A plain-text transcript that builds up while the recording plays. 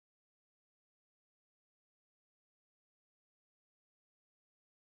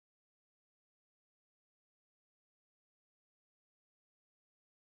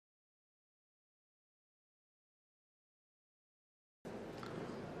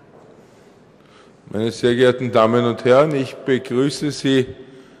Meine sehr geehrten Damen und Herren, ich begrüße Sie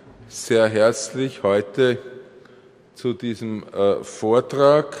sehr herzlich heute zu diesem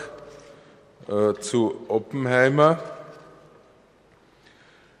Vortrag zu Oppenheimer.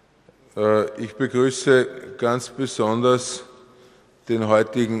 Ich begrüße ganz besonders den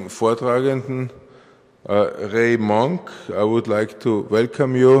heutigen Vortragenden, Ray Monk. I would like to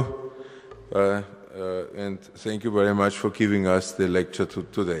welcome you and thank you very much for giving us the lecture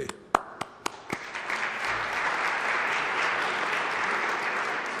today.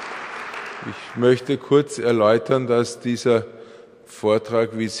 Ich möchte kurz erläutern, dass dieser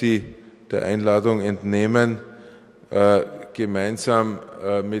Vortrag, wie Sie der Einladung entnehmen, gemeinsam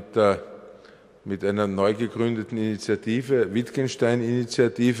mit einer neu gegründeten Initiative,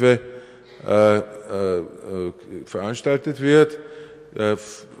 Wittgenstein-Initiative, veranstaltet wird.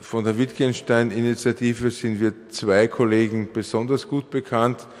 Von der Wittgenstein-Initiative sind wir zwei Kollegen besonders gut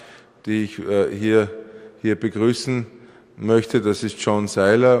bekannt, die ich hier begrüßen möchte. Das ist John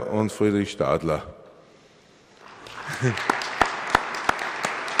Seiler und Friedrich Stadler.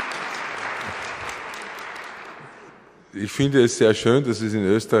 Ich finde es sehr schön, dass es in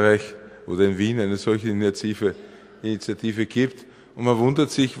Österreich oder in Wien eine solche Initiative gibt. Und man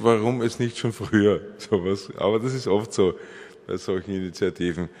wundert sich, warum es nicht schon früher sowas, aber das ist oft so bei solchen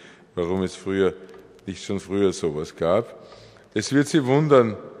Initiativen, warum es nicht schon früher sowas gab. Es wird Sie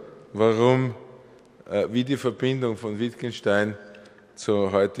wundern, wie die Verbindung von Wittgenstein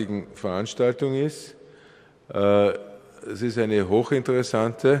zur heutigen Veranstaltung ist. Es ist eine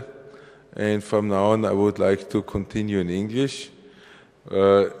hochinteressante, and from now on I would like to continue in English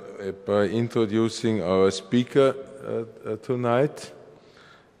by introducing our speaker tonight.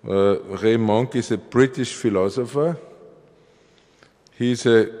 Ray Monk is a British philosopher. He is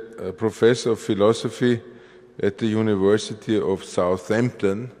a professor of philosophy at the University of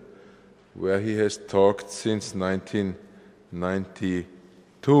Southampton, where he has taught since 1992.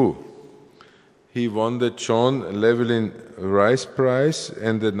 He won the John Llewellyn Rice Prize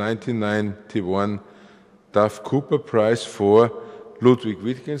and the 1991 Duff Cooper Prize for Ludwig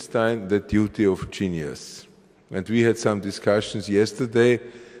Wittgenstein, The Duty of Genius. And we had some discussions yesterday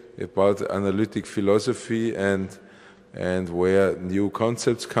about analytic philosophy and where new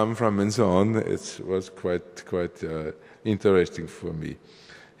concepts come from and so on. It was quite interesting for me.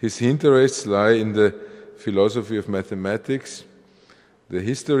 His interests lie in the philosophy of mathematics, the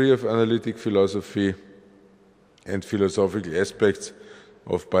history of analytic philosophy, and philosophical aspects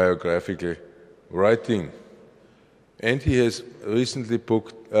of biographical writing. And he has recently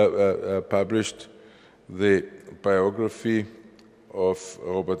published the biography of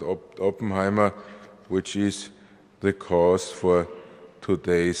Robert Oppenheimer, which is the cause for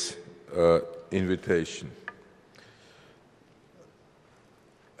today's invitation.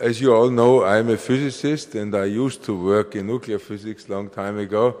 As you all know, I'm a physicist, and I used to work in nuclear physics a long time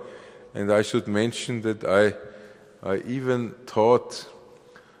ago. And I should mention that I even taught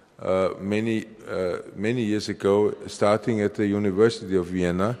many years ago, starting at the University of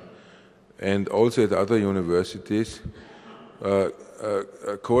Vienna and also at other universities,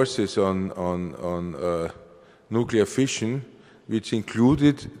 courses on nuclear fission, which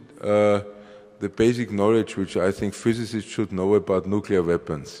included the basic knowledge which I think physicists should know about nuclear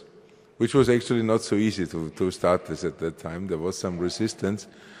weapons, which was actually not so easy to start this at that time. There was some resistance,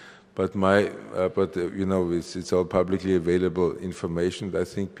 but it's all publicly available information. I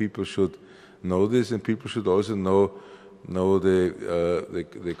think people should know this, and people should also know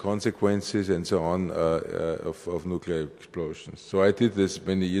the consequences and so on of nuclear explosions. So I did this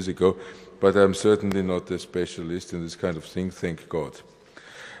many years ago, but I'm certainly not a specialist in this kind of thing, thank God.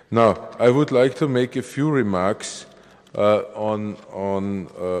 Now, I would like to make a few remarks on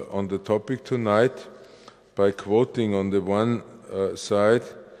the topic tonight by quoting on the one side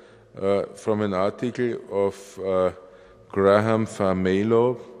from an article of Graham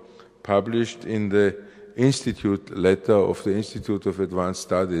Farmelo, published in the Institute letter of the Institute of Advanced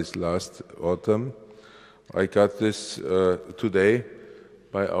Studies last autumn. I got this today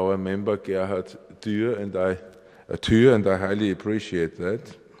by our member Gerhard Thür, and I highly appreciate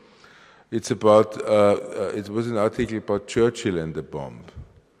that. It's about. It was an article about Churchill and the bomb,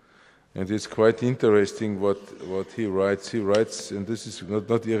 and it's quite interesting what he writes. He writes, and this is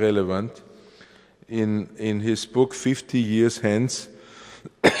not irrelevant. In his book 50 Years Hence,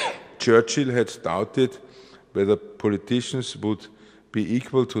 Churchill had doubted whether politicians would be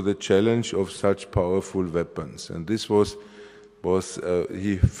equal to the challenge of such powerful weapons, and this was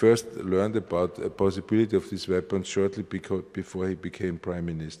he first learned about the possibility of these weapons shortly before he became prime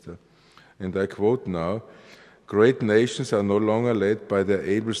minister. And I quote now, "Great nations are no longer led by their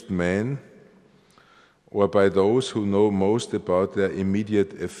ablest men, or by those who know most about their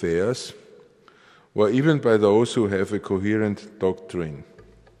immediate affairs, or even by those who have a coherent doctrine.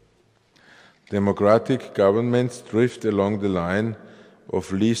 Democratic governments drift along the line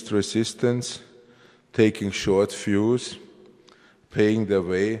of least resistance, taking short views, paying their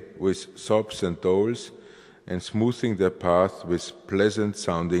way with sobs and doles, and smoothing their path with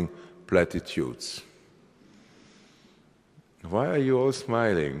pleasant-sounding platitudes. Why are you all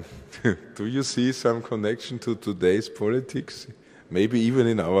smiling? Do you see some connection to today's politics? Maybe even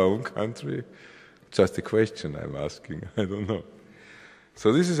in our own country? Just a question I'm asking, I don't know.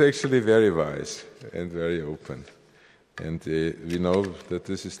 So this is actually very wise and very open. And we know that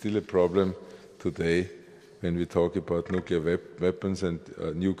this is still a problem today when we talk about nuclear weapons and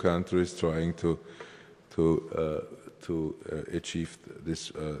new countries trying to achieve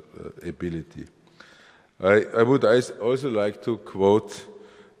this ability. I would also like to quote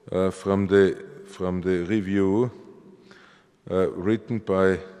from the review written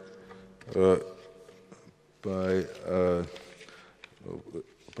by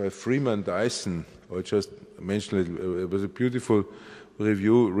Freeman Dyson. I just mentioned it. It was a beautiful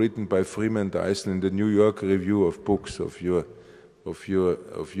review written by Freeman Dyson in the New York Review of Books of your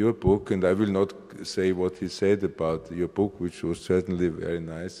book, and I will not say what he said about your book, which was certainly very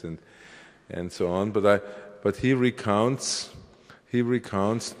nice and so on. But he recounts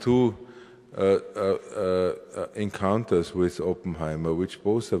two encounters with Oppenheimer, which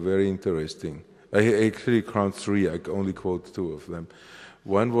both are very interesting. I actually count three. I only quote two of them.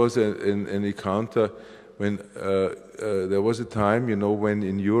 One was an encounter when there was a time, when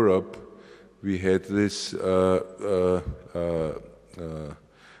in Europe we had these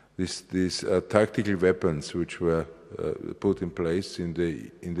tactical weapons which were put in place in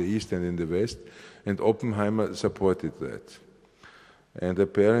the East and in the West, and Oppenheimer supported that. And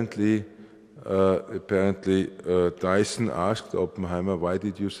apparently Dyson asked Oppenheimer, "Why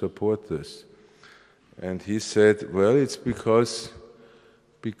did you support this?" And he said, "Well, it's because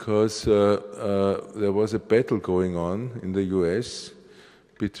there was a battle going on in the US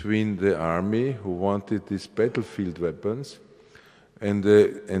between the army, who wanted these battlefield weapons, and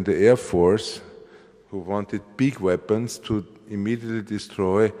the Air Force, who wanted big weapons to immediately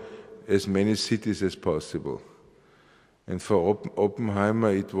destroy as many cities as possible. And for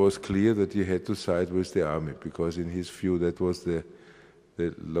Oppenheimer, it was clear that he had to side with the army, because in his view that was the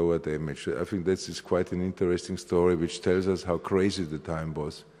lower damage." I think this is quite an interesting story, which tells us how crazy the time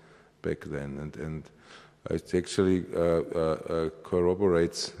was back then, and it actually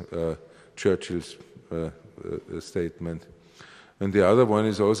corroborates Churchill's statement. And the other one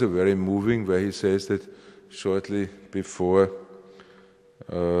is also very moving, where he says that shortly before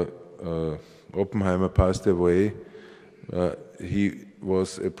Oppenheimer passed away, he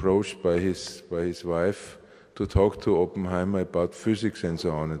was approached by his wife to talk to Oppenheimer about physics and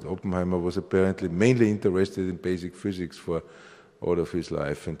so on. And Oppenheimer was apparently mainly interested in basic physics for all of his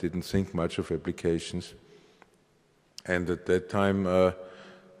life and didn't think much of applications. And at that time,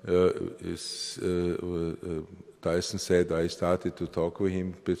 Dyson said, "I started to talk with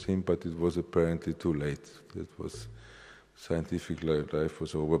him, but it was apparently too late. It was scientific life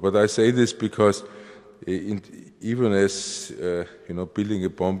was over." But I say this because even as building a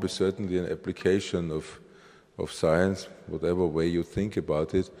bomb is certainly an application of science, whatever way you think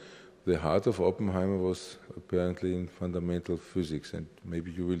about it, the heart of Oppenheimer was apparently in fundamental physics, and maybe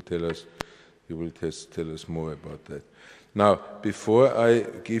you will tell us more about that. Now, before I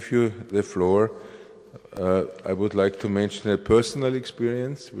give you the floor, I would like to mention a personal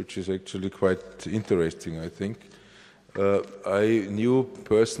experience, which is actually quite interesting, I think. I knew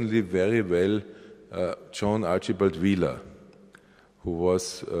personally very well John Archibald Wheeler, who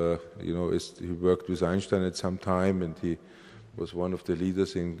was, he worked with Einstein at some time, and he was one of the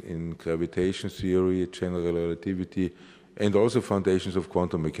leaders in gravitation theory, general relativity, and also foundations of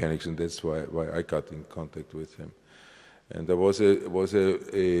quantum mechanics, and that's why I got in contact with him. And there was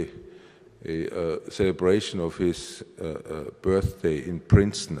a celebration of his birthday in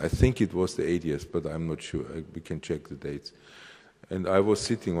Princeton. I think it was the 80th, but I'm not sure. We can check the dates. And I was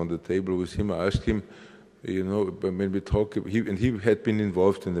sitting on the table with him. I asked him, when we talk, he had been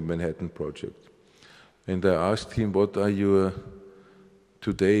involved in the Manhattan Project. And I asked him, what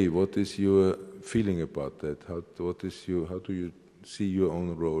is your feeling about that? How do you see your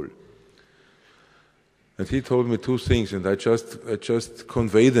own role? And he told me two things, and I just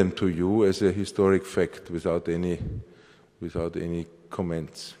convey them to you as a historic fact without any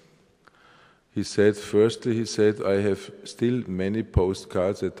comments. He said, firstly, I have still many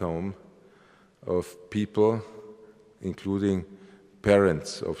postcards at home of people, including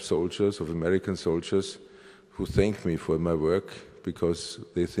parents of soldiers, of American soldiers, who thank me for my work because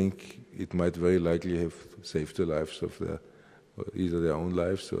they think it might very likely have saved the lives of either their own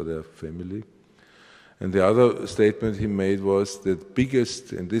lives or their family. And the other statement he made was that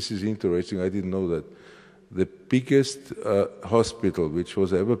biggest, and this is interesting, I didn't know that, the biggest hospital which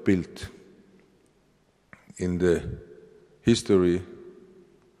was ever built in the history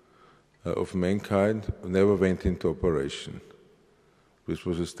of mankind never went into operation. This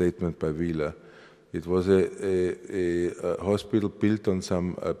was a statement by Wheeler. It was a hospital built on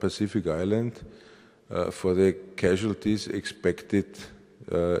some Pacific island for the casualties expected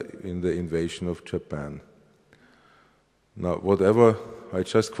in the invasion of Japan. Now, whatever, I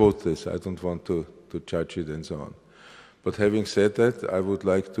just quote this, I don't want to judge it and so on. But having said that, I would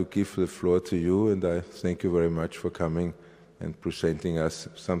like to give the floor to you, and I thank you very much for coming and presenting us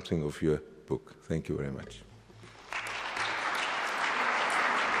something of your book. Thank you very much.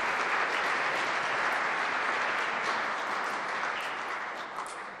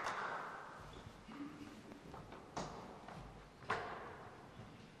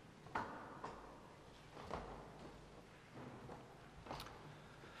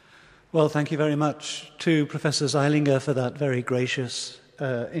 Well, thank you very much to Professor Zeilinger for that very gracious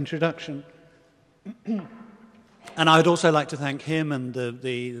introduction. And I would also like to thank him and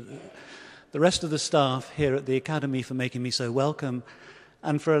the rest of the staff here at the Academy for making me so welcome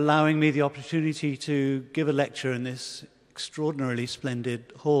and for allowing me the opportunity to give a lecture in this extraordinarily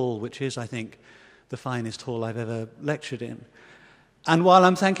splendid hall, which is, I think, the finest hall I've ever lectured in. And while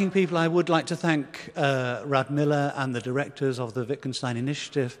I'm thanking people, I would like to thank Rad Miller and the directors of the Wittgenstein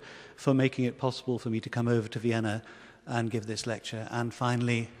Initiative for making it possible for me to come over to Vienna and give this lecture. And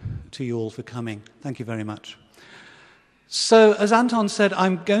finally, to you all for coming. Thank you very much. So, as Anton said,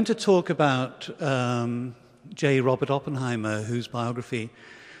 I'm going to talk about J. Robert Oppenheimer, whose biography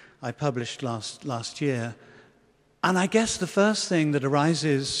I published last year. And I guess the first thing that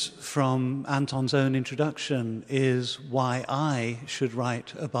arises from Anton's own introduction is why I should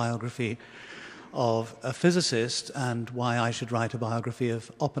write a biography of a physicist and why I should write a biography of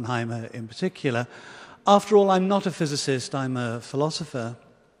Oppenheimer in particular. After all, I'm not a physicist, I'm a philosopher,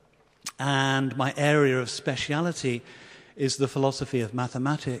 and my area of speciality is the philosophy of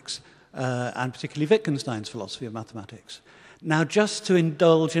mathematics, and particularly Wittgenstein's philosophy of mathematics. Now, just to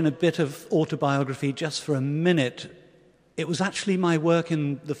indulge in a bit of autobiography just for a minute, it was actually my work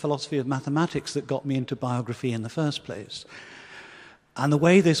in the philosophy of mathematics that got me into biography in the first place. And the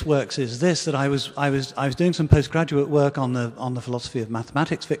way this works is this, that I was doing some postgraduate work on the philosophy of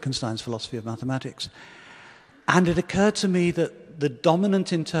mathematics, Wittgenstein's philosophy of mathematics, and it occurred to me that the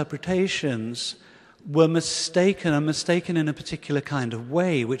dominant interpretations were mistaken in a particular kind of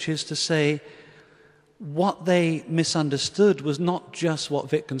way, which is to say, what they misunderstood was not just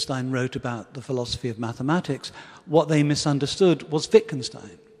what Wittgenstein wrote about the philosophy of mathematics. What they misunderstood was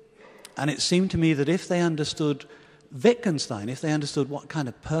Wittgenstein. And it seemed to me that if they understood Wittgenstein, if they understood what kind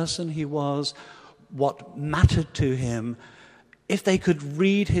of person he was, what mattered to him, if they could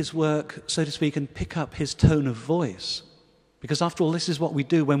read his work, so to speak, and pick up his tone of voice, because after all, this is what we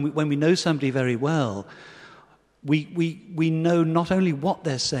do. When we know somebody very well, we know not only what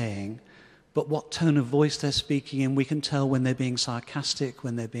they're saying, but what tone of voice they're speaking in. We can tell when they're being sarcastic,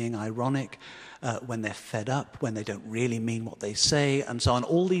 when they're being ironic, when they're fed up, when they don't really mean what they say, and so on.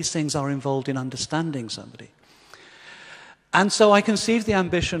 All these things are involved in understanding somebody. And so I conceived the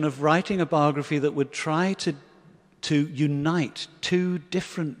ambition of writing a biography that would try to unite two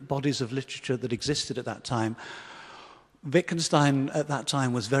different bodies of literature that existed at that time. Wittgenstein at that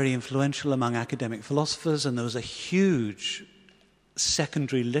time was very influential among academic philosophers, and there was a huge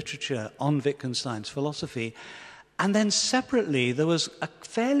secondary literature on Wittgenstein's philosophy. And then separately, there was a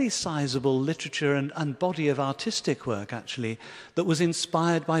fairly sizable literature and body of artistic work, actually, that was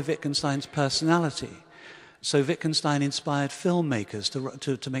inspired by Wittgenstein's personality. So Wittgenstein inspired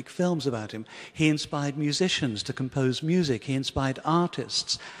filmmakers to make films about him. He inspired musicians to compose music. He inspired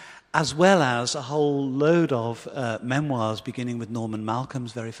artists, as well as a whole load of memoirs, beginning with Norman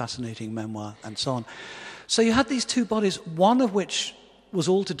Malcolm's very fascinating memoir, and so on. So you had these two bodies, one of which was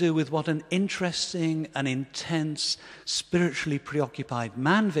all to do with what an interesting and intense, spiritually preoccupied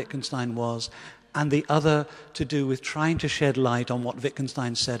man Wittgenstein was, and the other to do with trying to shed light on what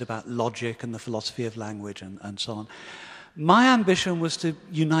Wittgenstein said about logic and the philosophy of language and so on. My ambition was to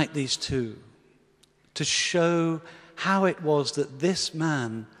unite these two, to show how it was that this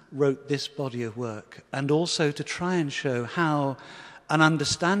man wrote this body of work, and also to try and show how an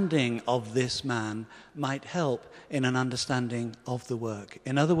understanding of this man might help in an understanding of the work.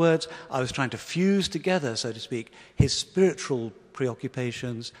 In other words, I was trying to fuse together, so to speak, his spiritual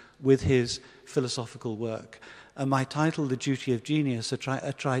preoccupations, with his philosophical work. And my title, The Duty of Genius,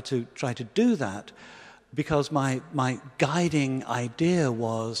 I try to do that because my guiding idea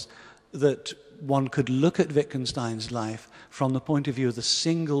was that one could look at Wittgenstein's life from the point of view of the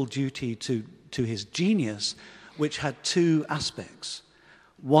single duty to his genius, which had two aspects.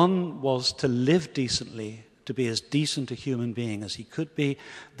 One was to live decently, to be as decent a human being as he could be.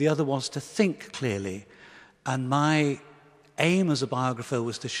 The other was to think clearly. And my aim as a biographer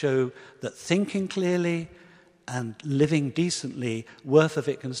was to show that thinking clearly and living decently were for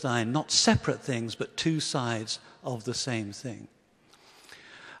Wittgenstein not separate things, but two sides of the same thing.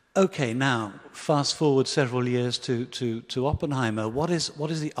 Okay, now, fast forward several years to Oppenheimer. What is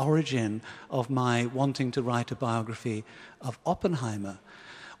the origin of my wanting to write a biography of Oppenheimer?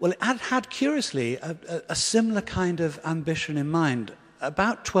 Well, it had curiously, a similar kind of ambition in mind.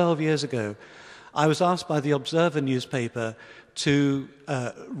 About 12 years ago, I was asked by the Observer newspaper to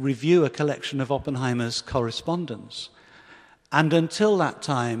review a collection of Oppenheimer's correspondence. And until that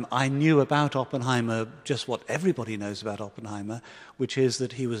time, I knew about Oppenheimer just what everybody knows about Oppenheimer, which is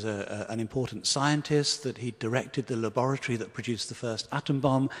that he was an important scientist, that he directed the laboratory that produced the first atom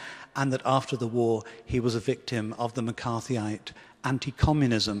bomb, and that after the war, he was a victim of the McCarthyite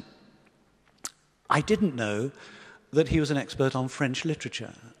anti-communism. I didn't know that he was an expert on French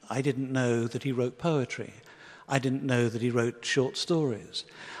literature. I didn't know that he wrote poetry. I didn't know that he wrote short stories.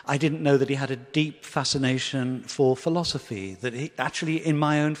 I didn't know that he had a deep fascination for philosophy, that he actually, in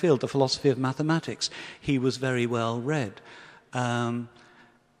my own field, the philosophy of mathematics, he was very well read. And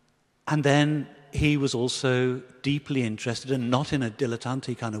then he was also deeply interested, and not in a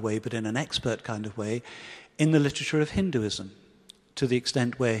dilettante kind of way, but in an expert kind of way, in the literature of Hinduism, to the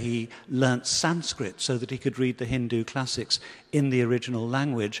extent where he learnt Sanskrit so that he could read the Hindu classics in the original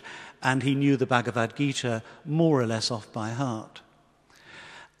language, and he knew the Bhagavad Gita more or less off by heart.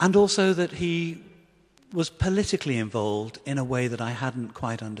 And also that he was politically involved in a way that I hadn't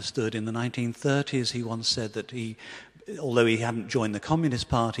quite understood. In the 1930s, he once said that although he hadn't joined the Communist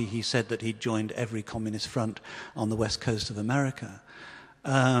Party, he said that he'd joined every communist front on the west coast of America.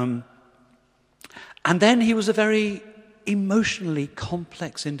 And then he was a very emotionally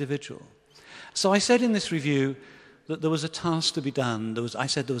complex individual. So I said in this review that there was a task to be done. I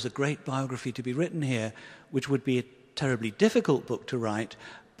said there was a great biography to be written here, which would be a terribly difficult book to write,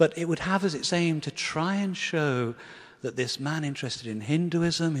 but it would have as its aim to try and show that this man interested in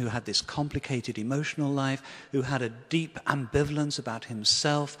Hinduism, who had this complicated emotional life, who had a deep ambivalence about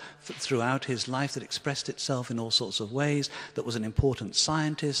himself throughout his life that expressed itself in all sorts of ways, that was an important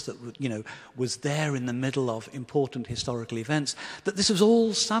scientist, that was there in the middle of important historical events, that this was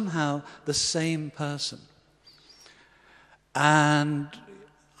all somehow the same person. And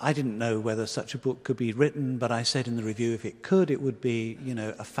I didn't know whether such a book could be written, but I said in the review if it could, it would be,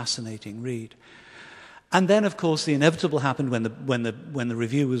 a fascinating read. And then, of course, the inevitable happened when the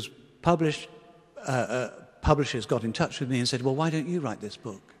review was published. Publishers got in touch with me and said, "Well, why don't you write this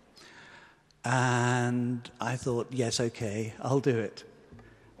book?" And I thought, "Yes, okay, I'll do it."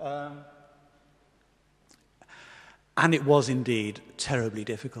 And it was indeed terribly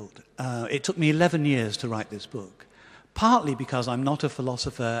difficult. It took me 11 years to write this book. Partly because I'm not a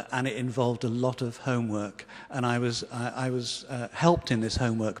philosopher and it involved a lot of homework. And I was helped in this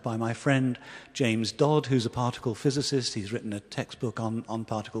homework by my friend James Dodd, who's a particle physicist. He's written a textbook on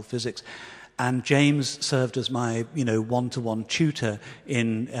particle physics. And James served as my one-to-one tutor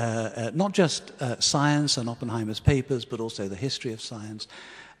in not just science and Oppenheimer's papers, but also the history of science.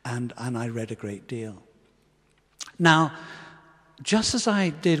 And I read a great deal. Now, just as I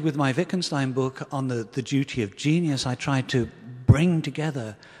did with my Wittgenstein book on the duty of genius, I tried to bring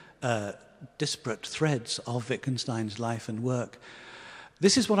together disparate threads of Wittgenstein's life and work.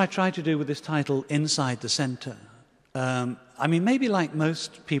 This is what I tried to do with this title, Inside the Center. Maybe like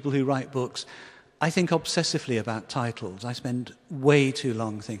most people who write books, I think obsessively about titles. I spend way too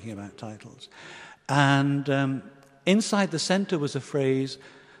long thinking about titles. And Inside the Center was a phrase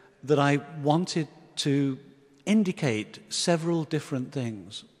that I wanted to indicate several different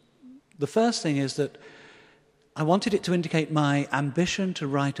things. The first thing is that I wanted it to indicate my ambition to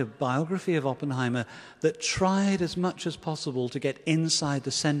write a biography of Oppenheimer that tried as much as possible to get inside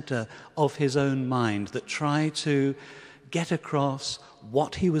the center of his own mind, that tried to get across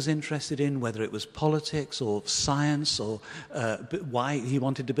what he was interested in, whether it was politics or science or why he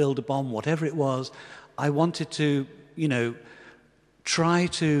wanted to build a bomb, whatever it was. I wanted to, try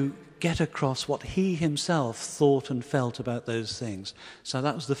to get across what he himself thought and felt about those things. So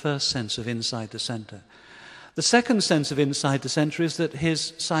that was the first sense of inside the center. The second sense of inside the center is that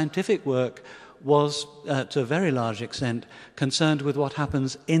his scientific work was, to a very large extent, concerned with what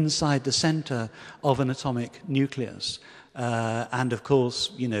happens inside the center of an atomic nucleus. And of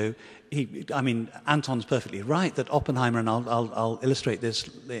course, you know, Anton's perfectly right that Oppenheimer, and I'll illustrate this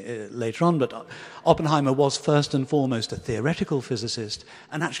later on, but Oppenheimer was first and foremost a theoretical physicist,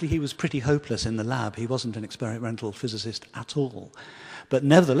 and actually he was pretty hopeless in the lab. He wasn't an experimental physicist at all. But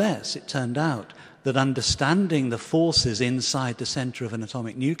nevertheless, it turned out that understanding the forces inside the center of an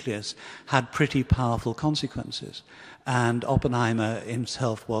atomic nucleus had pretty powerful consequences. And Oppenheimer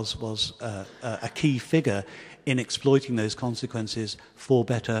himself was a key figure in exploiting those consequences for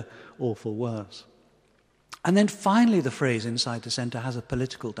better or for worse. And then finally, the phrase inside the center has a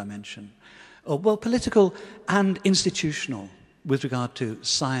political dimension. Well, political and institutional with regard to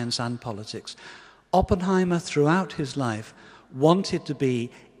science and politics. Oppenheimer, throughout his life, wanted to be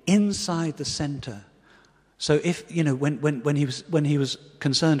inside the center. So if, you know, when he was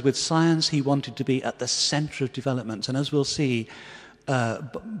concerned with science, he wanted to be at the center of developments. And as we'll see,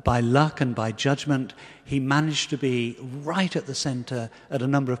 by luck and by judgment, he managed to be right at the center at a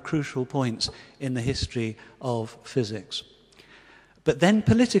number of crucial points in the history of physics. But then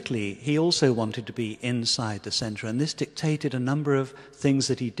politically, he also wanted to be inside the center, and this dictated a number of things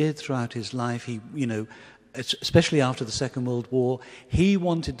that he did throughout his life. He, you know, especially after the Second World War, he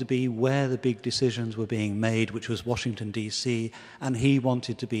wanted to be where the big decisions were being made, which was Washington, D.C., and he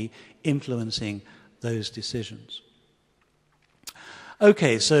wanted to be influencing those decisions.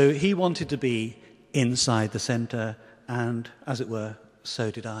 Okay, so he wanted to be inside the center, and, as it were,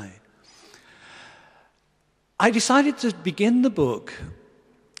 so did I. I decided to begin the book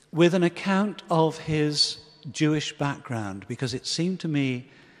with an account of his Jewish background, because it seemed to me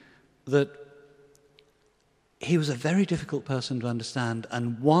that he was a very difficult person to understand,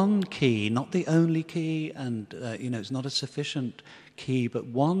 and one key, not the only key, and it's not a sufficient key, but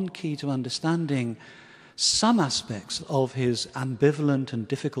one key to understanding some aspects of his ambivalent and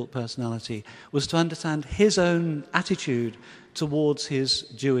difficult personality was to understand his own attitude towards his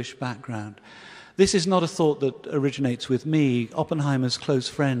Jewish background. This is not a thought that originates with me. Oppenheimer's close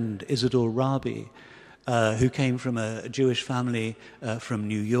friend, Isidor Rabi, who came from a Jewish family from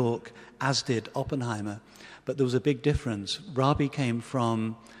New York, as did Oppenheimer. But there was a big difference. Rabi came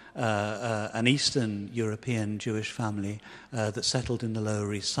from an Eastern European Jewish family that settled in the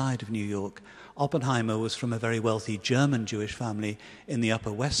Lower East Side of New York. Oppenheimer was from a very wealthy German Jewish family in the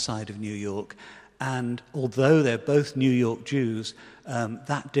Upper West Side of New York. And although they're both New York Jews,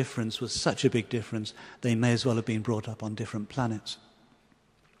 that difference was such a big difference, they may as well have been brought up on different planets.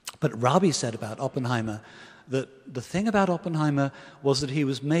 But Rabi said about Oppenheimer that the thing about Oppenheimer was that he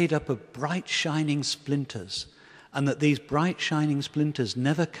was made up of bright, shining splinters, and that these bright, shining splinters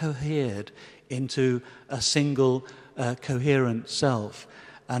never cohered into a single coherent self.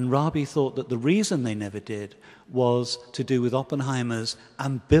 And Rabi thought that the reason they never did was to do with Oppenheimer's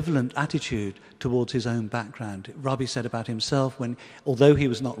ambivalent attitude towards his own background. Rabi said about himself, although he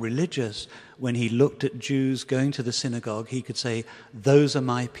was not religious, when he looked at Jews going to the synagogue, he could say, "Those are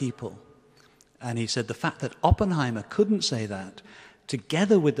my people." And he said the fact that Oppenheimer couldn't say that,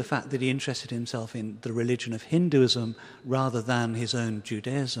 together with the fact that he interested himself in the religion of Hinduism rather than his own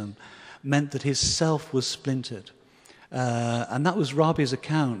Judaism, meant that his self was splintered. And that was Rabi's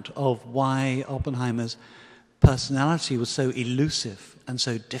account of why Oppenheimer's personality was so elusive and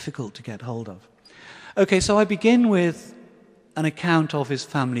so difficult to get hold of. Okay, so I begin with an account of his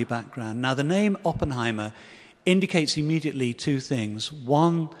family background. Now, the name Oppenheimer indicates immediately two things.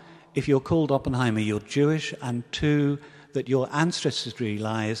 One, if you're called Oppenheimer, you're Jewish, and two, that your ancestry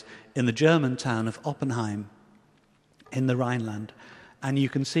lies in the German town of Oppenheim in the Rhineland. And you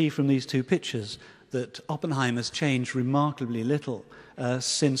can see from these two pictures that Oppenheim has changed remarkably little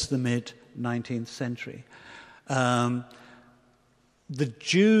since the mid-19th century. The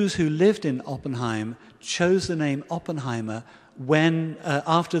Jews who lived in Oppenheim chose the name Oppenheimer when,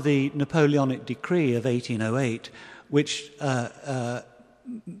 after the Napoleonic decree of 1808, which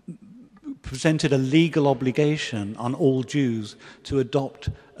presented a legal obligation on all Jews to adopt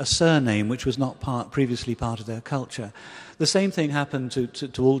a surname which was not previously part of their culture. The same thing happened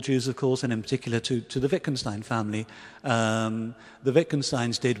to all Jews, of course, and in particular to the Wittgenstein family. The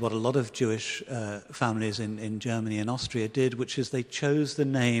Wittgensteins did what a lot of Jewish families in Germany and Austria did, which is they chose the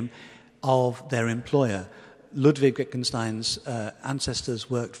name of their employer. Ludwig Wittgenstein's ancestors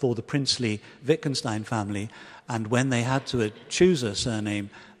worked for the princely Wittgenstein family, and when they had to choose a surname,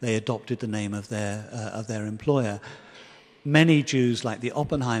 they adopted the name of their employer. Many Jews, like the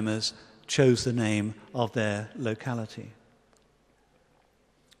Oppenheimers, chose the name of their locality.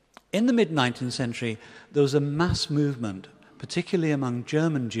 In the mid-19th century, there was a mass movement, particularly among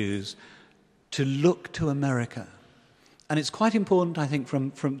German Jews, to look to America. And it's quite important, I think,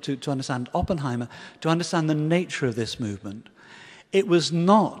 to understand Oppenheimer, to understand the nature of this movement. It was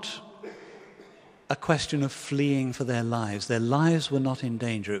not a question of fleeing for their lives. Their lives were not in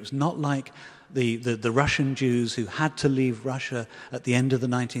danger. It was not like the Russian Jews who had to leave Russia at the end of the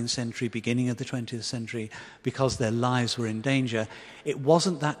 19th century, beginning of the 20th century, because their lives were in danger. It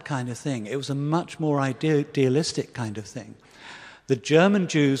wasn't that kind of thing. It was a much more idealistic kind of thing. The German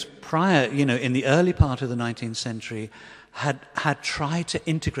Jews prior, in the early part of the 19th century, had tried to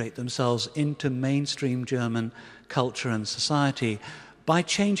integrate themselves into mainstream German culture and society by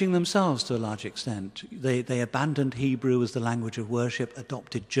changing themselves to a large extent. They abandoned Hebrew as the language of worship,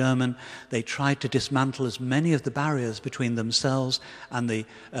 adopted German. They tried to dismantle as many of the barriers between themselves and the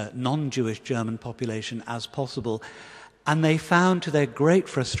non-Jewish German population as possible. And they found to their great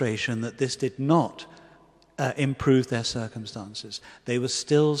frustration that this did not improve their circumstances. They were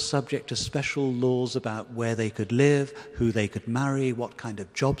still subject to special laws about where they could live, who they could marry, what kind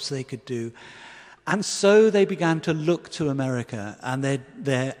of jobs they could do. And so they began to look to America, and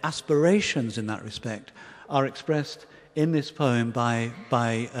their aspirations in that respect are expressed in this poem by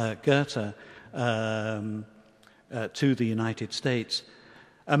Goethe to the United States.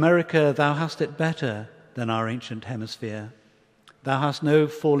 America, thou hast it better than our ancient hemisphere. Thou hast no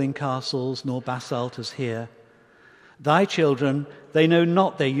falling castles nor basalt as here. Thy children, they know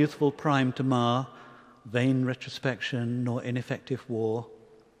not their youthful prime to mar, vain retrospection nor ineffective war.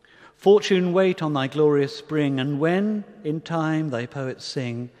 Fortune wait on thy glorious spring, and when, in time, thy poets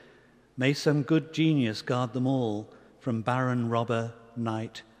sing, may some good genius guard them all from baron, robber,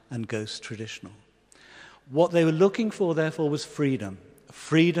 knight, and ghost traditional. What they were looking for, therefore, was freedom.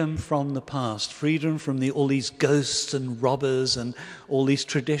 Freedom from the past, freedom from all these ghosts and robbers and all these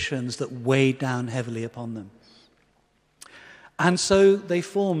traditions that weighed down heavily upon them. And so they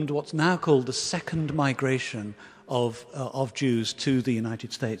formed what's now called the second migration of Jews to the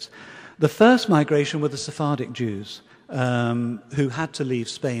United States. The first migration were the Sephardic Jews, who had to leave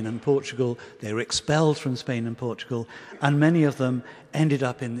Spain and Portugal. They were expelled from Spain and Portugal, and many of them ended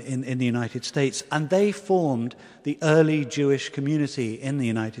up in the United States. And they formed the early Jewish community in the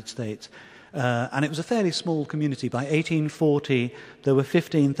United States. And it was a fairly small community. By 1840, there were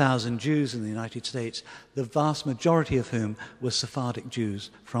 15,000 Jews in the United States, the vast majority of whom were Sephardic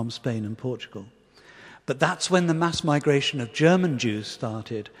Jews from Spain and Portugal. But that's when the mass migration of German Jews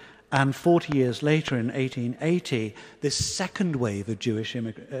started. And 40 years later, in 1880, this second wave of Jewish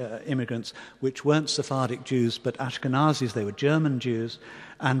immigrants, which weren't Sephardic Jews but Ashkenazis, they were German Jews.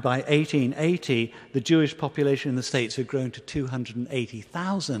 And by 1880, the Jewish population in the States had grown to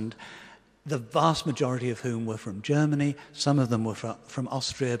 280,000, the vast majority of whom were from Germany. Some of them were from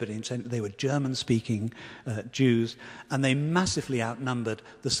Austria, but they were German-speaking Jews, and they massively outnumbered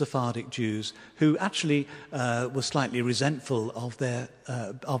the Sephardic Jews, who actually were slightly resentful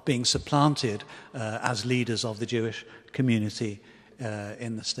of being supplanted as leaders of the Jewish community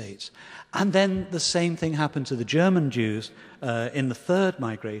in the States. And then the same thing happened to the German Jews in the third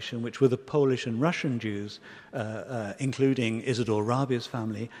migration, which were the Polish and Russian Jews, including Isidore Rabia's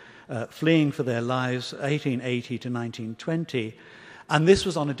family, fleeing for their lives 1880 to 1920. And this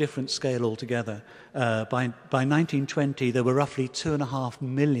was on a different scale altogether. By 1920, there were roughly 2.5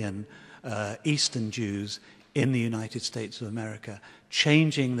 million Eastern Jews in the United States of America,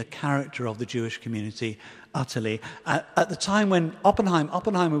 changing the character of the Jewish community utterly. At the time when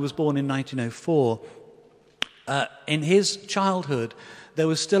Oppenheimer was born in 1904, in his childhood, there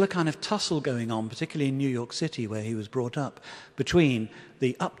was still a kind of tussle going on, particularly in New York City, where he was brought up, between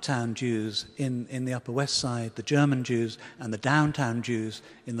the uptown Jews in the Upper West Side, the German Jews, and the downtown Jews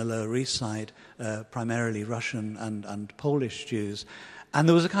in the Lower East Side, primarily Russian and Polish Jews. And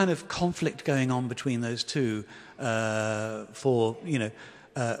there was a kind of conflict going on between those two for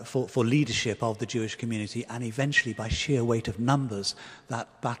leadership of the Jewish community, and eventually, by sheer weight of numbers,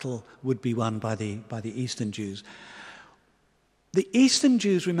 that battle would be won by the Eastern Jews. The Eastern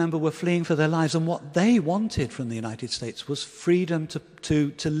Jews, remember, were fleeing for their lives, and what they wanted from the United States was freedom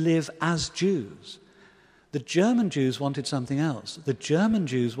to live as Jews. The German Jews wanted something else. The German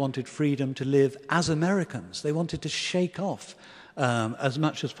Jews wanted freedom to live as Americans. They wanted to shake off as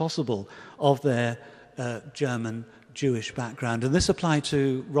much as possible of their German Jewish background. And this applied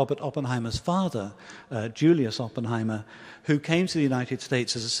to Robert Oppenheimer's father, Julius Oppenheimer, who came to the United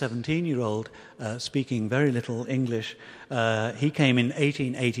States as a 17-year-old, speaking very little English. He came in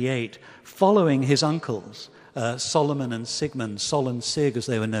 1888, following his uncles, Solomon and Sigmund, Sol and Sig as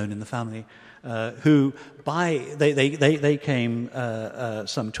they were known in the family, who they came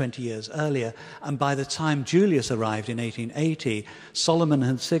some 20 years earlier, and by the time Julius arrived in 1880, Solomon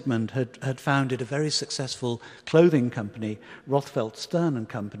and Sigmund had founded a very successful clothing company, Rothfeld Stern and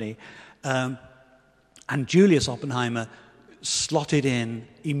Company, and Julius Oppenheimer slotted in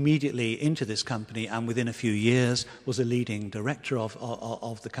immediately into this company, and within a few years was a leading director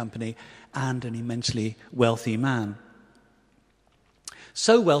of the company and an immensely wealthy man.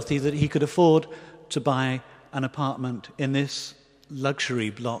 So wealthy that he could afford to buy an apartment in this luxury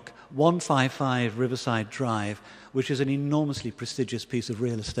block, 155 Riverside Drive, which is an enormously prestigious piece of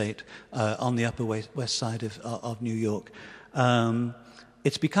real estate on the Upper West Side of New York.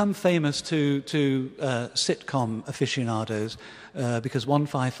 It's become famous to sitcom aficionados because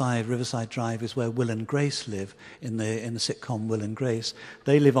 155 Riverside Drive is where Will and Grace live in the sitcom Will and Grace.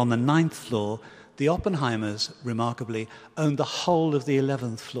 They live on the 9th floor. The Oppenheimers, remarkably, own the whole of the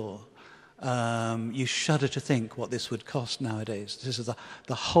 11th floor. You shudder to think what this would cost nowadays. This is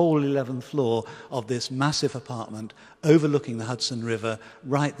the whole 11th floor of this massive apartment overlooking the Hudson River,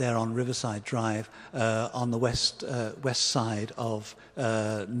 right there on Riverside Drive, on the west side of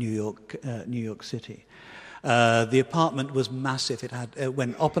New York City. The apartment was massive. It had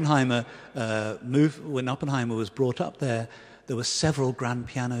when Oppenheimer was brought up there. There were several grand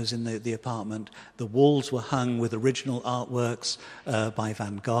pianos in the apartment. The walls were hung with original artworks by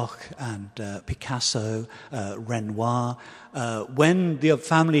Van Gogh and Picasso, Renoir. When the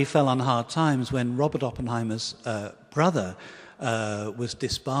family fell on hard times, when Robert Oppenheimer's brother was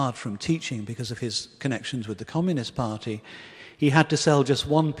disbarred from teaching because of his connections with the Communist Party, he had to sell just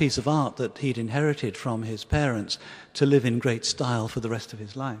one piece of art that he'd inherited from his parents to live in great style for the rest of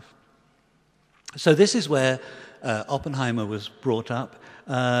his life. So this is where Oppenheimer was brought up,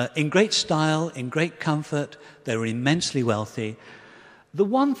 in great style, in great comfort. They were immensely wealthy. The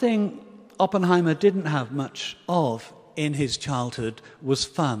one thing Oppenheimer didn't have much of in his childhood was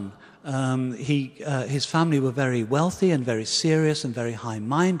fun. His family were very wealthy and very serious and very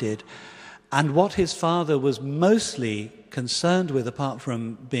high-minded, and what his father was mostly concerned with, apart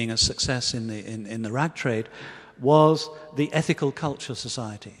from being a success in the rag trade, was the Ethical Culture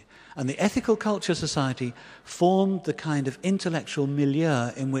Society. And the Ethical Culture Society formed the kind of intellectual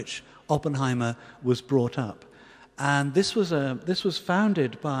milieu in which Oppenheimer was brought up. And this was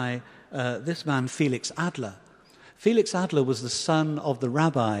founded by this man, Felix Adler. Felix Adler was the son of the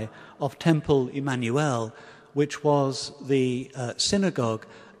rabbi of Temple Emmanuel, which was the synagogue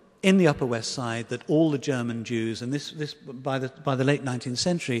in the Upper West Side that all the German Jews, and this by the late 19th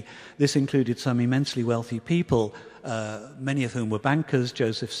century, this included some immensely wealthy people, many of whom were bankers: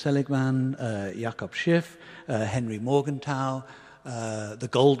 Joseph Seligman, Jakob Schiff, Henry Morgenthau, the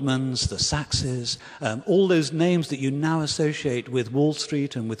Goldmans, the Saxes, all those names that you now associate with Wall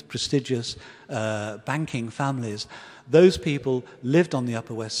Street and with prestigious banking families. Those people lived on the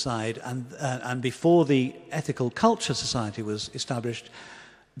Upper West Side, and before the Ethical Culture Society was established,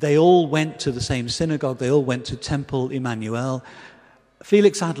 they all went to the same synagogue. They all went to Temple Emmanuel.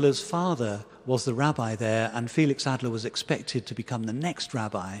 Felix Adler's father was the rabbi there, and Felix Adler was expected to become the next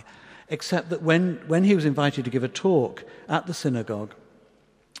rabbi, except that when he was invited to give a talk at the synagogue,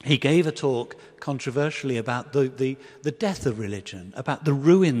 he gave a talk controversially about the death of religion, about the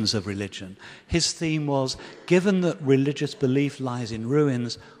ruins of religion. His theme was, given that religious belief lies in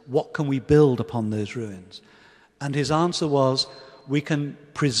ruins, what can we build upon those ruins? And his answer was, we can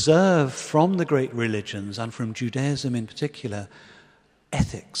preserve from the great religions, and from Judaism in particular,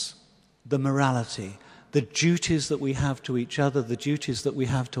 ethics, the morality, the duties that we have to each other, the duties that we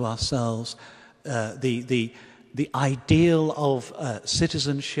have to ourselves, the ideal of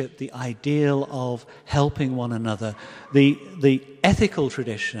citizenship, the ideal of helping one another. The ethical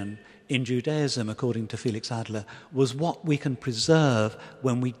tradition in Judaism, according to Felix Adler, was what we can preserve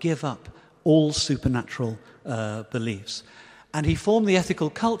when we give up all supernatural beliefs. And he formed the Ethical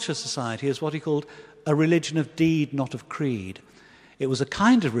Culture Society as what he called a religion of deed, not of creed. It was a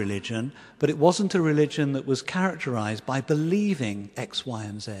kind of religion, but it wasn't a religion that was characterized by believing X, Y,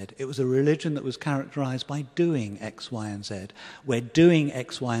 and Z. It was a religion that was characterized by doing X, Y, and Z, where doing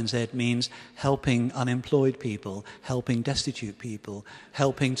X, Y, and Z means helping unemployed people, helping destitute people,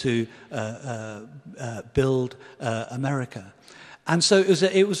 helping to build America. And so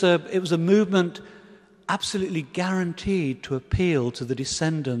it was a movement absolutely guaranteed to appeal to the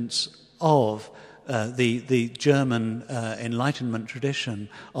descendants of the German Enlightenment tradition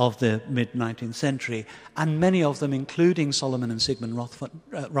of the mid-19th century, and many of them, including Solomon and Sigmund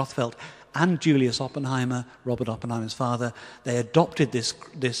Rothfeld and Julius Oppenheimer, Robert Oppenheimer's father, they adopted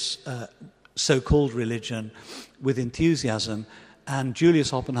this so-called religion with enthusiasm. And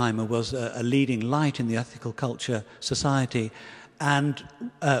Julius Oppenheimer was a leading light in the ethical culture society, and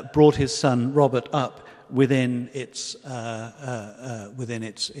brought his son Robert up within its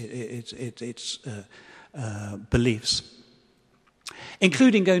beliefs,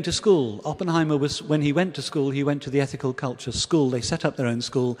 including going to school. Oppenheimer when he went to school, he went to the ethical culture school. They set up their own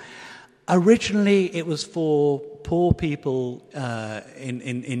school. Originally, it was for poor people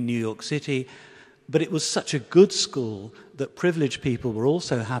in New York City, but it was such a good school that privileged people were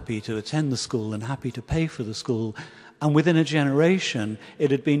also happy to attend the school and happy to pay for the school. And within a generation, it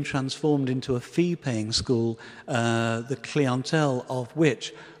had been transformed into a fee-paying school, the clientele of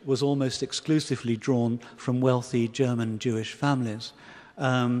which was almost exclusively drawn from wealthy German Jewish families.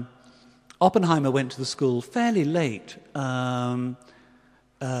 Oppenheimer went to the school fairly late.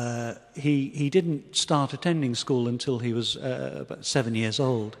 He didn't start attending school until he was about 7 years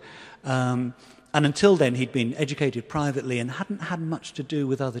old. And until then, he'd been educated privately and hadn't had much to do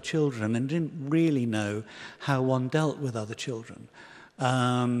with other children and didn't really know how one dealt with other children.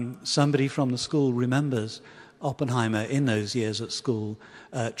 Somebody from the school remembers Oppenheimer in those years at school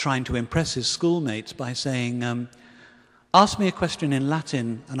trying to impress his schoolmates by saying, "Ask me a question in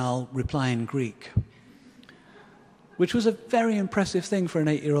Latin and I'll reply in Greek," which was a very impressive thing for an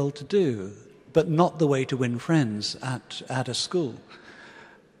 8-year-old to do, but not the way to win friends at a school.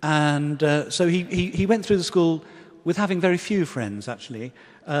 And so he went through the school with having very few friends, actually.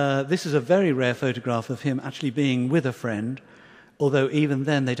 This is a very rare photograph of him actually being with a friend, although even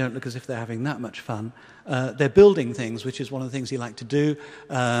then they don't look as if they're having that much fun. They're building things, which is one of the things he liked to do.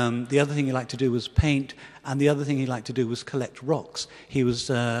 The other thing he liked to do was paint, and the other thing he liked to do was collect rocks. He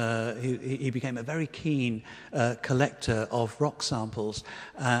became a very keen collector of rock samples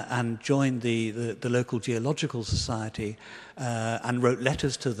and joined the local geological society and wrote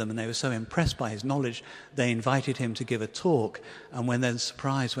letters to them, and they were so impressed by his knowledge, they invited him to give a talk, and when they're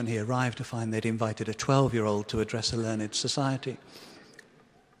surprised when he arrived to find they'd invited a 12-year-old to address a learned society.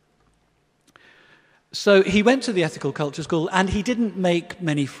 So he went to the ethical culture school, and he didn't make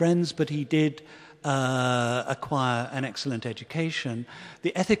many friends, but he did acquire an excellent education.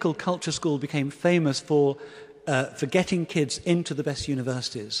 The ethical culture school became famous for getting kids into the best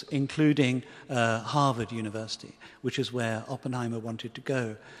universities, including Harvard University, which is where Oppenheimer wanted to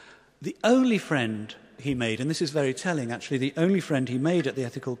go. The only friend he made, and this is very telling actually, the only friend he made at the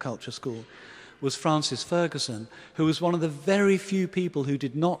ethical culture school was Francis Ferguson, who was one of the very few people who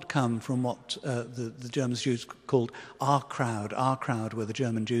did not come from what the German Jews called our crowd. Our crowd were the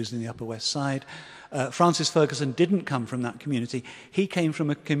German Jews in the Upper West Side. Francis Ferguson didn't come from that community. He came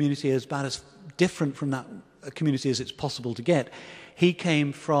from a community as different from that community as it's possible to get. He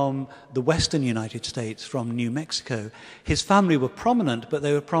came from the western United States, from New Mexico. His family were prominent, but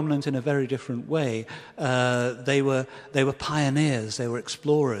they were prominent in a very different way. They were pioneers, they were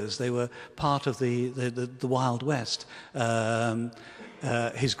explorers, they were part of the Wild West.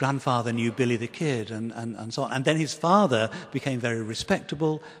 His grandfather knew Billy the Kid and so on. And then his father became very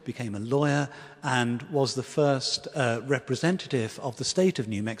respectable, became a lawyer, and was the first representative of the state of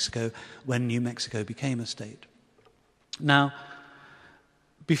New Mexico when New Mexico became a state. Now,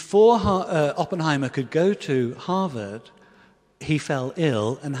 before Oppenheimer could go to Harvard, he fell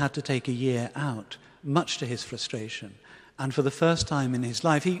ill and had to take a year out, much to his frustration. And for the first time in his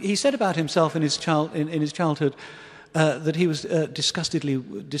life, he said about himself in his childhood that he was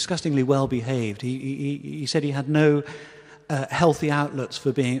disgustingly well behaved. He said he had no healthy outlets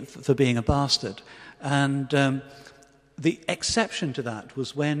for being a bastard, and the exception to that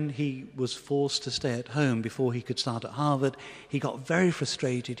was when he was forced to stay at home before he could start at Harvard. He got very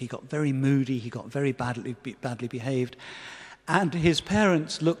frustrated, he got very moody, he got very badly behaved. And his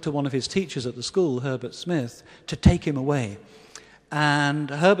parents looked to one of his teachers at the school, Herbert Smith, to take him away. And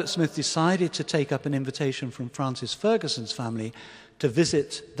Herbert Smith decided to take up an invitation from Francis Ferguson's family to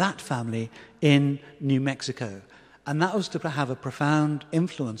visit that family in New Mexico. And that was to have a profound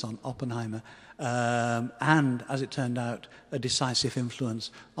influence on Oppenheimer, and, as it turned out, a decisive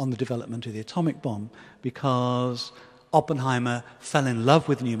influence on the development of the atomic bomb, because Oppenheimer fell in love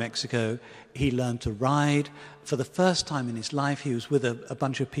with New Mexico. He learned to ride. For the first time in his life, he was with a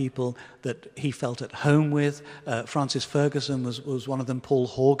bunch of people that he felt at home with. Francis Ferguson was one of them. Paul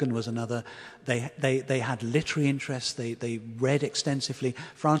Horgan was another. They had literary interests. They read extensively.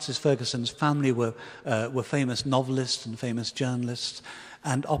 Francis Ferguson's family were famous novelists and famous journalists.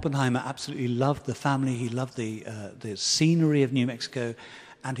 And Oppenheimer absolutely loved the family. He loved the scenery of New Mexico,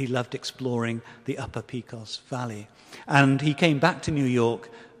 and he loved exploring the Upper Pecos Valley. And he came back to New York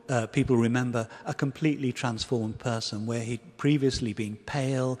people remember a completely transformed person, where he'd previously been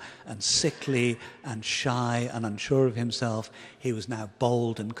pale and sickly and shy and unsure of himself. He was now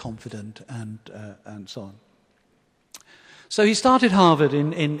bold and confident and so on. So he started Harvard in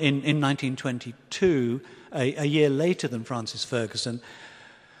 1922, a year later than Francis Ferguson.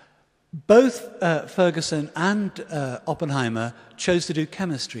 Both Ferguson and Oppenheimer chose to do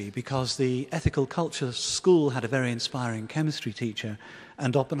chemistry because the ethical culture school had a very inspiring chemistry teacher,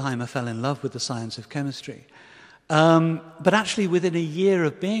 and Oppenheimer fell in love with the science of chemistry. But actually, within a year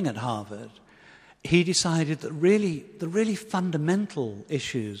of being at Harvard, he decided that the really fundamental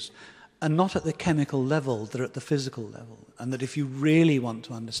issues are not at the chemical level, they're at the physical level, and that if you really want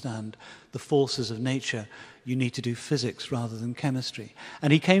to understand the forces of nature, you need to do physics rather than chemistry.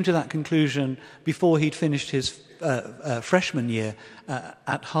 And he came to that conclusion before he'd finished his freshman year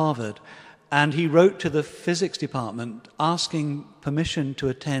at Harvard. And he wrote to the physics department asking permission to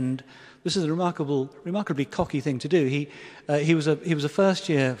attend. This is a remarkably cocky thing to do. He was a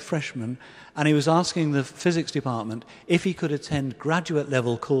first-year freshman, and he was asking the physics department if he could attend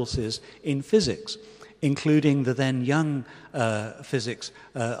graduate-level courses in physics, including the then young physics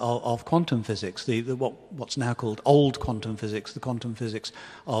of quantum physics, what's now called old quantum physics, the quantum physics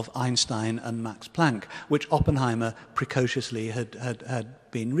of Einstein and Max Planck, which Oppenheimer precociously had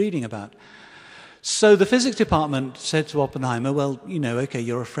been reading about. So the physics department said to Oppenheimer, well, okay,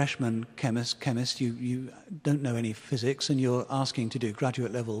 you're a freshman chemist, you don't know any physics, and you're asking to do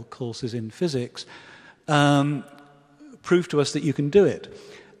graduate-level courses in physics. Prove to us that you can do it.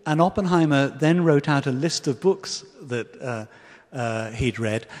 And Oppenheimer then wrote out a list of books that he'd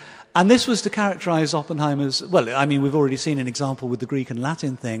read. And this was to characterize Oppenheimer's... Well, I mean, we've already seen an example with the Greek and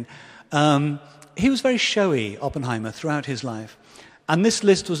Latin thing. He was very showy, Oppenheimer, throughout his life. And this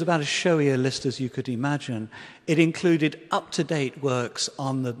list was about as showy a list as you could imagine. It included up-to-date works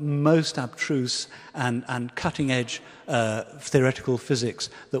on the most abstruse and cutting-edge theoretical physics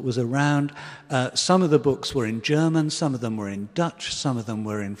that was around. Some of the books were in German, some of them were in Dutch, some of them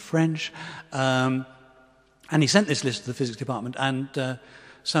were in French. And he sent this list to the physics department, and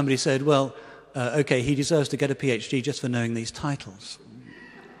somebody said, well, okay, he deserves to get a PhD just for knowing these titles.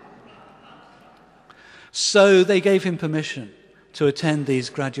 So they gave him permission to attend these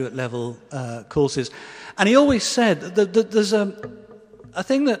graduate-level courses. And he always said that there's a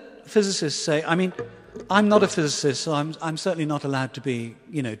thing that physicists say. I mean, I'm not a physicist, so I'm certainly not allowed to be,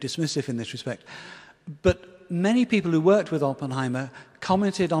 dismissive in this respect. But many people who worked with Oppenheimer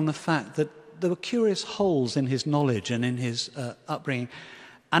commented on the fact that there were curious holes in his knowledge and in his upbringing.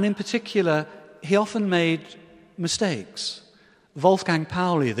 And in particular, he often made mistakes. Wolfgang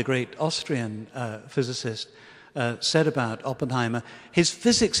Pauli, the great Austrian physicist, said about Oppenheimer, his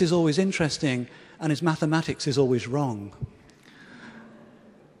physics is always interesting and his mathematics is always wrong.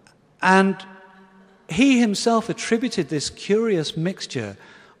 And he himself attributed this curious mixture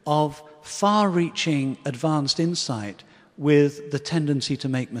of far-reaching advanced insight with the tendency to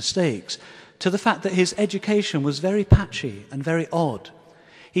make mistakes to the fact that his education was very patchy and very odd.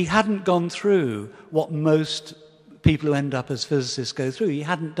 He hadn't gone through what most people who end up as physicists go through. He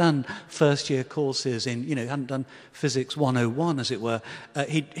hadn't done first-year courses in, hadn't done Physics 101, as it were.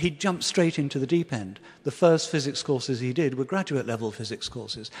 He'd jumped straight into the deep end. The first physics courses he did were graduate-level physics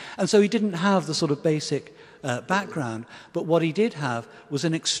courses. And so he didn't have the sort of basic background, but what he did have was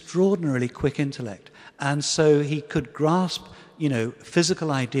an extraordinarily quick intellect. And so he could grasp,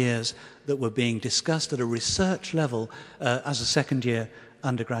 physical ideas that were being discussed at a research level as a second-year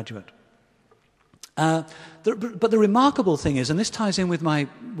undergraduate. But the remarkable thing is, and this ties in with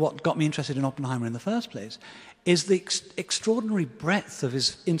what got me interested in Oppenheimer in the first place, is the extraordinary breadth of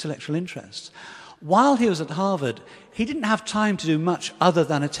his intellectual interests. While he was at Harvard, he didn't have time to do much other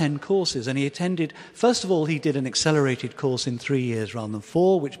than attend courses, and he attended, first of all, he did an accelerated course in 3 years rather than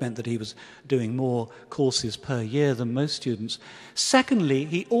 4, which meant that he was doing more courses per year than most students. Secondly,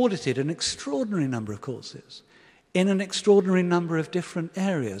 he audited an extraordinary number of courses in an extraordinary number of different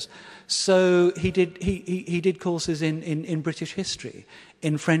areas. So he did courses in British history,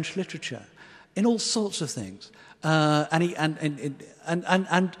 in French literature, in all sorts of things.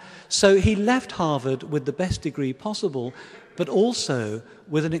 And so he left Harvard with the best degree possible, but also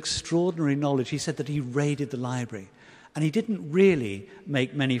with an extraordinary knowledge. He said that he raided the library, and he didn't really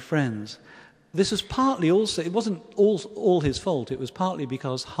make many friends. This was partly also, it wasn't all his fault, it was partly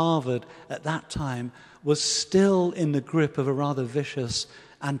because Harvard at that time was still in the grip of a rather vicious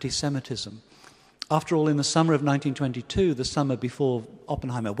anti-Semitism. After all, in the summer of 1922, the summer before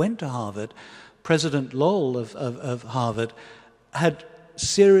Oppenheimer went to Harvard, President Lowell of Harvard had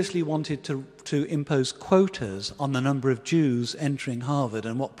seriously wanted to impose quotas on the number of Jews entering Harvard,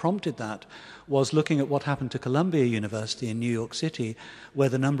 and what prompted that was looking at what happened to Columbia University in New York City, where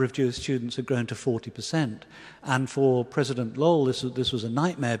the number of Jewish students had grown to 40%. And for President Lowell, this was a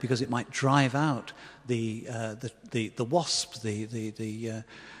nightmare because it might drive out the WASPs,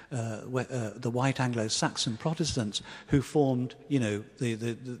 the white Anglo-Saxon Protestants who formed, who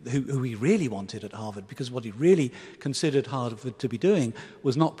he really wanted at Harvard, because what he really considered Harvard to be doing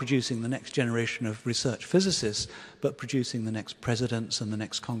was not producing the next generation of research physicists, but producing the next presidents and the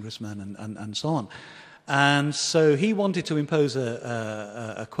next congressmen and so on. And so he wanted to impose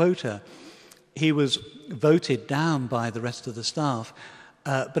a quota. He was voted down by the rest of the staff.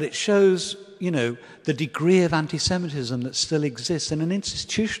 But it shows, the degree of anti-Semitism that still exists in an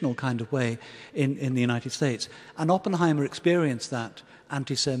institutional kind of way in the United States. And Oppenheimer experienced that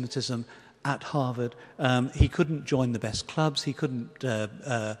anti-Semitism at Harvard. He couldn't join the best clubs. He couldn't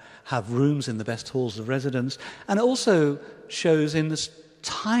have rooms in the best halls of residence. And it also shows in this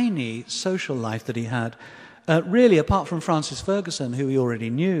tiny social life that he had. Really, apart from Francis Ferguson, who he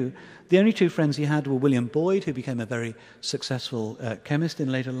already knew, the only two friends he had were William Boyd, who became a very successful chemist in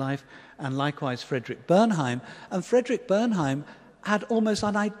later life, and likewise Frederick Bernheim. And Frederick Bernheim had almost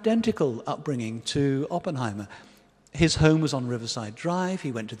an identical upbringing to Oppenheimer. His home was on Riverside Drive.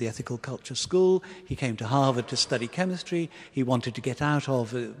 He went to the Ethical Culture School. He came to Harvard to study chemistry. He wanted to get out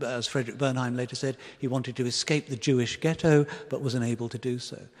of, as Frederick Bernheim later said, he wanted to escape the Jewish ghetto, but was unable to do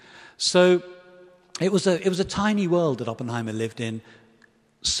so. So it was a tiny world that Oppenheimer lived in,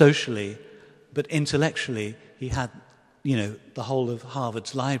 socially, but intellectually he had, the whole of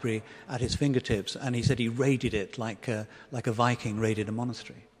Harvard's library at his fingertips, and he said he raided it like a Viking raided a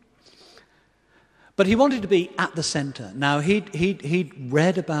monastery. But he wanted to be at the center. Now, he'd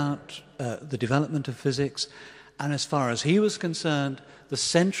read about the development of physics, and as far as he was concerned, the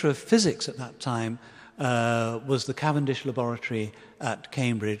center of physics at that time was the Cavendish Laboratory at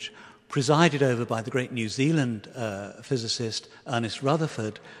Cambridge, presided over by the great New Zealand physicist Ernest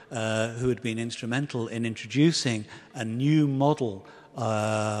Rutherford, who had been instrumental in introducing a new model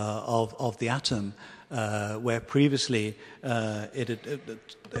of the atom, where previously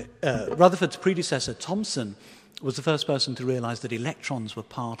Rutherford's predecessor, Thomson, was the first person to realize that electrons were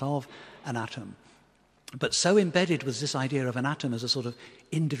part of an atom. But so embedded was this idea of an atom as a sort of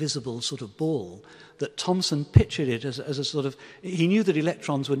indivisible sort of ball that Thomson pictured it as a sort of... He knew that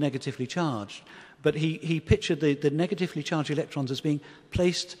electrons were negatively charged, but he pictured the negatively charged electrons as being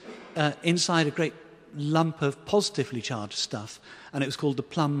placed inside a great lump of positively charged stuff, and it was called the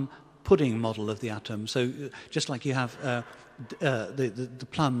plum pudding model of the atom. So just like you have the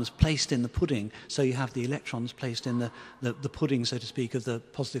plums placed in the pudding, so you have the electrons placed in the pudding, so to speak, of the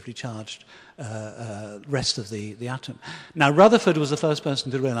positively charged rest of the atom. Now, Rutherford was the first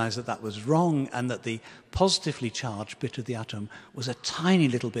person to realize that that was wrong, and that the positively charged bit of the atom was a tiny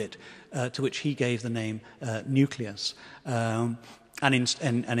little bit to which he gave the name nucleus. And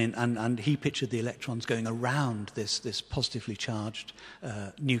he pictured the electrons going around this positively charged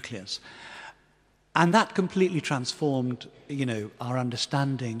nucleus. And that completely transformed, our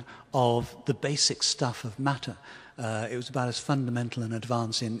understanding of the basic stuff of matter. It was about as fundamental an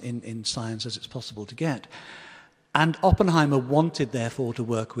advance in science as it's possible to get. And Oppenheimer wanted, therefore, to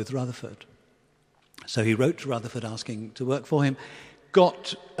work with Rutherford. So he wrote to Rutherford asking to work for him,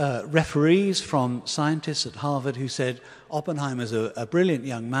 got referees from scientists at Harvard who said, Oppenheimer's a brilliant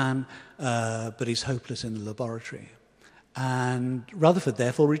young man, but he's hopeless in the laboratory. And Rutherford,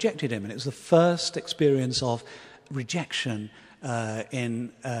 therefore, rejected him. And it was the first experience of rejection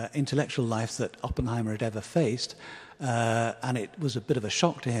in intellectual life that Oppenheimer had ever faced. And it was a bit of a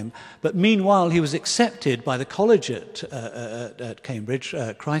shock to him. But meanwhile, he was accepted by the college at Cambridge,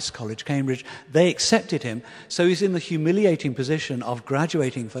 Christ's College, Cambridge. They accepted him. So he's in the humiliating position of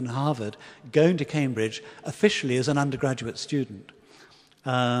graduating from Harvard, going to Cambridge, officially as an undergraduate student.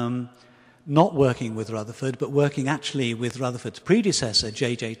 Not working with Rutherford, but working actually with Rutherford's predecessor,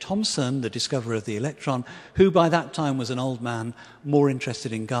 J.J. Thomson, the discoverer of the electron, who by that time was an old man more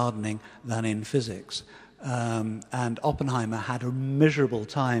interested in gardening than in physics. And Oppenheimer had a miserable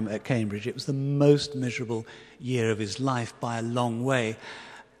time at Cambridge. It was the most miserable year of his life by a long way.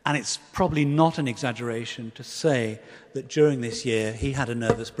 And it's probably not an exaggeration to say that during this year he had a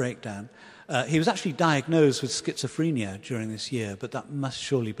nervous breakdown. He was actually diagnosed with schizophrenia during this year, but that must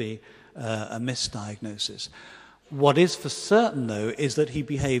surely be a misdiagnosis. What is for certain, though, is that he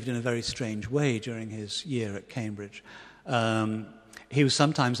behaved in a very strange way during his year at Cambridge. he was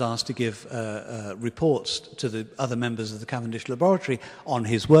sometimes asked to give reports to the other members of the Cavendish laboratory on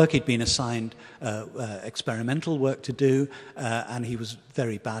his work. He'd been assigned experimental work to do, and he was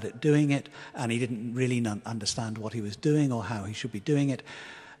very bad at doing it, and he didn't really understand what he was doing or how he should be doing it.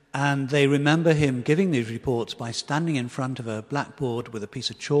 And they remember him giving these reports by standing in front of a blackboard with a piece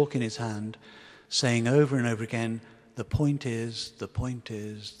of chalk in his hand, saying over and over again, "The point is, the point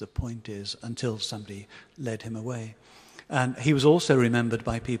is, the point is," until somebody led him away. And he was also remembered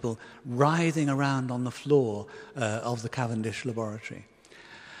by people writhing around on the floor of the Cavendish laboratory.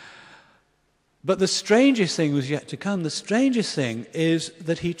 But the strangest thing was yet to come. The strangest thing is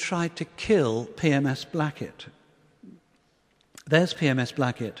that he tried to kill PMS Blackett. There's PMS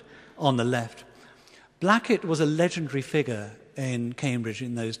Blackett on the left. Blackett was a legendary figure in Cambridge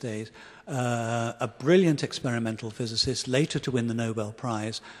in those days, a brilliant experimental physicist, later to win the Nobel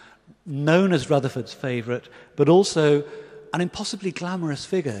Prize, known as Rutherford's favourite, but also an impossibly glamorous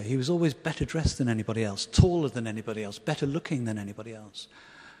figure. He was always better dressed than anybody else, taller than anybody else, better looking than anybody else.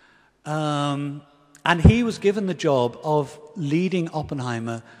 And he was given the job of leading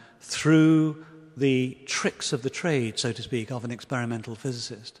Oppenheimer through the tricks of the trade, so to speak, of an experimental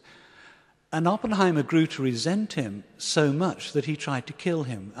physicist. And Oppenheimer grew to resent him so much that he tried to kill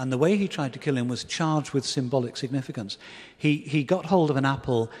him. And the way he tried to kill him was charged with symbolic significance. He got hold of an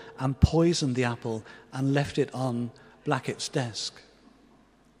apple and poisoned the apple and left it on Blackett's desk,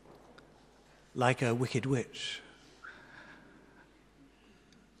 like a wicked witch.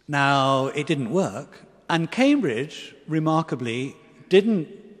 Now, it didn't work, and Cambridge, remarkably, didn't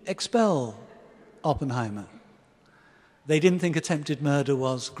expel Oppenheimer. They didn't think attempted murder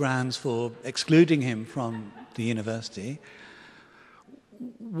was grounds for excluding him from the university.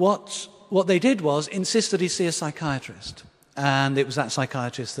 What they did was insist that he see a psychiatrist, and it was that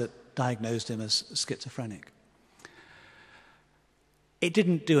psychiatrist that diagnosed him as schizophrenic. It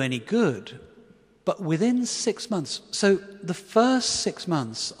didn't do any good, but within 6 months, so the first 6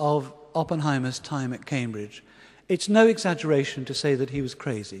 months of Oppenheimer's time at Cambridge, it's no exaggeration to say that he was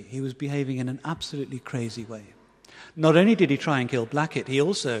crazy. He was behaving in an absolutely crazy way. Not only did he try and kill Blackett, he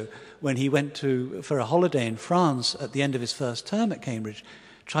also, when he went for a holiday in France at the end of his first term at Cambridge,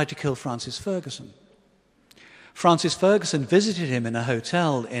 tried to kill Francis Ferguson. Francis Ferguson visited him in a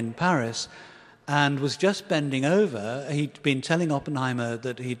hotel in Paris and was just bending over. He'd been telling Oppenheimer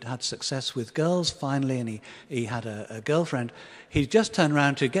that he'd had success with girls finally, and he had a girlfriend. He just turned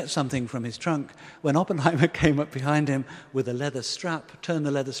around to get something from his trunk when Oppenheimer came up behind him with a leather strap, turned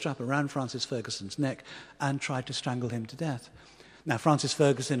the leather strap around Francis Ferguson's neck and tried to strangle him to death. Now, Francis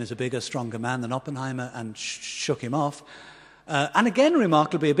Ferguson is a bigger, stronger man than Oppenheimer and shook him off. And again,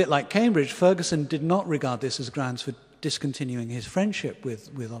 remarkably, a bit like Cambridge, Ferguson did not regard this as grounds for discontinuing his friendship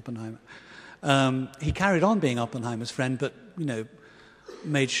with Oppenheimer. He carried on being Oppenheimer's friend, but,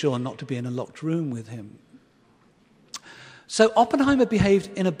 made sure not to be in a locked room with him. So Oppenheimer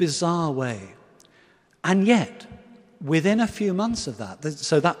behaved in a bizarre way. And yet, within a few months of that,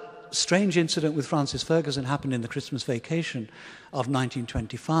 so that strange incident with Francis Ferguson happened in the Christmas vacation of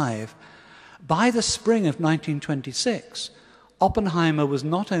 1925. By the spring of 1926, Oppenheimer was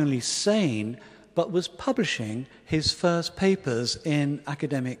not only sane, but was publishing his first papers in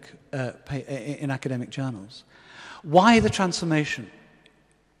academic journals. Why the transformation?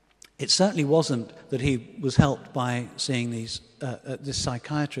 It certainly wasn't that he was helped by seeing this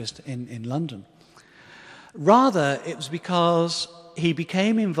psychiatrist in London. Rather, it was because he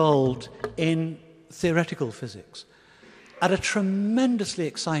became involved in theoretical physics at a tremendously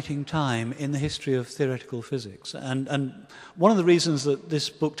exciting time in the history of theoretical physics. And one of the reasons that this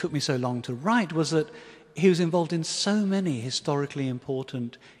book took me so long to write was that he was involved in so many historically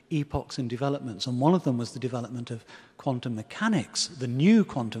important epochs and developments, and one of them was the development of quantum mechanics, the new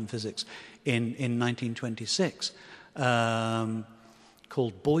quantum physics in 1926,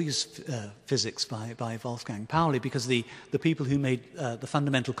 called Boy's physics by Wolfgang Pauli, because the people who made the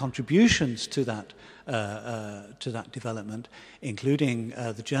fundamental contributions to that development, including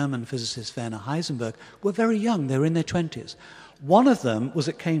the German physicist Werner Heisenberg, were very young. They were in their 20s. One of them was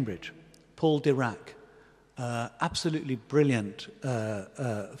at Cambridge, Paul Dirac. Absolutely brilliant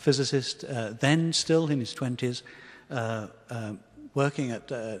physicist, then still in his 20s, working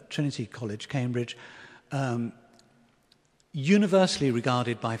at Trinity College, Cambridge, universally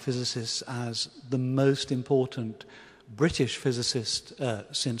regarded by physicists as the most important British physicist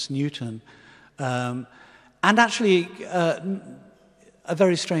since Newton, and actually a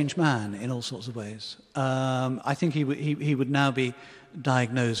very strange man in all sorts of ways. I think he would now be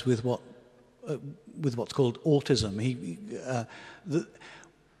diagnosed with what's called autism.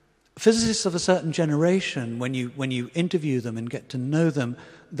 physicists of a certain generation, when you interview them and get to know them,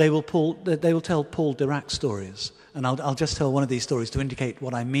 they will tell Paul Dirac stories. And I'll just tell one of these stories to indicate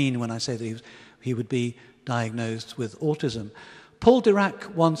what I mean when I say that he would be diagnosed with autism. Paul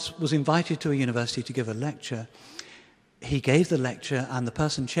Dirac once was invited to a university to give a lecture. He gave the lecture, and the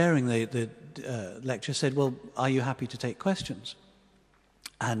person chairing the lecture said, "Well, are you happy to take questions?"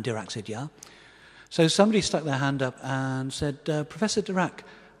 And Dirac said, "Yeah." So somebody stuck their hand up and said, "Professor Dirac,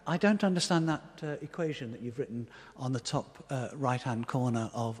 I don't understand that equation that you've written on the top right-hand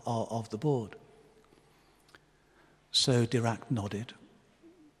corner of the board." So Dirac nodded,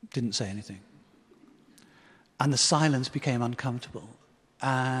 didn't say anything. And the silence became uncomfortable.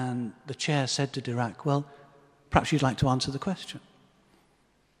 And the chair said to Dirac, "Well, perhaps you'd like to answer the question."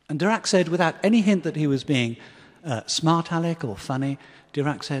 And Dirac said, without any hint that he was being smart-aleck or funny,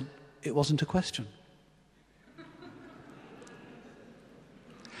 Dirac said, "It wasn't a question."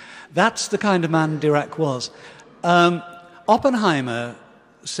 That's the kind of man Dirac was. Oppenheimer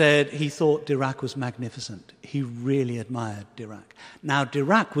said he thought Dirac was magnificent. He really admired Dirac. Now,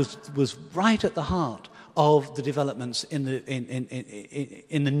 Dirac was right at the heart of the developments in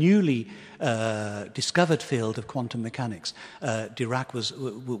the newly discovered field of quantum mechanics. Dirac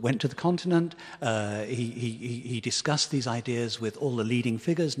went to the continent. He discussed these ideas with all the leading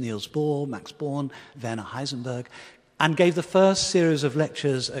figures: Niels Bohr, Max Born, Werner Heisenberg, and gave the first series of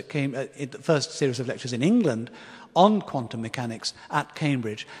lectures in England on quantum mechanics at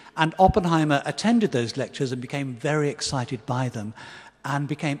Cambridge. And Oppenheimer attended those lectures and became very excited by them and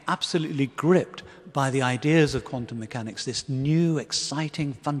became absolutely gripped by the ideas of quantum mechanics, this new,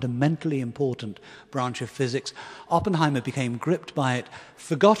 exciting, fundamentally important branch of physics. Oppenheimer became gripped by it,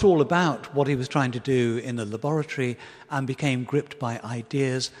 forgot all about what he was trying to do in the laboratory, and became gripped by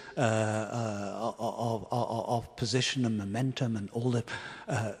ideas of position and momentum and all the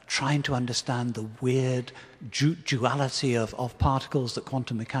trying to understand the weird duality of particles that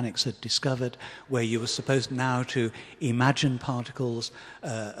quantum mechanics had discovered, where you were supposed now to imagine particles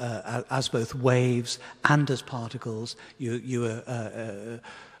as both waves and as particles.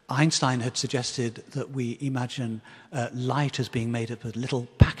 Einstein had suggested that we imagine light as being made up of little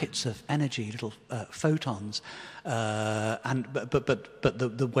packets of energy, little photons, but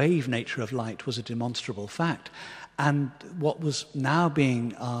the wave nature of light was a demonstrable fact. And what was now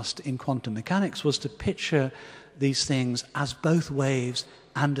being asked in quantum mechanics was to picture these things as both waves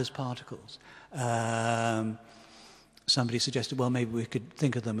and as particles. Somebody suggested, well, maybe we could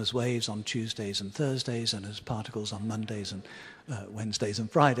think of them as waves on Tuesdays and Thursdays and as particles on Mondays and Wednesdays and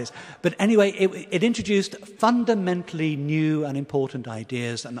Fridays. But anyway, it introduced fundamentally new and important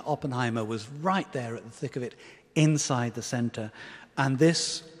ideas, and Oppenheimer was right there at the thick of it, inside the center. And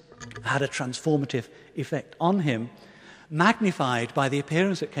this had a transformative effect on him, magnified by the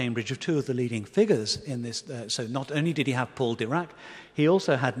appearance at Cambridge of two of the leading figures in this. So not only did he have Paul Dirac, he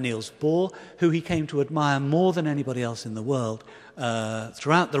also had Niels Bohr, who he came to admire more than anybody else in the world.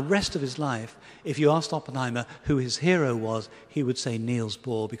 Throughout the rest of his life, if you asked Oppenheimer who his hero was, he would say Niels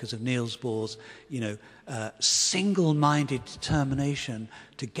Bohr, because of Niels Bohr's, single-minded determination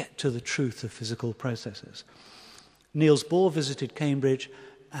to get to the truth of physical processes. Niels Bohr visited Cambridge,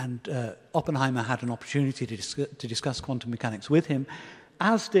 and Oppenheimer had an opportunity to discuss quantum mechanics with him,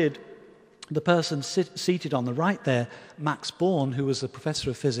 as did the person seated on the right there, Max Born, who was a professor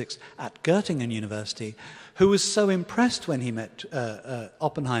of physics at Göttingen University, who was so impressed when he met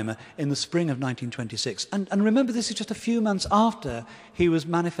Oppenheimer in the spring of 1926. And remember, this is just a few months after he was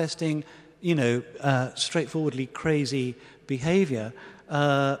manifesting, straightforwardly crazy behavior.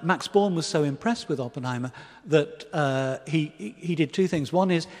 Max Born was so impressed with Oppenheimer that he did two things.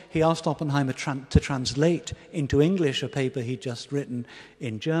 One is he asked Oppenheimer to translate into English a paper he'd just written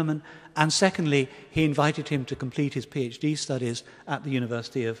in German. And secondly, he invited him to complete his PhD studies at the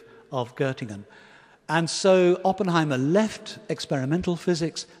University of Göttingen. And so Oppenheimer left experimental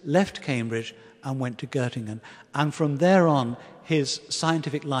physics, left Cambridge, and went to Göttingen. And from there on, his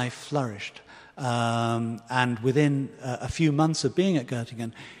scientific life flourished. And within a few months of being at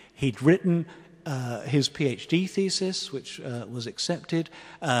Göttingen, he'd written his PhD thesis, which was accepted,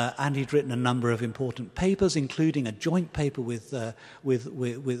 and he'd written a number of important papers, including a joint paper with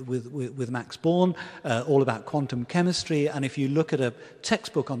Max Born, all about quantum chemistry. And if you look at a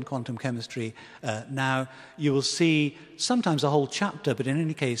textbook on quantum chemistry now, you will see sometimes a whole chapter, but in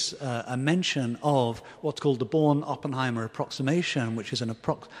any case, a mention of what's called the Born-Oppenheimer approximation, which is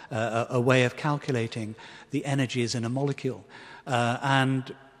a way of calculating the energies in a molecule.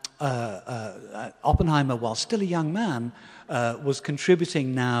 Oppenheimer, while still a young man, was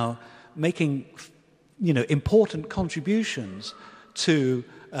contributing now, making important contributions to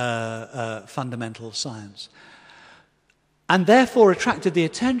fundamental science. And therefore attracted the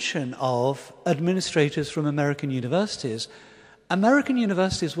attention of administrators from American universities. American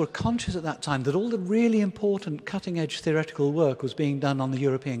universities were conscious at that time that all the really important cutting-edge theoretical work was being done on the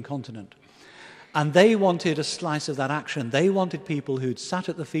European continent. And they wanted a slice of that action. They wanted people who'd sat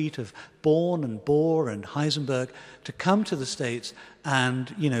at the feet of Born and Bohr and Heisenberg to come to the States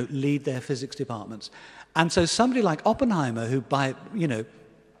and, lead their physics departments. And so somebody like Oppenheimer, who by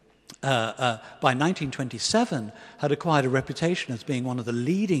 1927 had acquired a reputation as being one of the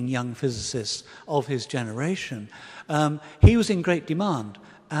leading young physicists of his generation, he was in great demand,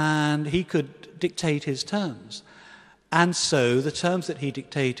 and he could dictate his terms. And so the terms that he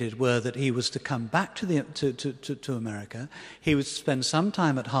dictated were that he was to come back to America, he would spend some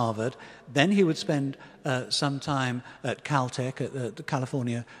time at Harvard, then he would spend some time at Caltech, at the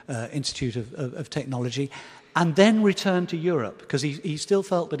California Institute of Technology, and then return to Europe, because he still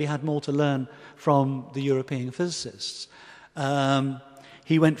felt that he had more to learn from the European physicists.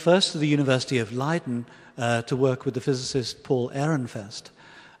 He went first to the University of Leiden to work with the physicist Paul Ehrenfest,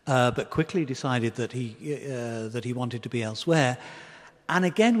 but quickly decided that he wanted to be elsewhere. And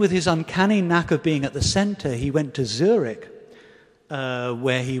again, with his uncanny knack of being at the center, he went to Zurich,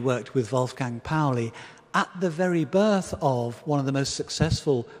 where he worked with Wolfgang Pauli at the very birth of one of the most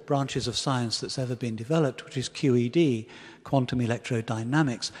successful branches of science that's ever been developed, which is QED, quantum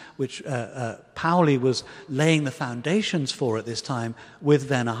electrodynamics, which Pauli was laying the foundations for at this time with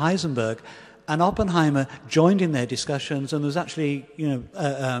Werner Heisenberg. And Oppenheimer joined in their discussions, and there was actually,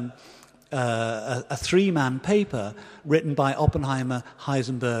 a three-man paper written by Oppenheimer,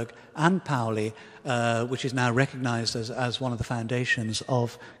 Heisenberg, and Pauli, which is now recognized as one of the foundations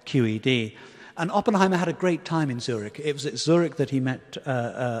of QED. And Oppenheimer had a great time in Zurich. It was at Zurich that he met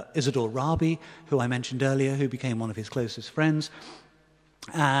Isidor Rabi, who I mentioned earlier, who became one of his closest friends.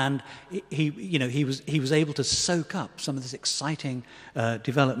 And he was able to soak up some of this exciting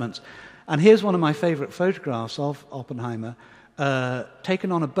developments. And here's one of my favorite photographs of Oppenheimer,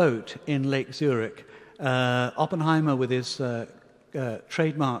 taken on a boat in Lake Zurich. Oppenheimer with his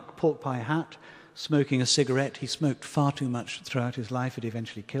trademark pork pie hat, smoking a cigarette. He smoked far too much throughout his life. It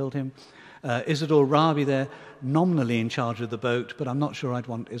eventually killed him. Isidor Rabi there, nominally in charge of the boat, but I'm not sure I'd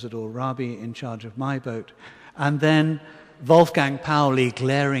want Isidor Rabi in charge of my boat. And then Wolfgang Pauli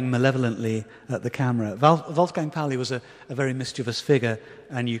glaring malevolently at the camera. Wolfgang Pauli was a very mischievous figure,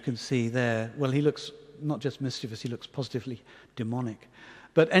 and you can see there, well, he looks not just mischievous, he looks positively demonic.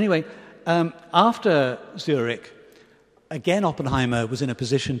 But anyway, after Zurich, again Oppenheimer was in a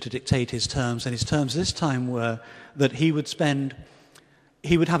position to dictate his terms, and his terms this time were that he would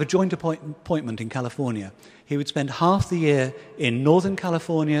have a joint appointment in California. He would spend half the year in Northern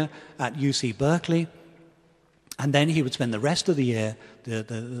California at UC Berkeley, and then he would spend the rest of the year,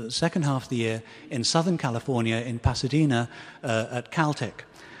 the second half of the year, in Southern California, in Pasadena, at Caltech.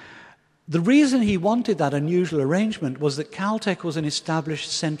 The reason he wanted that unusual arrangement was that Caltech was an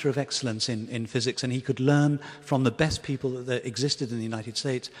established center of excellence in physics, and he could learn from the best people that existed in the United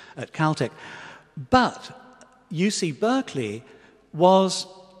States at Caltech. But UC Berkeley was,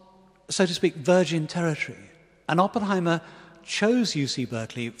 so to speak, virgin territory. And Oppenheimer chose UC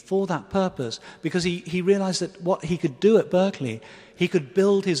Berkeley for that purpose because he realized that what he could do at Berkeley, he could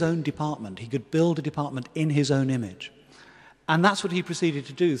build his own department. He could build a department in his own image. And that's what he proceeded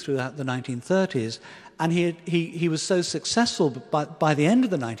to do throughout the 1930s. And he was so successful, but by the end of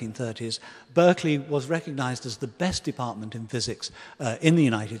the 1930s, Berkeley was recognized as the best department in physics in the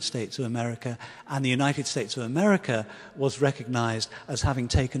United States of America, and the United States of America was recognized as having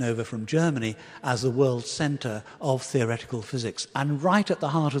taken over from Germany as the world center of theoretical physics. And right at the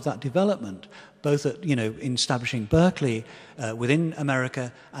heart of that development, both at, in establishing Berkeley within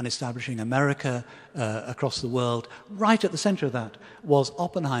America and establishing America across the world, right at the center of that was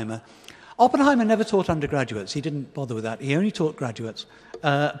Oppenheimer. Oppenheimer never taught undergraduates. He didn't bother with that. He only taught graduates.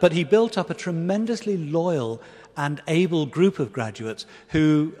 But he built up a tremendously loyal and able group of graduates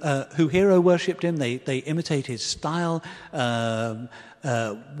who hero worshipped him. They imitate his style. One of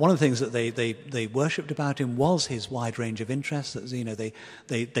the things that they worshipped about him was his wide range of interests.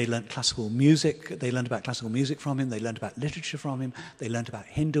 They learned classical music. They learned about classical music from him. They learned about literature from him. They learned about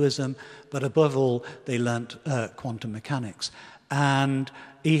Hinduism. But above all, they learned quantum mechanics. And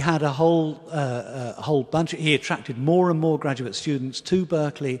he had a whole bunch. He attracted more and more graduate students to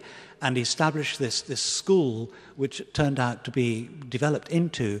Berkeley, and he established this school, which turned out to be developed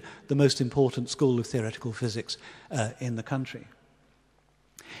into the most important school of theoretical physics in the country.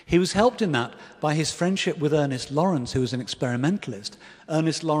 He was helped in that by his friendship with Ernest Lawrence, who was an experimentalist.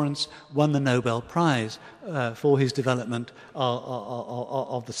 Ernest Lawrence won the Nobel Prize for his development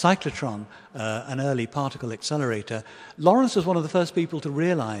of of the cyclotron, an early particle accelerator, Lawrence was one of the first people to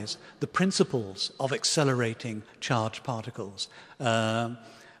realize the principles of accelerating charged particles. And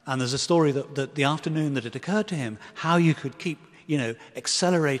there's a story that the afternoon that it occurred to him, how you could keep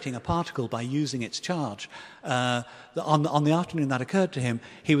accelerating a particle by using its charge. On the afternoon that occurred to him,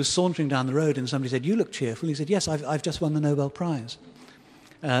 he was sauntering down the road and somebody said, "You look cheerful." He said, "Yes, I've just won the Nobel Prize."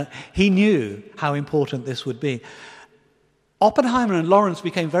 He knew how important this would be. Oppenheimer and Lawrence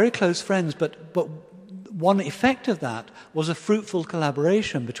became very close friends, but one effect of that was a fruitful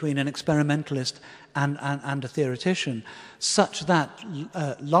collaboration between an experimentalist and a theoretician, such that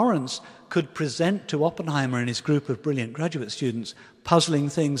Lawrence could present to Oppenheimer and his group of brilliant graduate students puzzling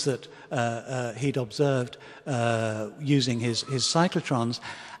things that he'd observed using his cyclotrons.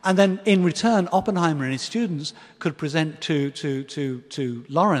 And then in return, Oppenheimer and his students could present to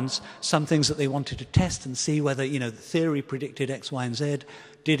Lawrence some things that they wanted to test and see whether, the theory predicted X, Y, and Z.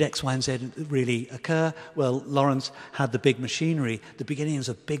 Did X, Y, and Z really occur? Well, Lawrence had the big machinery, the beginnings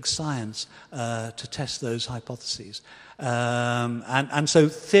of big science, to test those hypotheses. And so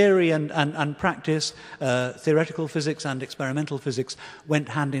theory and practice, theoretical physics and experimental physics, went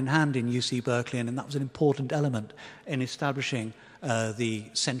hand in hand in UC Berkeley, and that was an important element in establishing the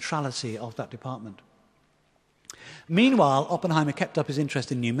centrality of that department. Meanwhile, Oppenheimer kept up his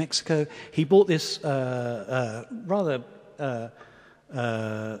interest in New Mexico. He bought this rather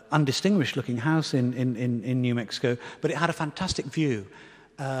undistinguished-looking house in New Mexico, but it had a fantastic view.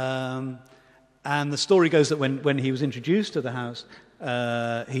 And the story goes that when he was introduced to the house,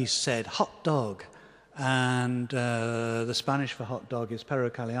 he said, "Hot dog." And the Spanish for hot dog is perro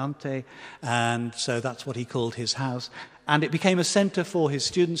caliente, and so that's what he called his house. And it became a center for his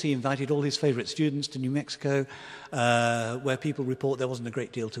students. He invited all his favorite students to New Mexico, where people report there wasn't a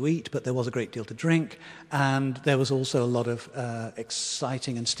great deal to eat, but there was a great deal to drink, and there was also a lot of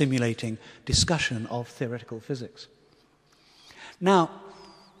exciting and stimulating discussion of theoretical physics. Now,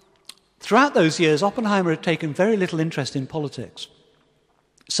 throughout those years, Oppenheimer had taken very little interest in politics.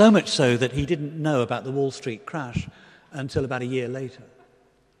 So much so that he didn't know about the Wall Street crash until about a year later.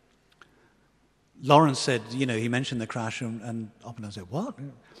 Lawrence said, he mentioned the crash, and Oppenheimer said, "What?"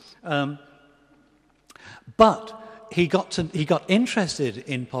 But he got interested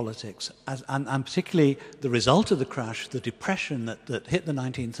in politics, and particularly the result of the crash, the depression that hit the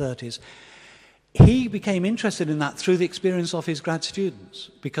 1930s. He became interested in that through the experience of his grad students,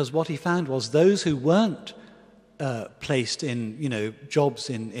 because what he found was those who weren't placed in jobs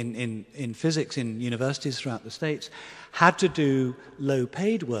in physics in universities throughout the States had to do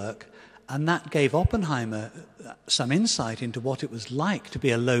low-paid work, and that gave Oppenheimer some insight into what it was like to be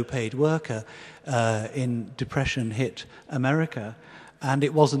a low-paid worker in depression-hit America, and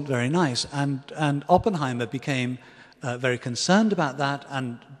it wasn't very nice. And Oppenheimer became very concerned about that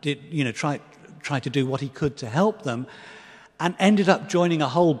and did try to do what he could to help them, and ended up joining a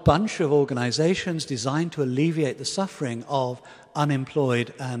whole bunch of organizations designed to alleviate the suffering of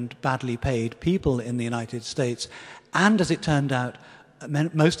unemployed and badly paid people in the United States. And as it turned out,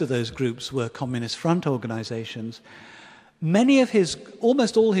 most of those groups were Communist Front organizations.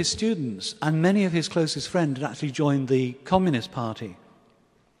 Almost all his students and many of his closest friends had actually joined the Communist Party.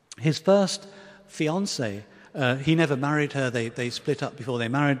 His first fiancée, he never married her, they split up before they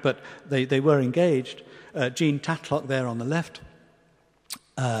married, but they were engaged. Jean Tatlock there on the left.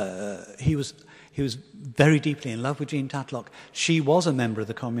 He was very deeply in love with Jean Tatlock. She was a member of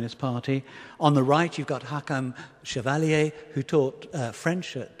the Communist Party. On the right, you've got Hakam Chevalier, who taught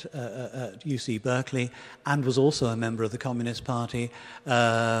French at UC Berkeley and was also a member of the Communist Party,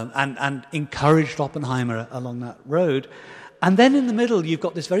 and encouraged Oppenheimer along that road. And then in the middle, you've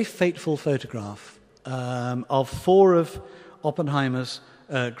got this very fateful photograph of four of Oppenheimer's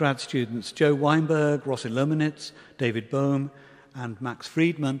grad students: Joe Weinberg, Rossi Luminitz, David Bohm, and Max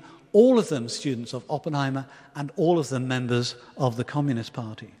Friedman, all of them students of Oppenheimer and all of them members of the Communist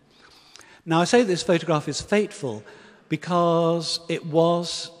Party. Now, I say this photograph is fateful because it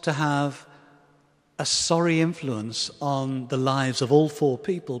was to have a sorry influence on the lives of all four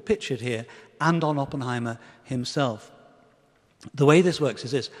people pictured here and on Oppenheimer himself. The way this works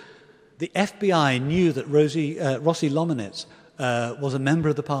is this. The FBI knew that Rossi Luminitz was a member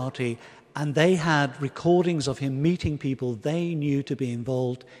of the party, and they had recordings of him meeting people they knew to be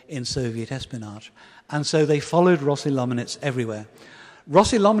involved in Soviet espionage. And so they followed Rossi Luminitz everywhere.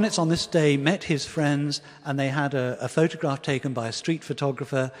 Rossi Luminitz on this day met his friends, and they had a photograph taken by a street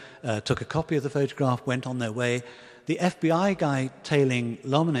photographer, took a copy of the photograph, went on their way. The FBI guy tailing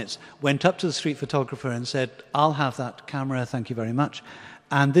Luminitz went up to the street photographer and said, "I'll have that camera, thank you very much."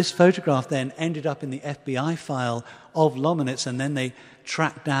 And this photograph then ended up in the FBI file of Lomonitz, and then they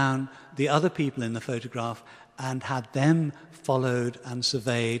tracked down the other people in the photograph and had them followed and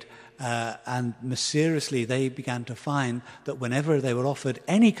surveyed. And mysteriously, they began to find that whenever they were offered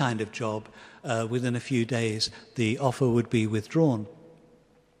any kind of job, within a few days, the offer would be withdrawn.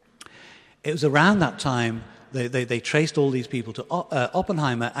 It was around that time they traced all these people to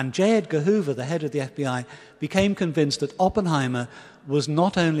Oppenheimer, and J. Edgar Hoover, the head of the FBI, became convinced that Oppenheimer was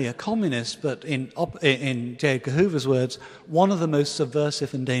not only a communist, but in J. Edgar Hoover's words, one of the most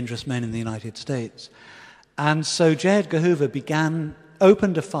subversive and dangerous men in the United States. And so J. Edgar Hoover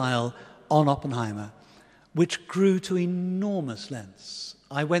opened a file on Oppenheimer, which grew to enormous lengths.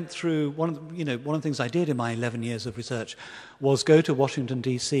 I went through, one of the things I did in my 11 years of research was go to Washington,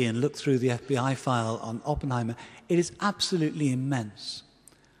 D.C. and look through the FBI file on Oppenheimer. It is absolutely immense.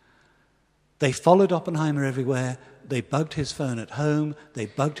 They followed Oppenheimer everywhere. They bugged his phone at home. They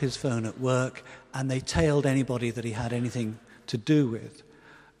bugged his phone at work. And they tailed anybody that he had anything to do with.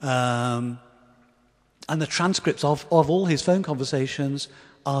 And the transcripts of all his phone conversations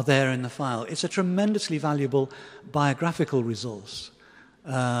are there in the file. It's a tremendously valuable biographical resource,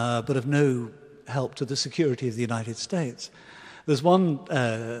 but of no help to the security of the United States. There's one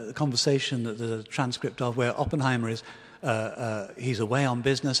conversation that there's a transcript of where Oppenheimer is, he's away on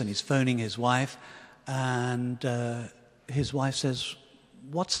business and he's phoning his wife, and his wife says,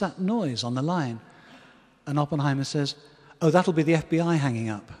 "What's that noise on the line?" And Oppenheimer says, "Oh, that'll be the FBI hanging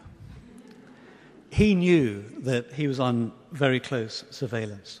up." He knew that he was on very close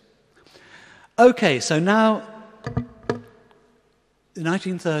surveillance. Okay, so now, the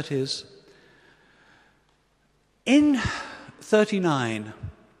 1930s. In 1939,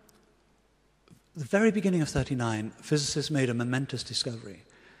 the very beginning of 1939, physicists made a momentous discovery,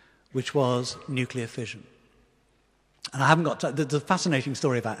 which was nuclear fission. And I haven't got to, there's a fascinating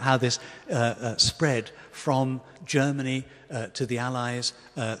story about how this spread from Germany to the Allies,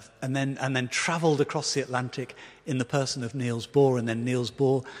 and then travelled across the Atlantic in the person of Niels Bohr, and then Niels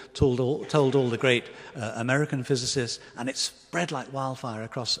Bohr told all the great American physicists, and it spread like wildfire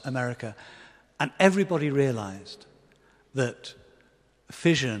across America. And everybody realized that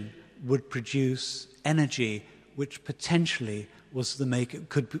fission would produce energy which potentially was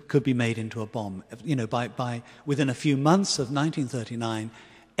could be made into a bomb. You know, by within a few months of 1939,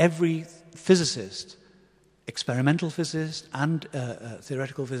 every physicist, experimental physicist and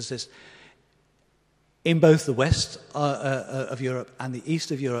theoretical physicist, in both the west of Europe and the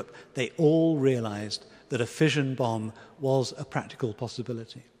east of Europe, they all realized that a fission bomb was a practical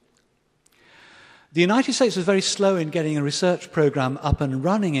possibility. The United States was very slow in getting a research program up and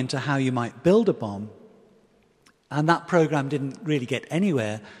running into how you might build a bomb. And that program didn't really get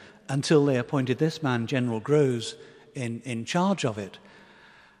anywhere until they appointed this man, General Groves, in charge of it.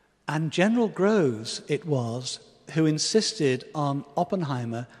 And General Groves, it was, who insisted on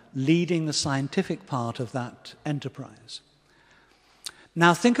Oppenheimer leading the scientific part of that enterprise.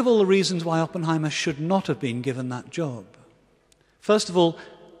 Now, think of all the reasons why Oppenheimer should not have been given that job. First of all,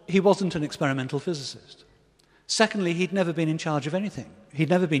 he wasn't an experimental physicist. Secondly, he'd never been in charge of anything. He'd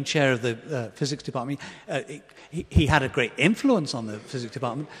never been chair of the physics department. He had a great influence on the physics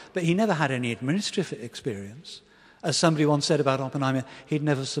department, but he never had any administrative experience. As somebody once said about Oppenheimer, he'd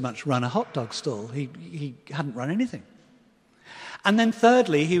never so much run a hot dog stall. He hadn't run anything. And then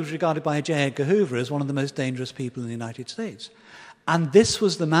thirdly, he was regarded by J. Edgar Hoover as one of the most dangerous people in the United States. And this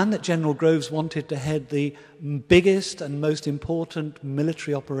was the man that General Groves wanted to head the biggest and most important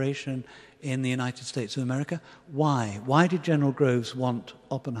military operation in the United States of America. Why? Why did General Groves want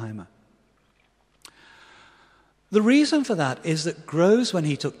Oppenheimer? The reason for that is that Groves, when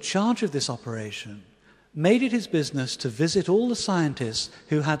he took charge of this operation, made it his business to visit all the scientists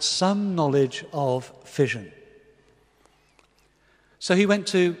who had some knowledge of fission. So he went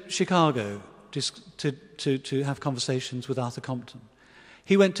to Chicago to have conversations with Arthur Compton.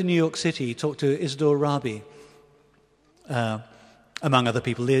 He went to New York City, talked to Isidore Rabi, among other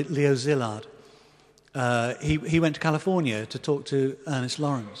people, Leo Szilard. He went to California to talk to Ernest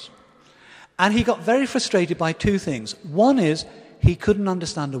Lawrence. And he got very frustrated by two things. One is he couldn't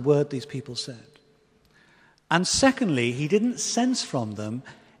understand a word these people said. And secondly, he didn't sense from them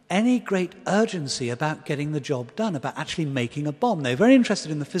any great urgency about getting the job done, about actually making a bomb. They're very interested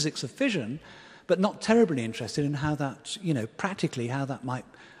in the physics of fission, but not terribly interested in how that, practically how that might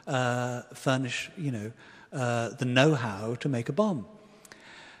furnish, the know-how to make a bomb.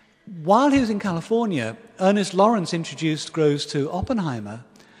 While he was in California, Ernest Lawrence introduced Groves to Oppenheimer,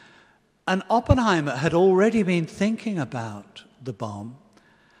 and Oppenheimer had already been thinking about the bomb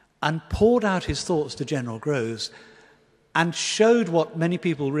and poured out his thoughts to General Groves. and showed what many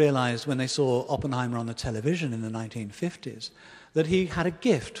people realized when they saw Oppenheimer on the television in the 1950s, that he had a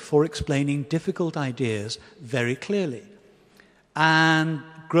gift for explaining difficult ideas very clearly. And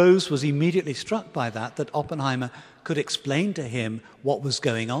Groves was immediately struck by that Oppenheimer could explain to him what was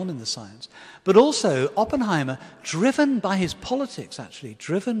going on in the science. But also, Oppenheimer, driven by his politics, actually,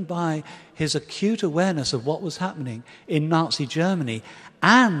 driven by his acute awareness of what was happening in Nazi Germany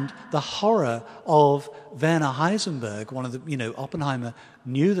and the horror of Werner Heisenberg, Oppenheimer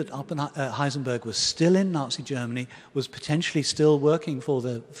knew that Heisenberg was still in Nazi Germany, was potentially still working for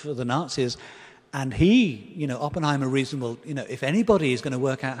the Nazis, and he, Oppenheimer reasoned, well, if anybody is going to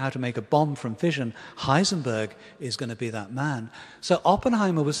work out how to make a bomb from fission, Heisenberg is going to be that man. So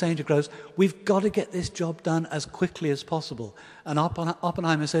Oppenheimer was saying to Groves, we've got to get this job done as quickly as possible. And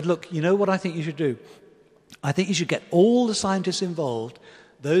Oppenheimer said, look, you know what I think you should do? I think you should get all the scientists involved,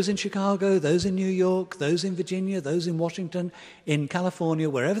 those in Chicago, those in New York, those in Virginia, those in Washington, in California,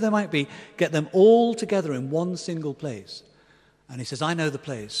 wherever they might be, get them all together in one single place. And he says, I know the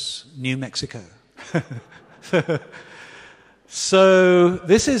place, New Mexico. So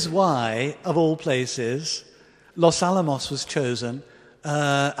this is why, of all places, Los Alamos was chosen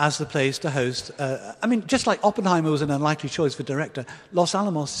as the place to host. Just like Oppenheimer was an unlikely choice for director, Los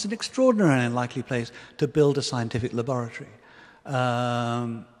Alamos is an extraordinarily unlikely place to build a scientific laboratory.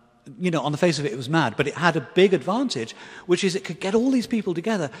 On the face of it, it was mad, but it had a big advantage, which is it could get all these people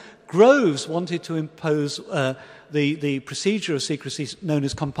together. Groves wanted to impose the procedure of secrecy known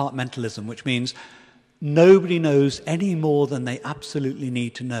as compartmentalism, which means nobody knows any more than they absolutely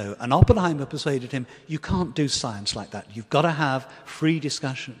need to know. And Oppenheimer persuaded him, you can't do science like that. You've got to have free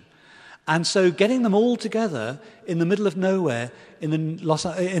discussion. And so getting them all together in the middle of nowhere in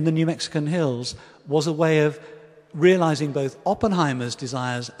the New Mexican hills was a way of realizing both Oppenheimer's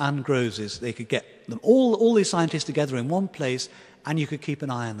desires and Groves's. They could get them all these scientists together in one place, and you could keep an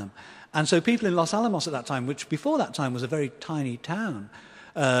eye on them. And so people in Los Alamos at that time, which before that time was a very tiny town,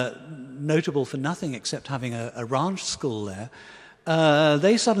 notable for nothing except having a ranch school there,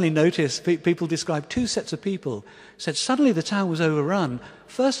 they suddenly noticed, people described two sets of people, said suddenly the town was overrun,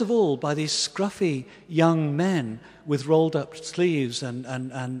 first of all by these scruffy young men with rolled up sleeves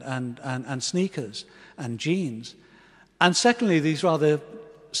and sneakers and jeans, and secondly these rather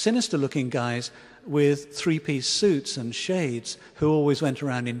sinister looking guys with three-piece suits and shades who always went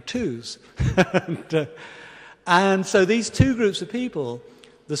around in twos. And so these two groups of people,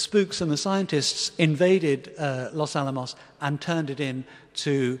 the spooks and the scientists, invaded Los Alamos and turned it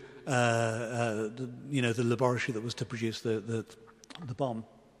into the laboratory that was to produce the bomb.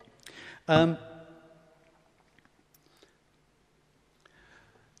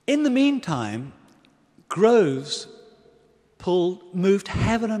 In the meantime, Groves moved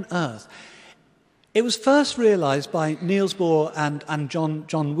heaven and earth. It was first realized by Niels Bohr and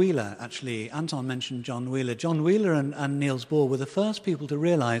John Wheeler, actually. Anton mentioned John Wheeler. John Wheeler and Niels Bohr were the first people to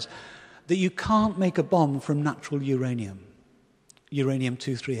realize that you can't make a bomb from natural uranium,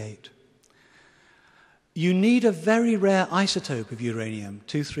 uranium-238. You need a very rare isotope of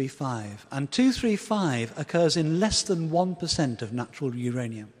uranium-235, and 235 occurs in less than 1% of natural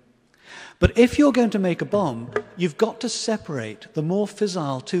uranium. But if you're going to make a bomb, you've got to separate the more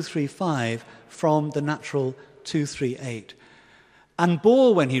fissile 235 from the natural 238. And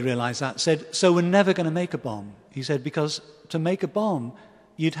Bohr, when he realized that, said, so we're never going to make a bomb. He said, because to make a bomb,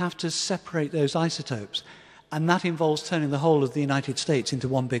 you'd have to separate those isotopes. And that involves turning the whole of the United States into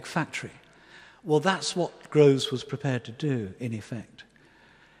one big factory. Well, that's what Groves was prepared to do, in effect.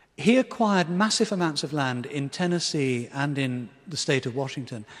 He acquired massive amounts of land in Tennessee and in the state of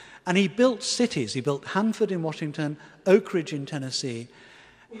Washington. And he built cities. He built Hanford in Washington, Oak Ridge in Tennessee.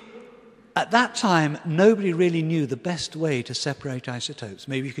 At that time, nobody really knew the best way to separate isotopes.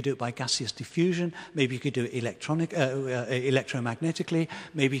 Maybe you could do it by gaseous diffusion. Maybe you could do it electromagnetically.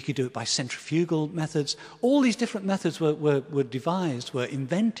 Maybe you could do it by centrifugal methods. All these different methods were devised, were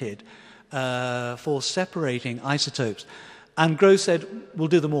invented for separating isotopes. And Groves said, we'll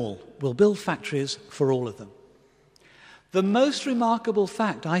do them all. We'll build factories for all of them. The most remarkable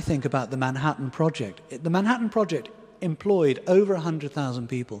fact, I think, about the Manhattan Project employed over 100,000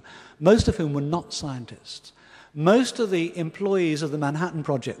 people, most of whom were not scientists. Most of the employees of the Manhattan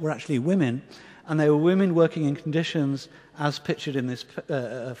Project were actually women, and they were women working in conditions as pictured in this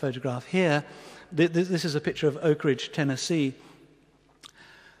photograph here. This is a picture of Oak Ridge, Tennessee.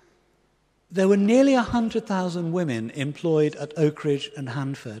 There were nearly 100,000 women employed at Oak Ridge and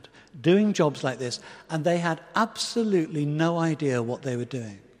Hanford doing jobs like this, and they had absolutely no idea what they were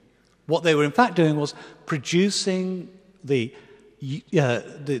doing. What they were in fact doing was producing the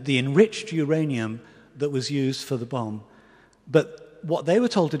enriched uranium that was used for the bomb. But what they were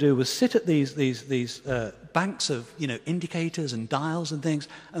told to do was sit at these banks of indicators and dials and things,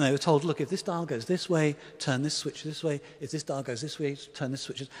 and they were told, look, if this dial goes this way, turn this switch this way. If this dial goes this way, turn this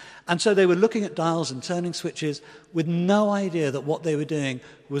switch. And so they were looking at dials and turning switches with no idea that what they were doing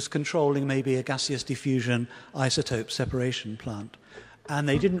was controlling maybe a gaseous diffusion isotope separation plant. And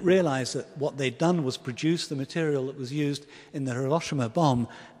they didn't realize that what they'd done was produce the material that was used in the Hiroshima bomb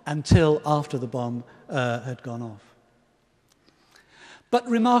until after the bomb had gone off. But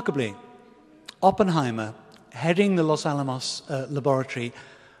remarkably, Oppenheimer, heading the Los Alamos laboratory,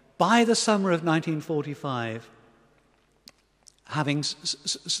 by the summer of 1945, having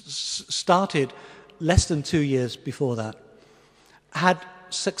started less than 2 years before that, had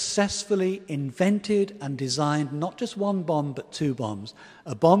successfully invented and designed not just one bomb but two bombs,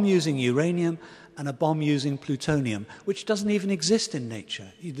 a bomb using uranium and a bomb using plutonium, which doesn't even exist in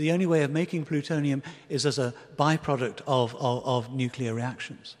nature. The only way of making plutonium is as a byproduct of nuclear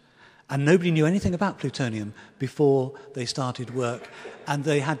reactions. And nobody knew anything about plutonium before they started work, and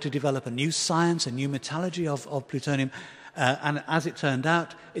they had to develop a new science, a new metallurgy of plutonium. And as it turned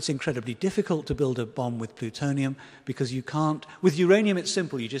out, it's incredibly difficult to build a bomb with plutonium because you can't. With uranium, it's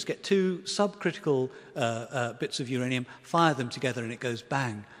simple. You just get two subcritical bits of uranium, fire them together, and it goes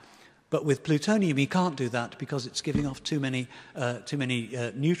bang. But with plutonium, you can't do that because it's giving off too many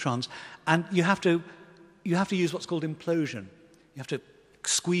neutrons, and you have to use what's called implosion. You have to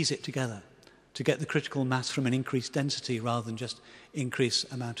squeeze it together to get the critical mass from an increased density rather than just increase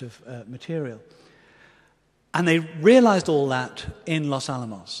amount of material. And they realized all that in Los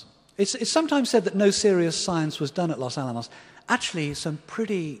Alamos. It's sometimes said that no serious science was done at Los Alamos. Actually, some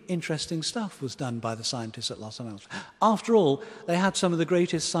pretty interesting stuff was done by the scientists at Los Alamos. After all, they had some of the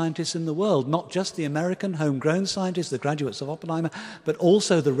greatest scientists in the world, not just the American homegrown scientists, the graduates of Oppenheimer, but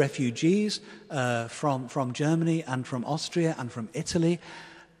also the refugees from Germany and from Austria and from Italy.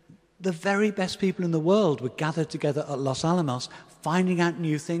 The very best people in the world were gathered together at Los Alamos, finding out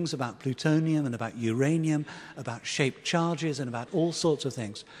new things about plutonium and about uranium, about shaped charges and about all sorts of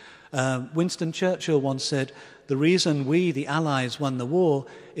things. Winston Churchill once said, the reason we, the Allies, won the war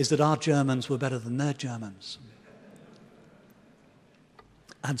is that our Germans were better than their Germans.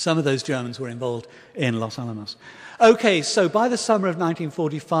 And some of those Germans were involved in Los Alamos. Okay, so by the summer of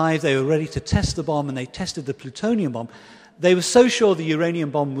 1945, they were ready to test the bomb, and they tested the plutonium bomb. They were so sure the uranium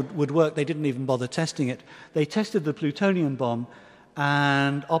bomb would work, they didn't even bother testing it. They tested the plutonium bomb,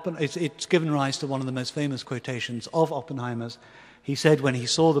 and it's given rise to one of the most famous quotations of Oppenheimer's. He said when he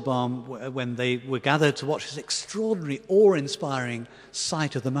saw the bomb, when they were gathered to watch this extraordinary, awe-inspiring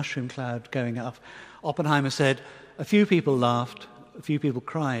sight of the mushroom cloud going up, Oppenheimer said, a few people laughed, a few people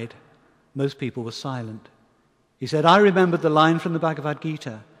cried, most people were silent. He said, I remembered the line from the Bhagavad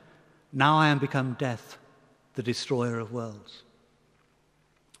Gita, now I am become death, the destroyer of worlds.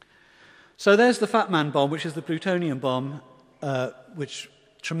 So there's the Fat Man bomb, which is the plutonium bomb, which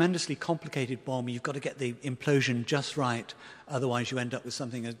tremendously complicated bomb. You've got to get the implosion just right, otherwise you end up with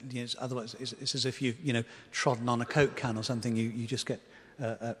something. Otherwise, it's as if you've trodden on a Coke can or something. You just get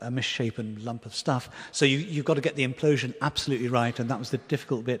a misshapen lump of stuff. So you've got to get the implosion absolutely right, and that was the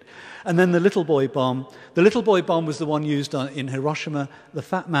difficult bit. And then the Little Boy bomb. The Little Boy bomb was the one used in Hiroshima. The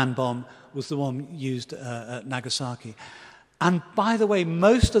Fat Man bomb was the one used at Nagasaki. And by the way,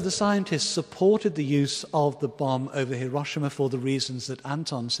 most of the scientists supported the use of the bomb over Hiroshima for the reasons that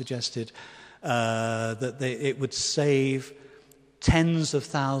Anton suggested, that it would save tens of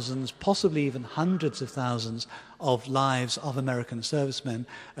thousands, possibly even hundreds of thousands of lives of American servicemen,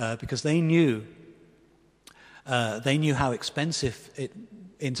 because they knew how expensive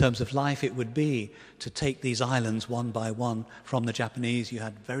in terms of life it would be to take these islands one by one from the Japanese. You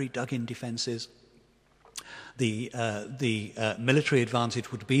had very dug-in defenses. The military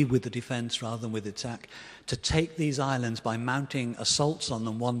advantage would be with the defense rather than with the attack. To take these islands by mounting assaults on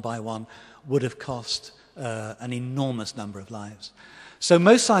them one by one would have cost an enormous number of lives. So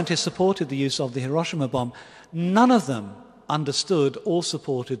most scientists supported the use of the Hiroshima bomb. None of them understood or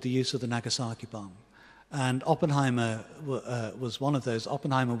supported the use of the Nagasaki bomb. And Oppenheimer was one of those.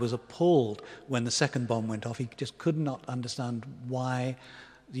 Oppenheimer was appalled when the second bomb went off. He just could not understand why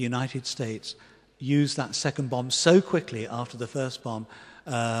the United States used that second bomb so quickly after the first bomb.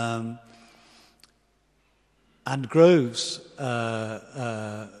 And Groves,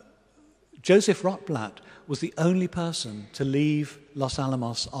 Joseph Rotblat was the only person to leave Los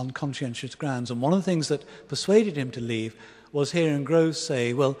Alamos on conscientious grounds. And one of the things that persuaded him to leave was hearing Groves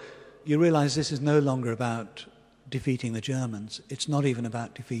say, well, you realize this is no longer about defeating the Germans. It's not even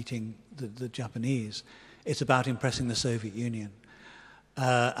about defeating the Japanese. It's about impressing the Soviet Union.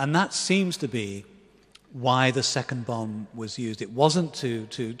 And that seems to be why the second bomb was used. It wasn't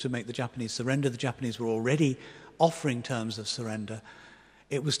to make the Japanese surrender. The Japanese were already offering terms of surrender.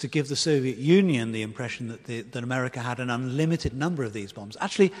 It was to give the Soviet Union the impression that America had an unlimited number of these bombs.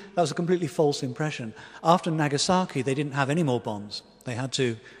 Actually, that was a completely false impression. After Nagasaki, they didn't have any more bombs. They had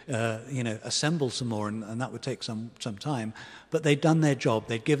to, assemble some more, and that would take some time. But they'd done their job.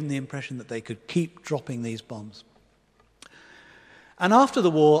 They'd given the impression that they could keep dropping these bombs. And after the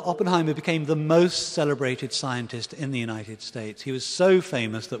war, Oppenheimer became the most celebrated scientist in the United States. He was so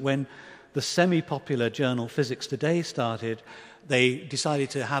famous that when the semi-popular journal Physics Today started, they decided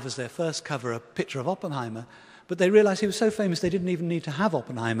to have as their first cover a picture of Oppenheimer, but they realized he was so famous they didn't even need to have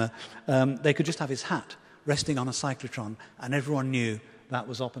Oppenheimer. They could just have his hat resting on a cyclotron, and everyone knew that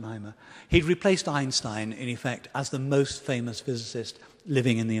was Oppenheimer. He'd replaced Einstein, in effect, as the most famous physicist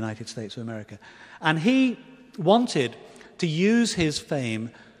living in the United States of America. And he wanted to use his fame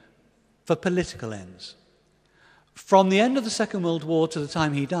for political ends. From the end of the Second World War to the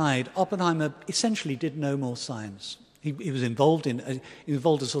time he died, Oppenheimer essentially did no more science. He was involved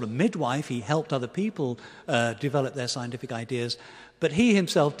as sort of midwife. He helped other people develop their scientific ideas. But he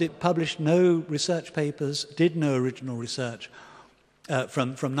himself published no research papers, did no original research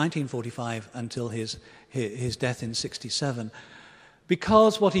from 1945 until his death in 1967.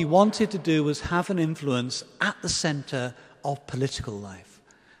 Because what he wanted to do was have an influence at the center of political life.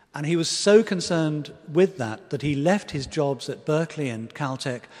 And he was so concerned with that he left his jobs at Berkeley and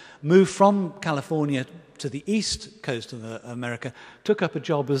Caltech, moved from California to the east coast of America, took up a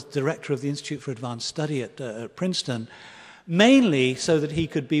job as director of the Institute for Advanced Study at Princeton, mainly so that he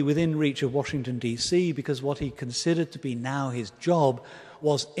could be within reach of Washington, D.C., because what he considered to be now his job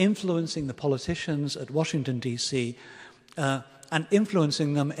was influencing the politicians at Washington, D.C., and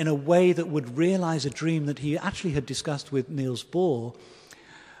influencing them in a way that would realize a dream that he actually had discussed with Niels Bohr,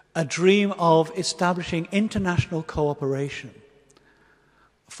 a dream of establishing international cooperation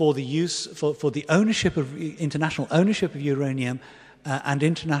for the ownership of international ownership of uranium and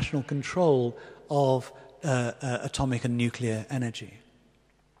international control of atomic and nuclear energy.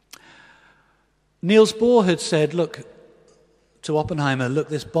 Niels Bohr had said, to Oppenheimer,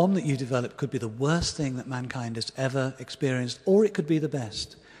 this bomb that you developed could be the worst thing that mankind has ever experienced, or it could be the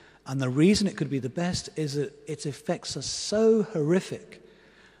best. And the reason it could be the best is that its effects are so horrific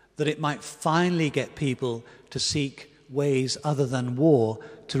that it might finally get people to seek ways other than war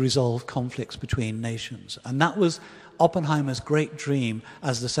to resolve conflicts between nations. And that was Oppenheimer's great dream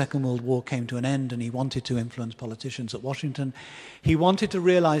as the Second World War came to an end and he wanted to influence politicians at Washington. He wanted to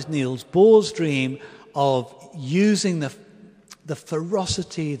realize Niels Bohr's dream of using the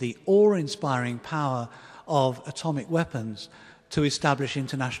ferocity, the awe-inspiring power of atomic weapons to establish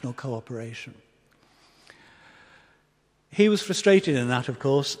international cooperation. He was frustrated in that, of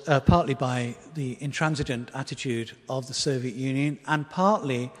course, partly by the intransigent attitude of the Soviet Union, and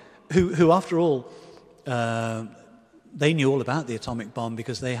partly, who after all, they knew all about the atomic bomb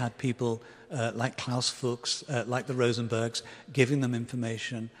because they had people like Klaus Fuchs, like the Rosenbergs, giving them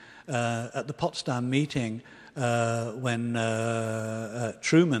information. At the Potsdam meeting, when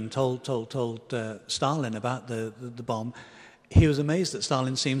Truman told Stalin about the bomb, he was amazed that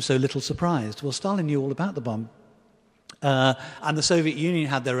Stalin seemed so little surprised. Well, Stalin knew all about the bomb. And the Soviet Union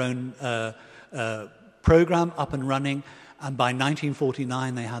had their own program up and running, and by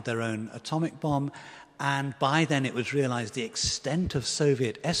 1949 they had their own atomic bomb, and by then it was realized the extent of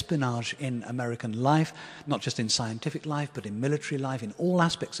Soviet espionage in American life, not just in scientific life, but in military life, in all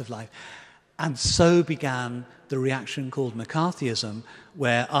aspects of life. And so began the reaction called McCarthyism,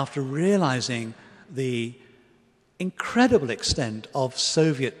 where after realizing the incredible extent of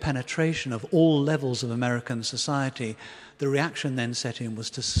Soviet penetration of all levels of American society, the reaction then set in was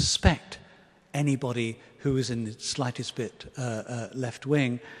to suspect anybody who was in the slightest bit left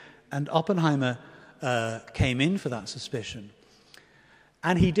wing. And Oppenheimer came in for that suspicion.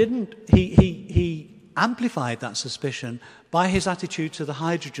 And he amplified that suspicion by his attitude to the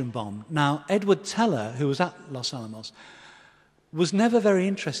hydrogen bomb. Now, Edward Teller, who was at Los Alamos, was never very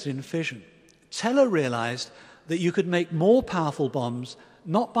interested in fission. Teller realized that you could make more powerful bombs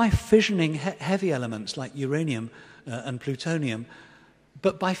not by fissioning heavy elements like uranium and plutonium,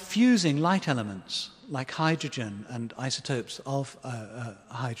 but by fusing light elements like hydrogen and isotopes of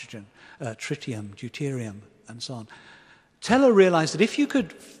hydrogen, tritium, deuterium, and so on. Teller realized that if you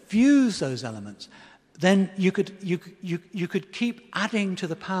could fuse those elements, then you could keep adding to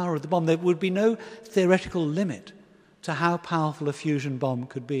the power of the bomb. There would be no theoretical limit to how powerful a fusion bomb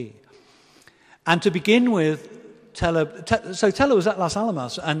could be. And to begin with, Teller was at Los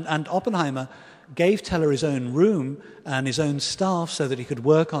Alamos, and Oppenheimer gave Teller his own room and his own staff so that he could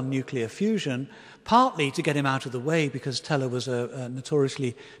work on nuclear fusion, partly to get him out of the way because Teller was a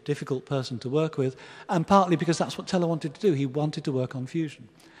notoriously difficult person to work with, and partly because that's what Teller wanted to do. He wanted to work on fusion.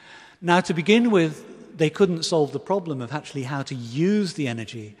 Now, to begin with, they couldn't solve the problem of actually how to use the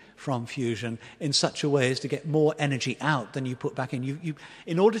energy from fusion in such a way as to get more energy out than you put back in.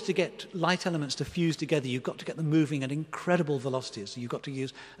 In order to get light elements to fuse together, you've got to get them moving at incredible velocities. You've got to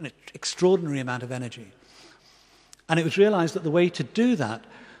use an extraordinary amount of energy. And it was realized that the way to do that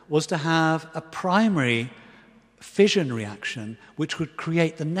was to have a primary fission reaction which would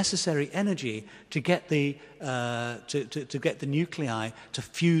create the necessary energy to get the nuclei to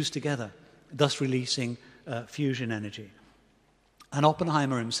fuse together, thus releasing fusion energy. And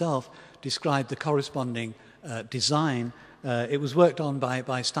Oppenheimer himself described the corresponding design. It was worked on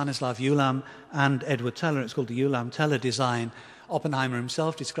by Stanislav Ulam and Edward Teller. It's called the Ulam-Teller design. Oppenheimer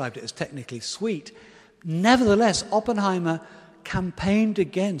himself described it as technically sweet. Nevertheless, Oppenheimer campaigned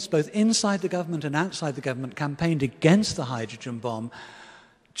against, both inside the government and outside the government, campaigned against the hydrogen bomb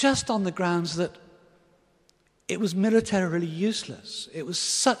just on the grounds that it was militarily useless. It was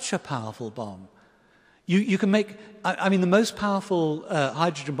such a powerful bomb. You can make, I mean, the most powerful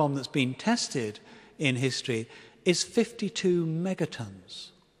hydrogen bomb that's been tested in history is 52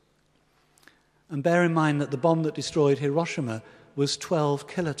 megatons. And bear in mind that the bomb that destroyed Hiroshima was 12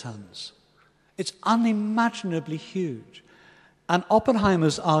 kilotons. It's unimaginably huge. And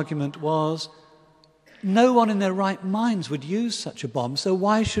Oppenheimer's argument was, no one in their right minds would use such a bomb, so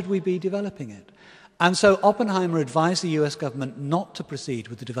why should we be developing it? And so Oppenheimer advised the US government not to proceed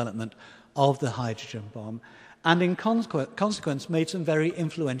with the development of the hydrogen bomb, and in consequence made some very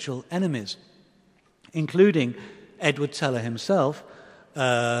influential enemies, including Edward Teller himself,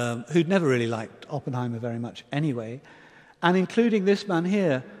 who'd never really liked Oppenheimer very much anyway, and including this man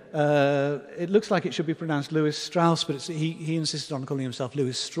here. It looks like it should be pronounced Lewis Strauss, but he insisted on calling himself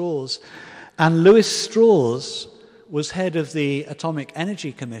Lewis Strauss. And Lewis Strauss was head of the Atomic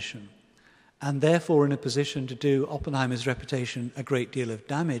Energy Commission, and therefore in a position to do Oppenheimer's reputation a great deal of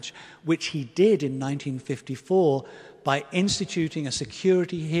damage, which he did in 1954 by instituting a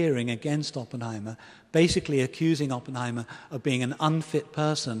security hearing against Oppenheimer, basically accusing Oppenheimer of being an unfit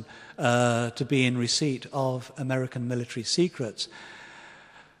person to be in receipt of American military secrets.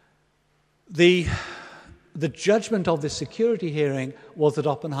 The judgment of this security hearing was that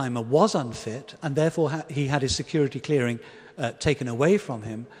Oppenheimer was unfit, and therefore he had his security clearing taken away from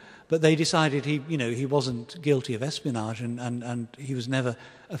him. But they decided he wasn't guilty of espionage, and he was never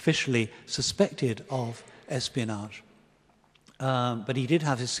officially suspected of espionage. But he did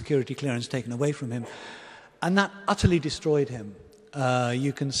have his security clearance taken away from him, and that utterly destroyed him.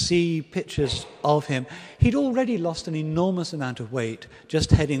 You can see pictures of him. He'd already lost an enormous amount of weight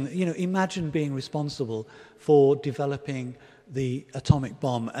just heading, imagine being responsible for developing the atomic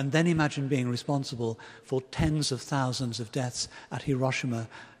bomb, and then imagine being responsible for tens of thousands of deaths at Hiroshima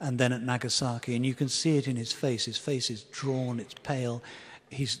and then at Nagasaki. And you can see it in his face. His face is drawn, it's pale,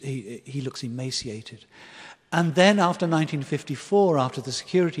 he looks emaciated. And then after 1954, after the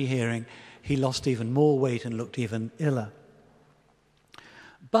security hearing, he lost even more weight and looked even iller.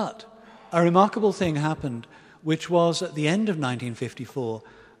 But a remarkable thing happened, which was at the end of 1954,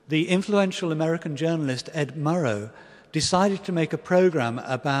 the influential American journalist Ed Murrow decided to make a program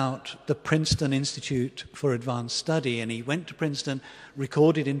about the Princeton Institute for Advanced Study, and he went to Princeton,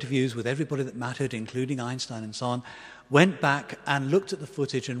 recorded interviews with everybody that mattered, including Einstein and so on, went back and looked at the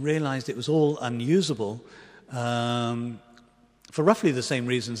footage and realized it was all unusable, for roughly the same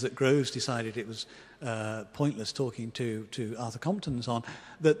reasons that Groves decided it was pointless talking to Arthur Compton and so on,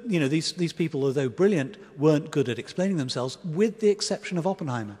 that these people, although brilliant, weren't good at explaining themselves, with the exception of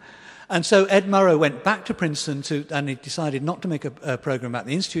Oppenheimer. And so Ed Murrow went back to Princeton and he decided not to make a program about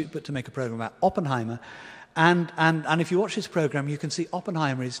the Institute, but to make a program about Oppenheimer. And if you watch his program, you can see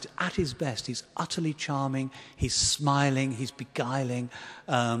Oppenheimer is at his best. He's utterly charming, he's smiling, he's beguiling.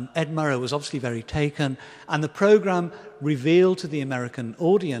 Ed Murrow was obviously very taken, and the program revealed to the American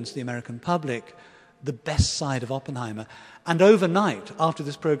audience, the American public, the best side of Oppenheimer. And overnight, after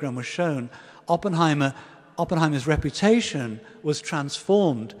this program was shown, Oppenheimer's reputation was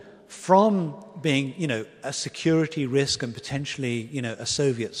transformed from being, a security risk and potentially, a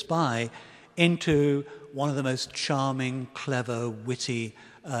Soviet spy, into one of the most charming, clever, witty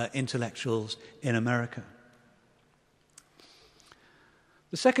intellectuals in America.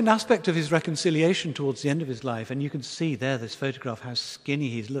 The second aspect of his reconciliation towards the end of his life, and you can see there, this photograph, how skinny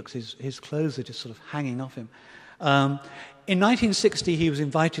he looks. His clothes are just sort of hanging off him. In 1960, he was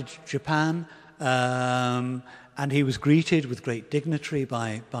invited to Japan, And he was greeted with great dignity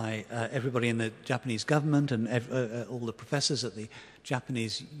by everybody in the Japanese government and all the professors at the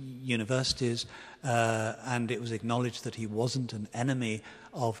Japanese universities, and it was acknowledged that he wasn't an enemy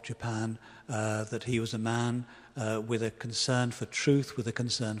of Japan, that he was a man with a concern for truth, with a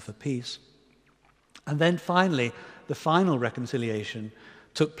concern for peace. And then finally, the final reconciliation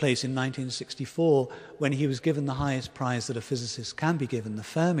took place in 1964 when he was given the highest prize that a physicist can be given, the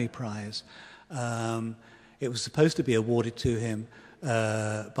Fermi Prize. It was supposed to be awarded to him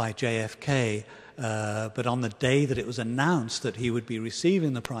by JFK, but on the day that it was announced that he would be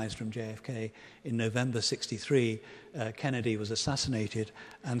receiving the prize from JFK in November '63, Kennedy was assassinated.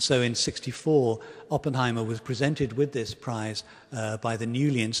 And so in '64, Oppenheimer was presented with this prize by the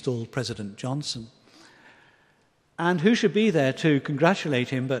newly installed President Johnson. And who should be there to congratulate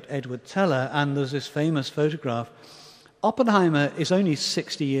him but Edward Teller? And there's this famous photograph. Oppenheimer is only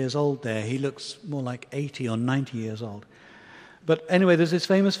 60 years old there. He looks more like 80 or 90 years old. But anyway, there's this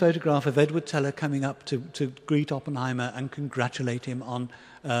famous photograph of Edward Teller coming up to greet Oppenheimer and congratulate him on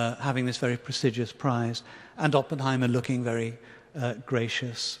having this very prestigious prize, and Oppenheimer looking very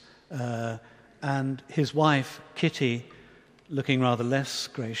gracious, and his wife, Kitty, looking rather less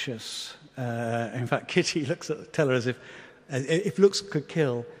gracious. In fact, Kitty looks at Teller as if looks could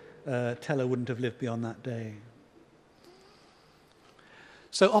kill, Teller wouldn't have lived beyond that day.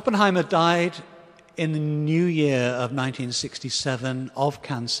 So Oppenheimer died in the new year of 1967 of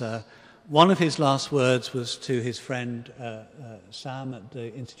cancer. One of his last words was to his friend Sam at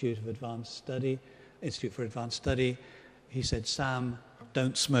the Institute for Advanced Study. He said, "Sam,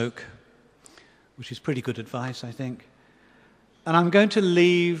 don't smoke," which is pretty good advice, I think. And I'm going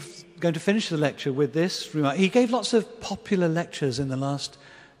to finish the lecture with this remark. He gave lots of popular lectures in the last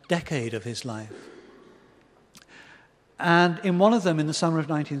decade of his life. And in one of them, in the summer of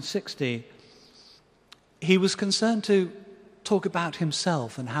 1960, he was concerned to talk about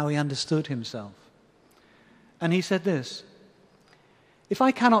himself and how he understood himself. And he said this: "If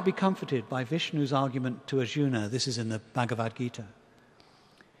I cannot be comforted by Vishnu's argument to Arjuna," this is in the Bhagavad Gita,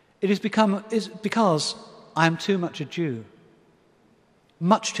 "it is because I am too much a Jew,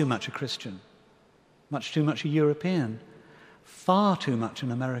 much too much a Christian, much too much a European, far too much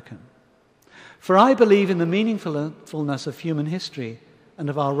an American. For I believe in the meaningfulness of human history and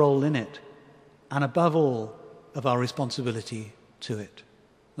of our role in it, and above all, of our responsibility to it."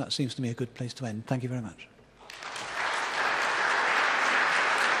 That seems to me a good place to end. Thank you very much.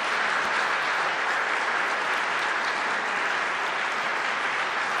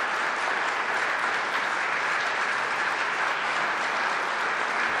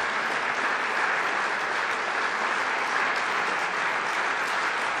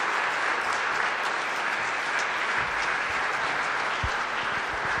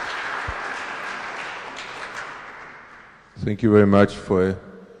 Thank you very much for a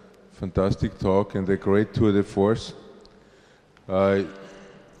fantastic talk and a great tour de force.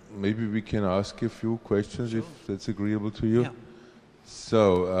 Maybe we can ask a few questions, if that's agreeable to you. Yeah.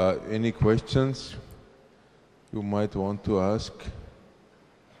 So, any questions you might want to ask?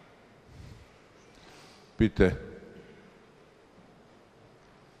 Bitte.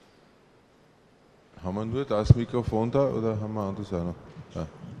 Haben wir nur das Mikrofon da oder haben wir anderes auch noch? Ah.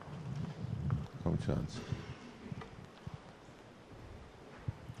 Kommt schon eins.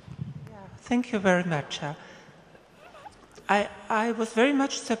 Thank you very much. I was very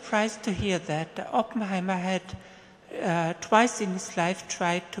much surprised to hear that Oppenheimer had twice in his life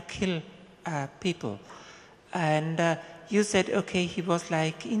tried to kill people. And you said, okay, he was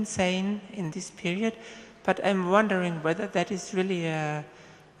like insane in this period, but I'm wondering whether that is really a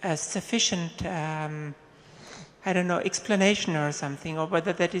sufficient, explanation or something, or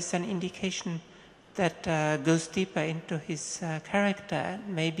whether that is an indication that goes deeper into his character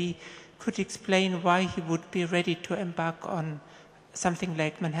and maybe could explain why he would be ready to embark on something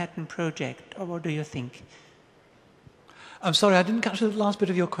like Manhattan Project, or what do you think? I'm sorry, I didn't catch the last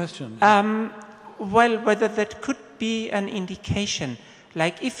bit of your question. Well, whether that could be an indication,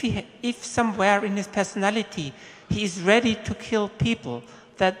 like if somewhere in his personality he is ready to kill people,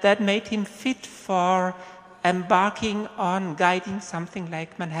 that made him fit for embarking on guiding something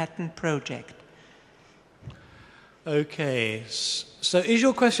like Manhattan Project. Okay, so is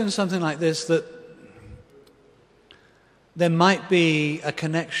your question something like this, that there might be a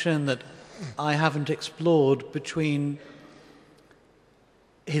connection that I haven't explored between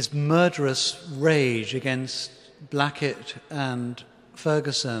his murderous rage against Blackett and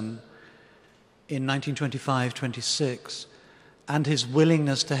Ferguson in 1925-26 and his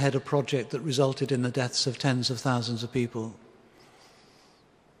willingness to head a project that resulted in the deaths of tens of thousands of people?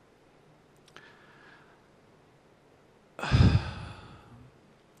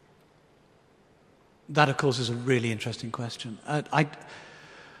 That, of course, is a really interesting question. I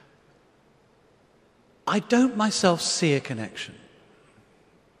don't myself see a connection.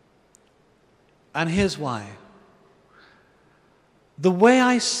 And here's why. The way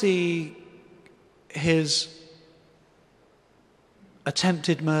I see his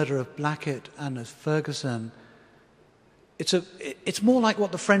attempted murder of Blackett and of Ferguson, it's more like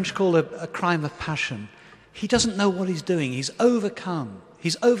what the French call a crime of passion. He doesn't know what he's doing. He's overcome.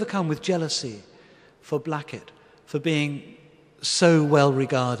 He's overcome with jealousy for Blackett, for being so well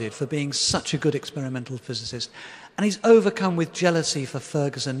regarded, for being such a good experimental physicist. And he's overcome with jealousy for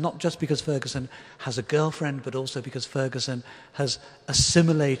Ferguson, not just because Ferguson has a girlfriend, but also because Ferguson has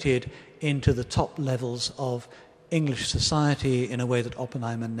assimilated into the top levels of English society in a way that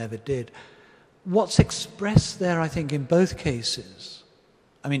Oppenheimer never did. What's expressed there, I think, in both cases,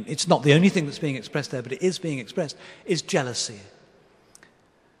 I mean, it's not the only thing that's being expressed there, but it is being expressed, is jealousy.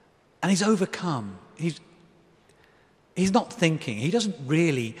 And he's overcome. He's not thinking. He doesn't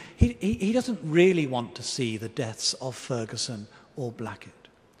really want to see the deaths of Ferguson or Blackett.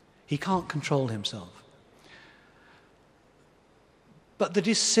 He can't control himself. But the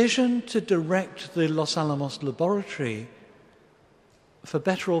decision to direct the Los Alamos laboratory, for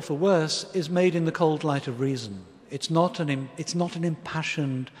better or for worse, is made in the cold light of reason. It's not an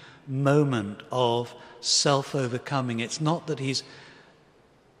impassioned moment of self-overcoming. It's not that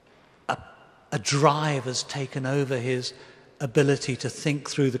a drive has taken over his ability to think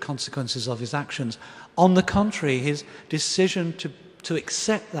through the consequences of his actions. On the contrary, his decision to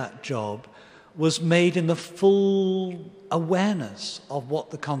accept that job was made in the full awareness of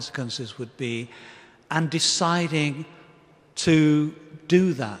what the consequences would be and deciding to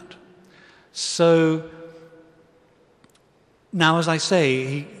do that. So now, as I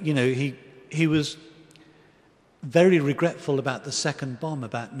say, he was very regretful about the second bomb,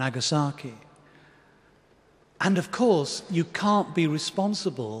 about Nagasaki. And of course, you can't be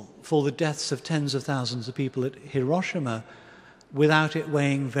responsible for the deaths of tens of thousands of people at Hiroshima without it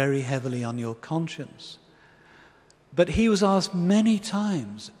weighing very heavily on your conscience. But he was asked many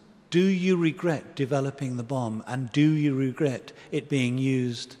times, do you regret developing the bomb, and do you regret it being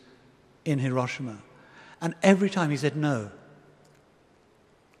used in Hiroshima? And every time he said no.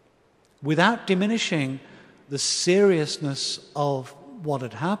 Without diminishing the seriousness of what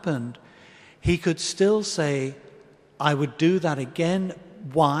had happened, he could still say, I would do that again.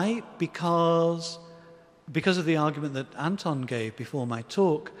 Why? Because of the argument that Anton gave before my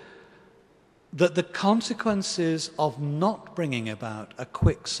talk, that the consequences of not bringing about a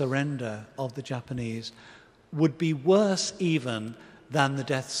quick surrender of the Japanese would be worse even than the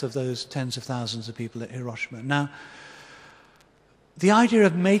deaths of those tens of thousands of people at Hiroshima. Now, the idea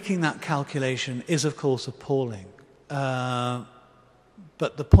of making that calculation is, of course, appalling.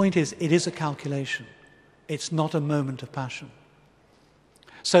 But the point is, it is a calculation. It's not a moment of passion.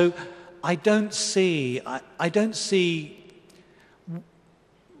 So I don't see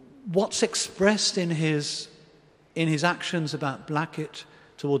what's expressed in his actions about Blackett,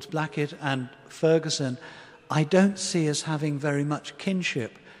 towards Blackett and Ferguson, I don't see as having very much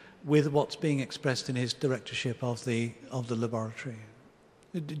kinship with what's being expressed in his directorship of the laboratory.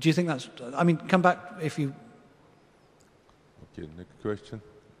 Do you think that's... I mean, come back if you... Okay, next question.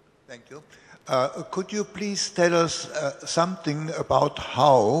 Thank you. Could you please tell us something about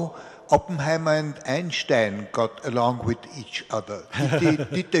how Oppenheimer and Einstein got along with each other?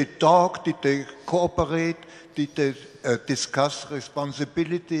 Did they talk? Did they cooperate? Did they discuss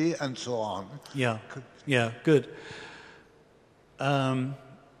responsibility and so on? Yeah, good.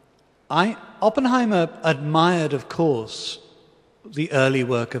 Oppenheimer admired, of course, the early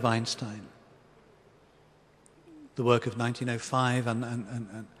work of Einstein, the work of 1905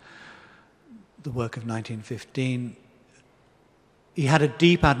 and the work of 1915. He had a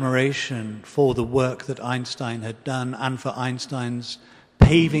deep admiration for the work that Einstein had done and for Einstein's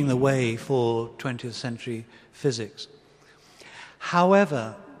paving the way for 20th century physics.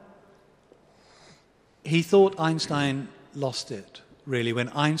 However, he thought Einstein lost it, really, when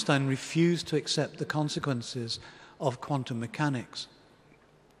Einstein refused to accept the consequences of quantum mechanics.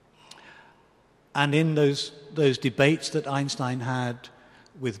 And in those debates that Einstein had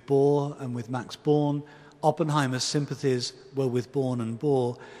with Bohr and with Max Born, Oppenheimer's sympathies were with Born and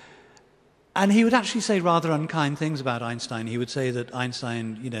Bohr. And he would actually say rather unkind things about Einstein. He would say that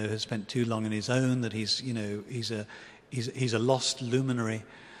Einstein, has spent too long on his own, that he's a lost luminary.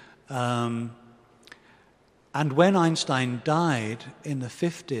 And when Einstein died in the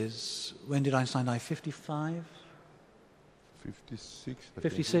 50s, when did Einstein die? 55? 56.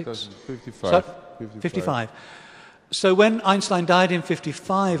 56? 55. 55. So when Einstein died in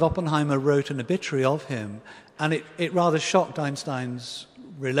 1955, Oppenheimer wrote an obituary of him, and it rather shocked Einstein's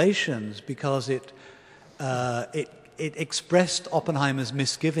relations because it expressed Oppenheimer's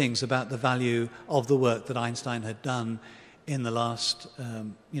misgivings about the value of the work that Einstein had done in the last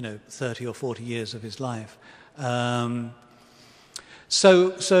 30 or 40 years of his life.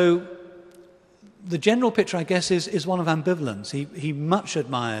 So the general picture, I guess, is one of ambivalence. He much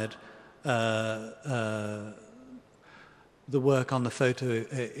admired the work on the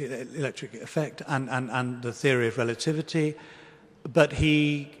photoelectric effect and the theory of relativity, but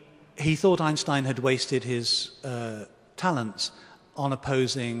he thought Einstein had wasted his talents on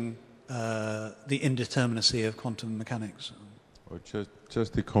opposing the indeterminacy of quantum mechanics. Or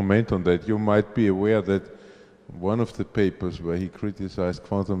just a comment on that. You might be aware that one of the papers where he criticized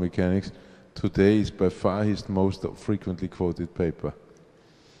quantum mechanics today is by far his most frequently quoted paper.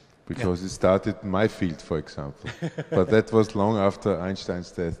 Because it started in my field, for example. But that was long after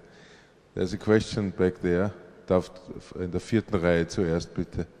Einsteins death. There's a question back there. Darf in der vierten Reihe zuerst,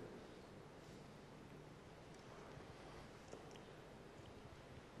 bitte.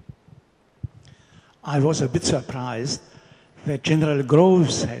 I was a bit surprised that General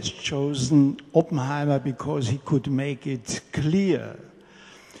Groves has chosen Oppenheimer because he could make it clear.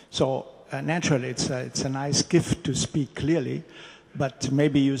 So naturally, it's a nice gift to speak clearly, but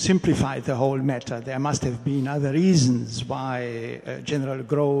maybe you simplify the whole matter. There must have been other reasons why General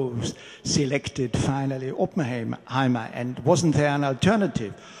Groves selected finally Oppenheimer, and wasn't there an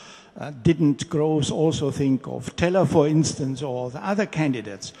alternative? Didn't Groves also think of Teller, for instance, or the other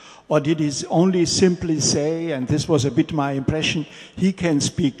candidates? Or did he only simply say, and this was a bit my impression, he can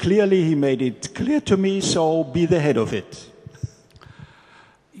speak clearly, he made it clear to me, so be the head of it?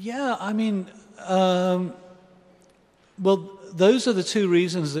 Yeah, I mean, well, those are the two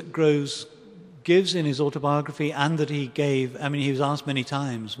reasons that Groves gives in his autobiography and that he gave. I mean, he was asked many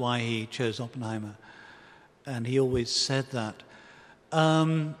times why he chose Oppenheimer, and he always said that.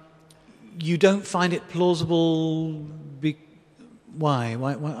 You don't find it plausible. Why?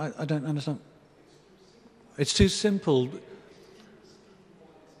 Why? I don't understand. It's too simple.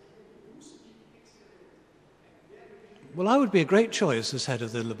 Well, I would be a great choice as head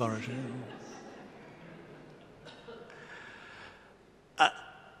of the laboratory.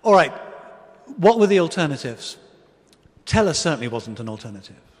 All right. What were the alternatives? Teller certainly wasn't an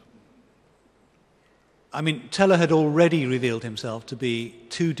alternative. I mean, Teller had already revealed himself to be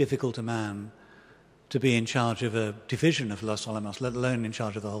too difficult a man to be in charge of a division of Los Alamos, let alone in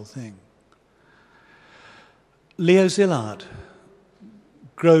charge of the whole thing. Leo Szilard,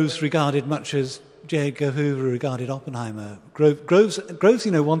 Groves regarded much as J. Edgar Hoover regarded Oppenheimer. Groves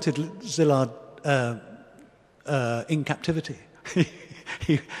wanted Szilard in captivity.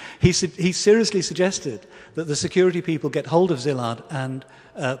 He seriously suggested that the security people get hold of Szilard and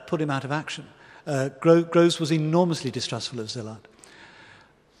put him out of action. Groves was enormously distrustful of Szilard.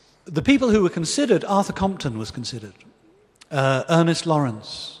 The people who were considered, Arthur Compton was considered, Ernest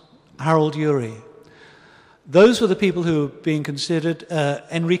Lawrence, Harold Urey. Those were the people who were being considered.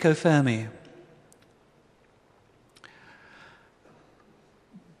 Enrico Fermi.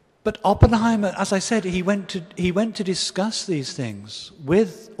 But Oppenheimer, as I said, he went to discuss these things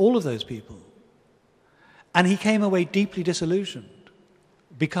with all of those people. And he came away deeply disillusioned.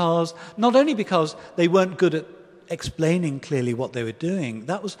 Because, not only because they weren't good at explaining clearly what they were doing,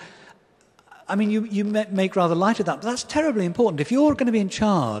 that was, I mean, you make rather light of that, but that's terribly important. If you're going to be in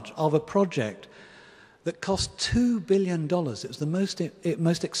charge of a project that cost $2 billion, it was the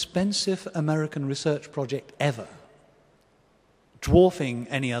most expensive American research project ever, dwarfing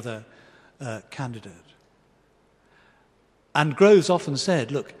any other candidate. And Groves often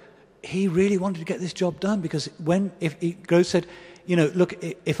said, look, he really wanted to get this job done because Groves said, look,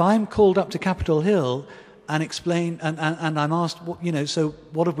 if I'm called up to Capitol Hill and explain, and I'm asked, so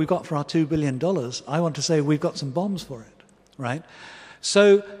what have we got for our $2 billion? I want to say we've got some bombs for it, right?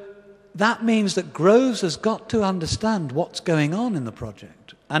 So that means that Groves has got to understand what's going on in the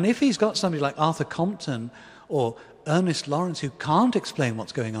project. And if he's got somebody like Arthur Compton or Ernest Lawrence who can't explain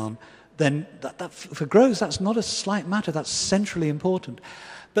what's going on, then that for Groves, that's not a slight matter, that's centrally important.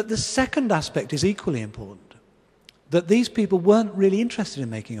 But the second aspect is equally important, that these people weren't really interested in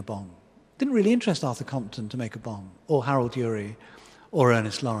making a bomb. Didn't really interest Arthur Compton to make a bomb, or Harold Urey, or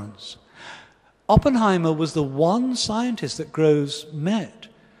Ernest Lawrence. Oppenheimer was the one scientist that Groves met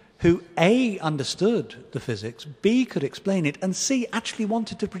who A, understood the physics, B, could explain it, and C, actually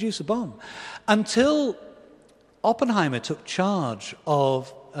wanted to produce a bomb. Until Oppenheimer took charge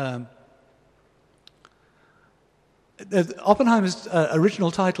of... Oppenheimer's original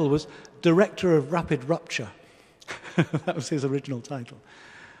title was Director of Rapid Rupture. That was his original title.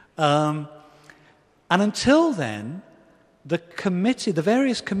 And until then, the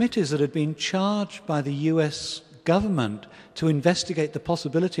various committees that had been charged by the US government to investigate the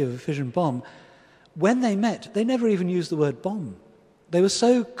possibility of a fission bomb, when they met, they never even used the word bomb. They were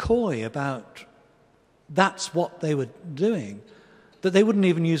so coy about that's what they were doing that they wouldn't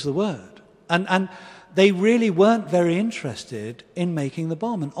even use the word. And they really weren't very interested in making the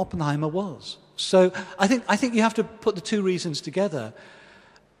bomb, and Oppenheimer was. So I think you have to put the two reasons together,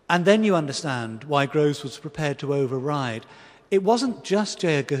 and then you understand why Groves was prepared to override. It wasn't just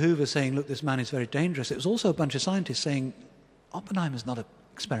J. Edgar Hoover saying, look, this man is very dangerous. It was also a bunch of scientists saying, Oppenheimer's not an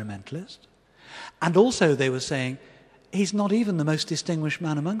experimentalist. And also they were saying, he's not even the most distinguished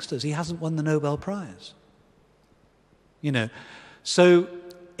man amongst us. He hasn't won the Nobel Prize. You know, so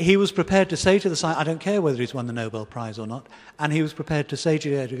he was prepared to say to the scientist, I don't care whether he's won the Nobel Prize or not. And he was prepared to say to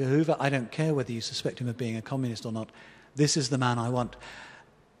J. Edgar Hoover, I don't care whether you suspect him of being a communist or not. This is the man I want.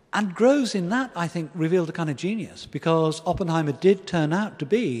 And Groves in that, I think, revealed a kind of genius, because Oppenheimer did turn out to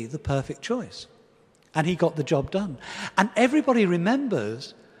be the perfect choice. And he got the job done. And everybody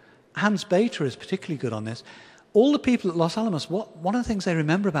remembers, Hans Bethe is particularly good on this, all the people at Los Alamos, one of the things they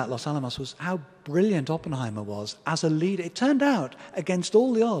remember about Los Alamos was how brilliant Oppenheimer was as a leader. It turned out, against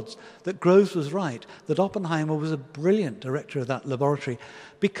all the odds, that Groves was right, that Oppenheimer was a brilliant director of that laboratory.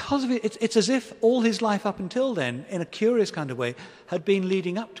 Because of it, it's as if all his life up until then, in a curious kind of way, had been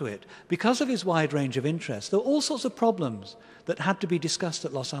leading up to it. Because of his wide range of interests, there were all sorts of problems that had to be discussed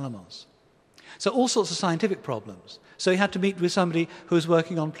at Los Alamos. So all sorts of scientific problems. So he had to meet with somebody who was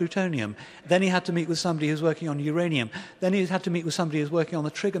working on plutonium. Then he had to meet with somebody who was working on uranium. Then he had to meet with somebody who was working on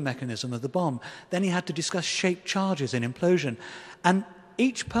the trigger mechanism of the bomb. Then he had to discuss shaped charges in implosion. And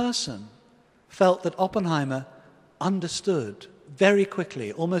each person felt that Oppenheimer understood very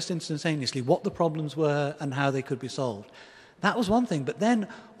quickly, almost instantaneously, what the problems were and how they could be solved. That was one thing. But then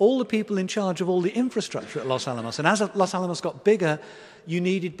all the people in charge of all the infrastructure at Los Alamos, and as Los Alamos got bigger, you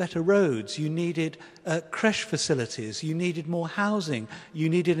needed better roads, you needed creche facilities, you needed more housing, you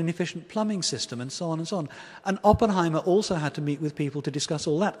needed an efficient plumbing system, and so on and so on. And Oppenheimer also had to meet with people to discuss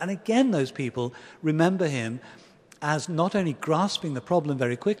all that. And again, those people remember him as not only grasping the problem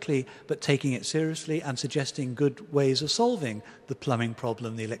very quickly, but taking it seriously and suggesting good ways of solving the plumbing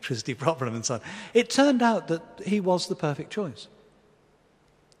problem, the electricity problem, and so on. It turned out that he was the perfect choice.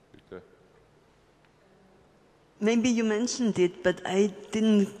 Maybe you mentioned it, but I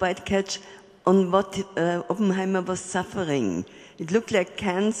didn't quite catch on what Oppenheimer was suffering. It looked like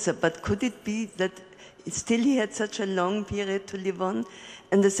cancer, but could it be that still he had such a long period to live on?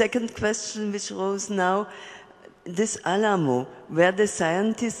 And the second question which rose now, this Alamo, were the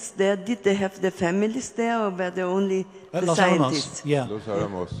scientists there? Did they have their families there, or were they only the Los scientists? Alamos, yeah. Los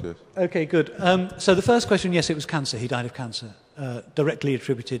Alamos, yes. Okay, good. So the first question, yes, it was cancer. He died of cancer, directly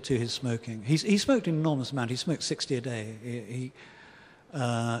attributed to his smoking. He smoked an enormous amount. He smoked 60 a day.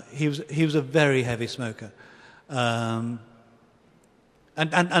 He was a very heavy smoker. And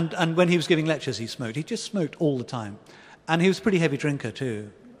when he was giving lectures, he smoked. He just smoked all the time. And he was a pretty heavy drinker,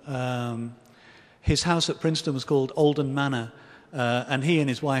 too. His house at Princeton was called Alden Manor, and he and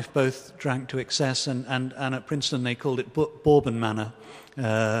his wife both drank to excess, and at Princeton they called it Bourbon Manor,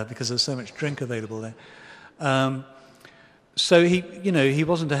 because there was so much drink available there. So he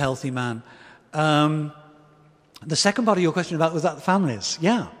wasn't a healthy man. The second part of your question was about the families.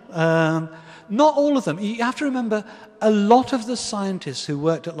 Yeah. Not all of them. You have to remember, a lot of the scientists who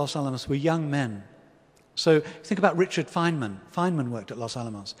worked at Los Alamos were young men. So think about Richard Feynman. Feynman worked at Los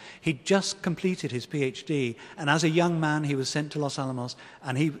Alamos. He'd just completed his PhD, and as a young man he was sent to Los Alamos,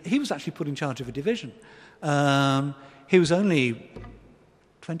 and he was actually put in charge of a division. He was only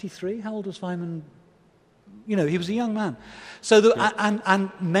 23. How old was Feynman? He was a young man. So and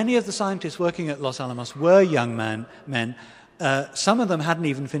many of the scientists working at Los Alamos were young men. Some of them hadn't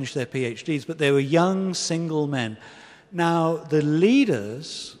even finished their PhDs, but they were young, single men. Now, the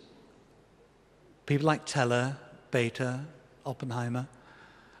leaders, people like Teller, Bethe, Oppenheimer,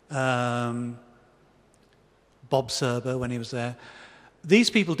 Bob Serber when he was there, these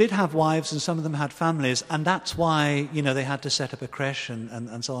people did have wives, and some of them had families, and that's why, they had to set up a creche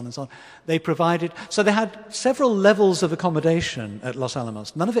and so on and so on. They had several levels of accommodation at Los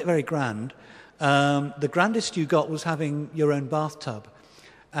Alamos, none of it very grand. The grandest you got was having your own bathtub.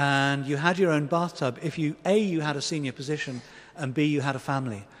 And you had your own bathtub if you had a senior position, and B, you had a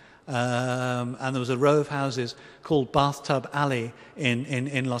family. And there was a row of houses called Bathtub Alley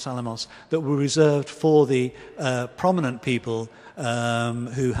in Los Alamos that were reserved for the prominent people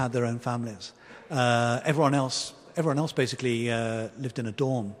who had their own families. Everyone else basically lived in a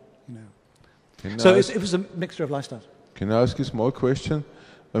dorm. So it was a mixture of lifestyles. Can I ask a small question?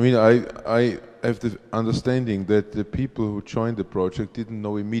 I mean, I have the understanding that the people who joined the project didn't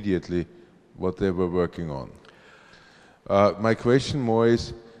know immediately what they were working on. My question more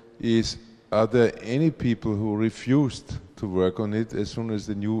is, are there any people who refused to work on it as soon as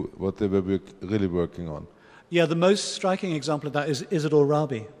they knew what they were really working on? Yeah, the most striking example of that is Isidore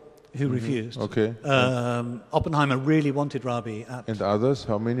Rabi, who refused. Okay. Oppenheimer really wanted Rabi. And others?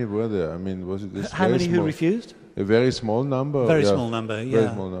 How many were there? I mean, was it this How many who refused? A very small number? Very small number, yeah.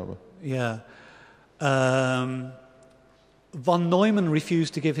 Very small number. Yeah. Von Neumann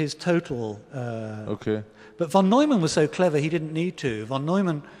refused to give his total. Okay. But von Neumann was so clever, he didn't need to. Von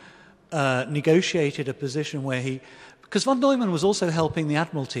Neumann negotiated a position where because von Neumann was also helping the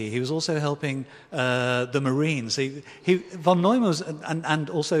Admiralty, he was also helping the Marines. Von Neumann was, and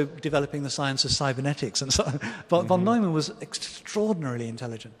also developing the science of cybernetics and so on. But von Neumann was extraordinarily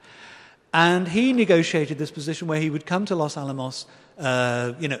intelligent. And he negotiated this position where he would come to Los Alamos,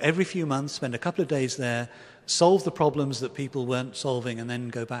 every few months, spend a couple of days there, solve the problems that people weren't solving, and then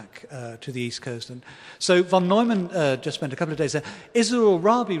go back to the East Coast. And so von Neumann just spent a couple of days there. Isidore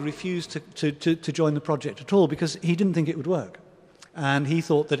Rabi refused to join the project at all because he didn't think it would work. And he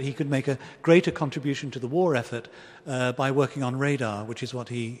thought that he could make a greater contribution to the war effort by working on radar, which is what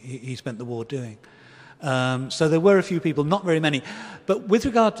he spent the war doing. So there were a few people, not very many. But with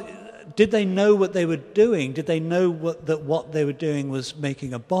regard to, did they know what they were doing? Did they know that what they were doing was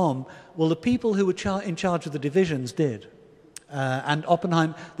making a bomb? Well, the people who were in charge of the divisions did. And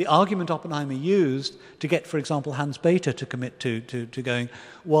Oppenheimer, the argument Oppenheimer used to get, for example, Hans Bethe to commit to going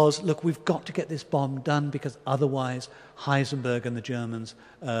was, look, we've got to get this bomb done because otherwise Heisenberg and the Germans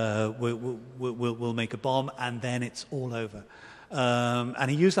will make a bomb and then it's all over. And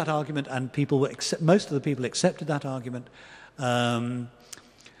he used that argument, and most of the people accepted that argument.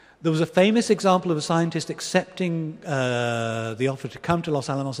 There was a famous example of a scientist accepting the offer to come to Los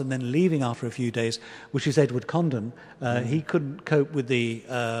Alamos and then leaving after a few days, which is Edward Condon. He couldn't cope with the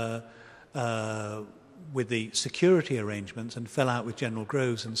security arrangements and fell out with General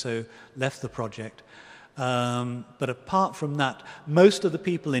Groves, and so left the project. But apart from that, most of the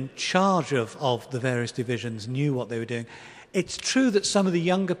people in charge of the various divisions knew what they were doing. It's true that some of the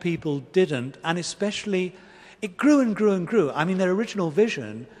younger people didn't, and especially it grew and grew and grew. I mean, their original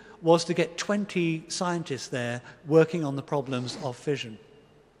vision was to get 20 scientists there working on the problems of fission.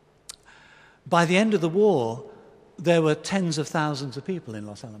 By the end of the war, there were tens of thousands of people in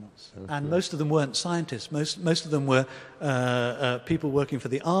Los Alamos, and most of them weren't scientists. Most of them were people working for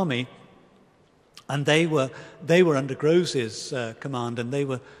the army, and they were under Groves's command, and they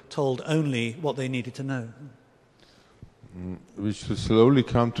were told only what they needed to know. We should slowly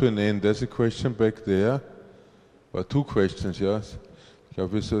come to an end. There's a question back there, or two questions, yes.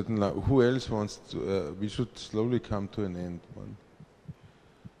 Who else wants to? We should slowly come to an end.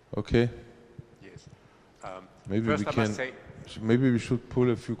 Okay. Yes. Maybe first we I can. must say, maybe we should pull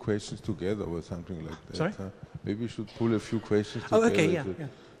a few questions together or something like that. Sorry? Maybe we should pull a few questions together. Oh, okay, yeah.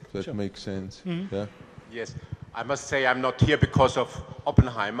 That Sure. makes sense. Mm-hmm. Yeah. yes, I must say I'm not here because of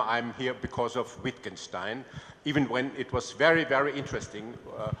Oppenheimer. I'm here because of Wittgenstein. Even when it was very, very interesting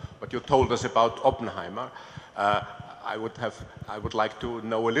what you told us about Oppenheimer. I would like to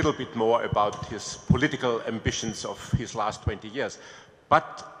know a little bit more about his political ambitions of his last 20 years.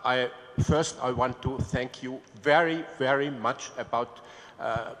 But first I want to thank you very, very much about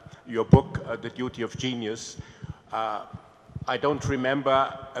your book, The Duty of Genius. I don't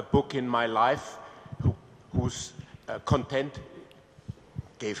remember a book in my life whose content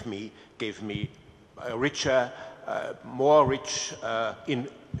gave me a richer, more rich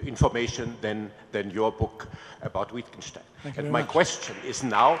information than your book about Wittgenstein. And my question is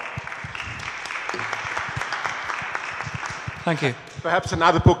now... Thank you. Perhaps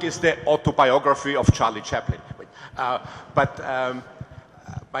another book is the autobiography of Charlie Chaplin.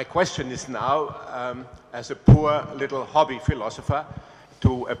 My question is now, as a poor little hobby philosopher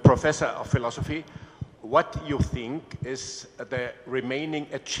to a professor of philosophy, what you think is the remaining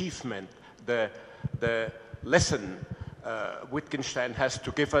achievement, the lesson Wittgenstein has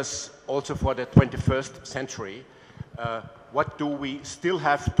to give us also for the 21st century. What do we still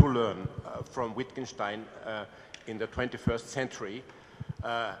have to learn from Wittgenstein in the 21st century,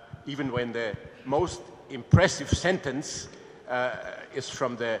 even when the most impressive sentence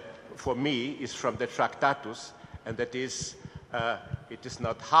for me is from the Tractatus, and that is, it is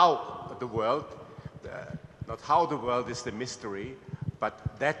not how the world is the mystery,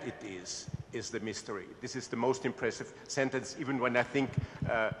 but that it is the mystery. This is the most impressive sentence, even when I think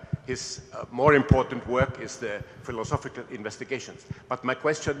his more important work is the philosophical investigations. But my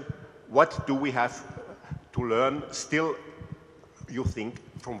question, what do we have to learn still, you think,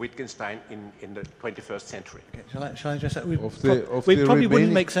 from Wittgenstein in the 21st century? Okay, shall I address that? We the probably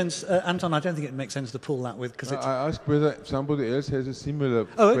wouldn't make sense, Anton, I don't think it makes sense to pull that with, because it's... I ask whether somebody else has a similar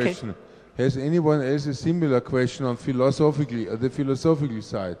okay. question. Has anyone else a similar question on the philosophical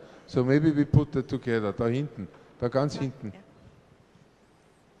side? So maybe we put that together, da hinten, da ganz hinten.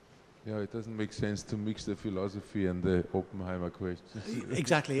 Yeah, it doesn't make sense to mix the philosophy and the Oppenheimer questions.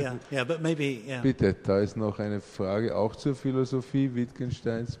 Exactly, yeah, but maybe, yeah. Bitte, da ist noch eine Frage auch zur Philosophie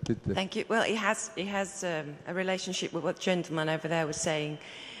Wittgensteins, bitte. Thank you. Well, it has a relationship with what the gentleman over there was saying.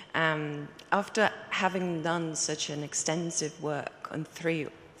 After having done such an extensive work on three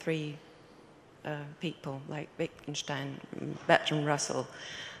people like Wittgenstein, Bertrand Russell,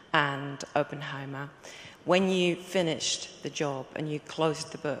 and Oppenheimer, when you finished the job and you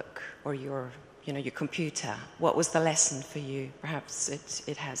closed the book or your computer, what was the lesson for you? Perhaps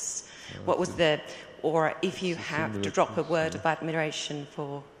it has. What was or if you have to drop a word of admiration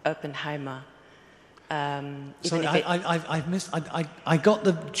for Oppenheimer. Sorry, I've missed. I got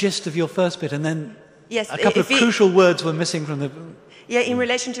the gist of your first bit, and then yes, a couple of crucial words were missing from the. Yeah, in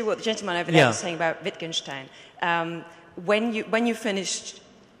relation to what the gentleman over there was saying about Wittgenstein, when you finished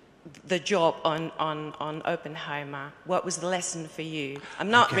the job on Oppenheimer, what was the lesson for you? I'm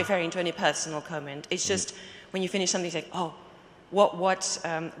not referring to any personal comment. It's just when you finish something, you say, "Oh, what was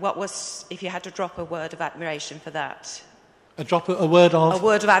if you had to drop a word of admiration for that?" A word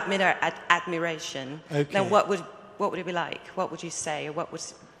of admiration. Okay. Then what would it be like? What would you say? Or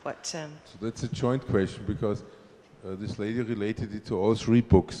So that's a joint question because this lady related it to all three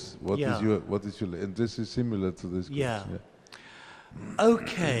books. What is your and this is similar to this question. Yeah.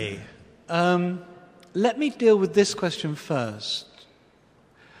 Okay. Let me deal with this question first.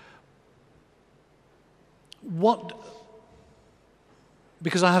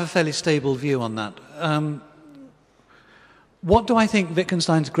 Because I have a fairly stable view on that. What do I think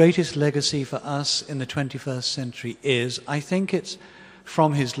Wittgenstein's greatest legacy for us in the 21st century is? I think it's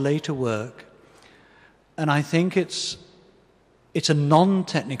from his later work, and I think it's a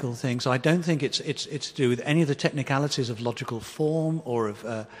non-technical thing, so I don't think it's to do with any of the technicalities of logical form or of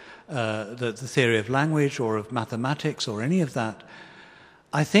the theory of language or of mathematics or any of that.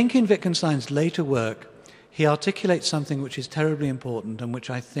 I think in Wittgenstein's later work, he articulates something which is terribly important and which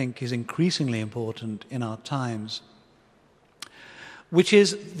I think is increasingly important in our times, which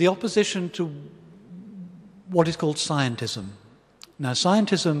is the opposition to what is called scientism. Now,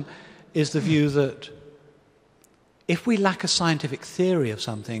 scientism is the view that if we lack a scientific theory of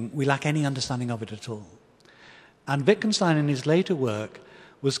something, we lack any understanding of it at all. And Wittgenstein, in his later work,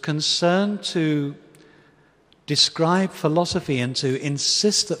 was concerned to describe philosophy and to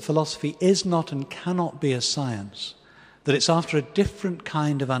insist that philosophy is not and cannot be a science, that it's after a different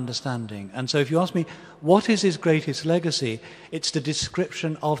kind of understanding. And so if you ask me, what is his greatest legacy? It's the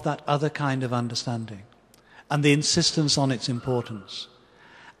description of that other kind of understanding and the insistence on its importance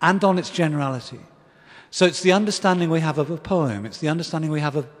and on its generality. So it's the understanding we have of a poem, it's the understanding we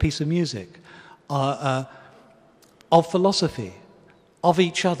have of a piece of music, of philosophy, of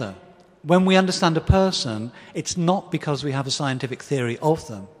each other. When we understand a person, it's not because we have a scientific theory of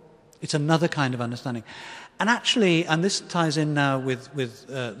them. It's another kind of understanding. And actually, and this ties in now with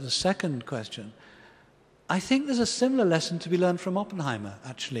the second question, I think there's a similar lesson to be learned from Oppenheimer,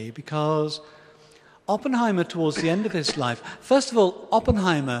 actually, because Oppenheimer, towards the end of his life, first of all,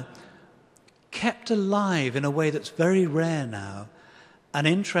 Oppenheimer kept alive in a way that's very rare now, an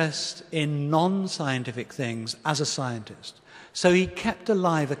interest in non-scientific things as a scientist. So he kept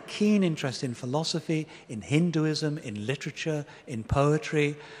alive a keen interest in philosophy, in Hinduism, in literature, in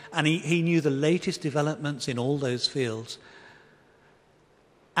poetry, and he knew the latest developments in all those fields.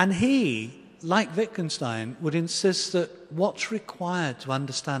 And he, like Wittgenstein, would insist that what's required to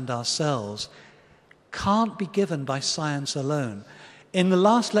understand ourselves can't be given by science alone. In the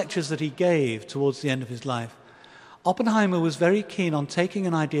last lectures that he gave towards the end of his life, Oppenheimer was very keen on taking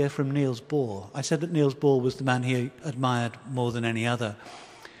an idea from Niels Bohr. I said that Niels Bohr was the man he admired more than any other.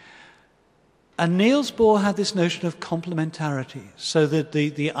 And Niels Bohr had this notion of complementarity, so that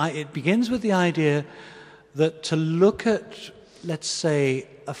it begins with the idea that to look at, let's say,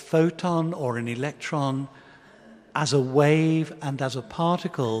 a photon or an electron as a wave and as a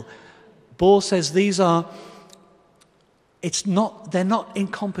particle, Bohr says they're not in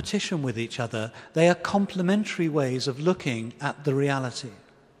competition with each other. They are complementary ways of looking at the reality.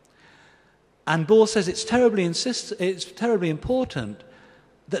 And Bohr says it's terribly important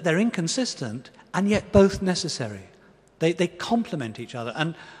that they're inconsistent and yet both necessary. They complement each other.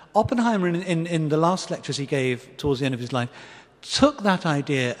 And Oppenheimer, in the last lectures he gave towards the end of his life, took that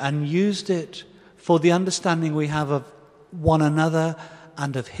idea and used it for the understanding we have of one another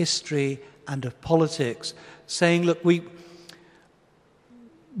and of history and of politics, saying, look, we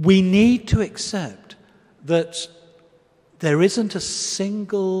need to accept that there isn't a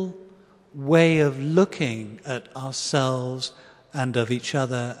single way of looking at ourselves and of each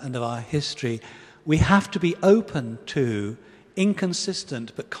other and of our history. We have to be open to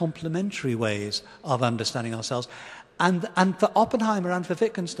inconsistent but complementary ways of understanding ourselves. And for Oppenheimer and for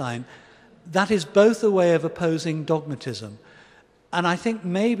Wittgenstein, that is both a way of opposing dogmatism. And I think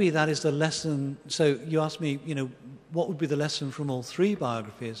maybe that is the lesson. So you asked me, what would be the lesson from all three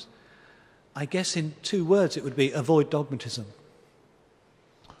biographies? I guess in 2 words it would be avoid dogmatism.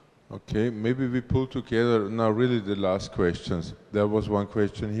 Okay, maybe we pull together now really the last questions. There was one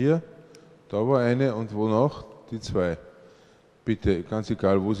question here, da war eine und wo noch? Die 2. Bitte, ganz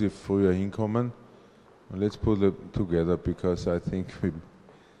egal, wo Sie früher hinkommen. And let's pull it together because I think we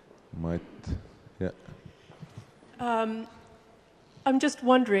might, yeah. I'm just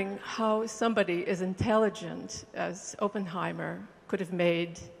wondering how somebody as intelligent as Oppenheimer could have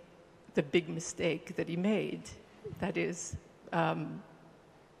made the big mistake that he made. That is,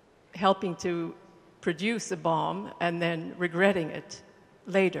 helping to produce a bomb and then regretting it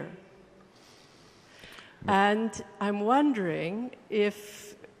later. And I'm wondering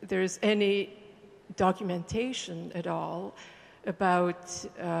if there's any documentation at all about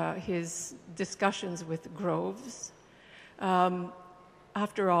his discussions with Groves.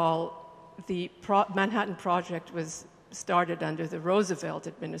 After all, the Manhattan Project was started under the Roosevelt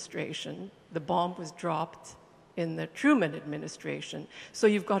administration. The bomb was dropped in the Truman administration. So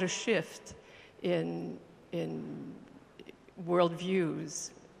you've got a shift in worldviews,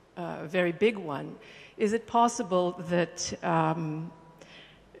 a very big one. Is it possible that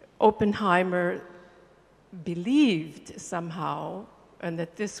Oppenheimer believed somehow, and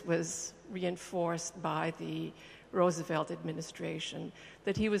that this was reinforced by the Roosevelt administration,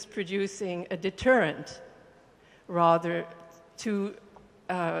 that he was producing a deterrent rather to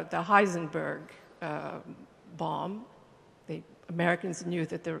the Heisenberg bomb? The Americans knew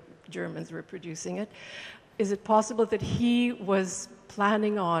that the Germans were producing it. Is it possible that he was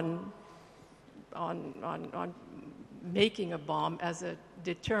planning on making a bomb as a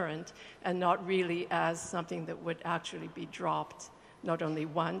deterrent and not really as something that would actually be dropped not only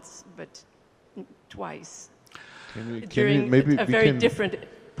once but twice during a very different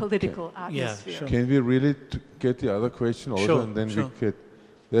political atmosphere? Yeah, sure. Can we really get the other question also? Sure, And then sure. we get,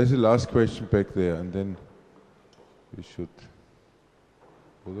 there's the last question back there and then we should.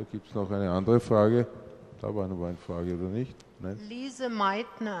 Oder gibt es noch eine andere Frage? Da war noch eine Frage, oder nicht? Nein? Lise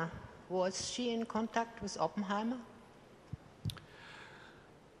Meitner, was she in contact with Oppenheimer?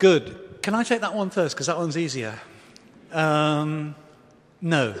 Good. Can I take that one first, because that one's easier?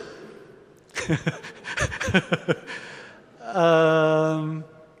 No.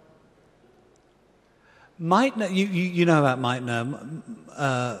 Meitner, you know about Meitner.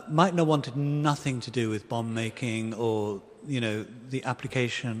 Meitner wanted nothing to do with bomb making or, the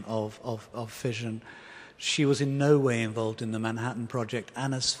application of fission. She was in no way involved in the Manhattan Project,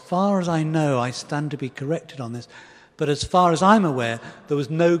 and as far as I know, I stand to be corrected on this, but as far as I'm aware, there was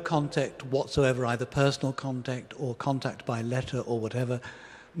no contact whatsoever, either personal contact or contact by letter or whatever,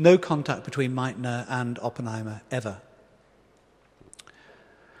 no contact between Meitner and Oppenheimer, ever.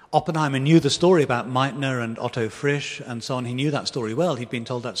 Oppenheimer knew the story about Meitner and Otto Frisch and so on. He knew that story well. He'd been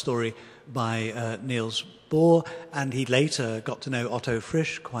told that story by Niels Bohr, and he later got to know Otto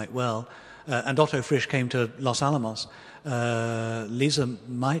Frisch quite well. And Otto Frisch came to Los Alamos. Lisa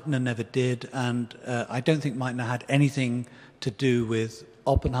Meitner never did, and I don't think Meitner had anything to do with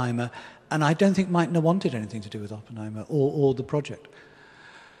Oppenheimer, and I don't think Meitner wanted anything to do with Oppenheimer or the project.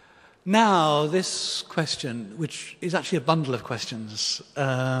 Now, this question, which is actually a bundle of questions.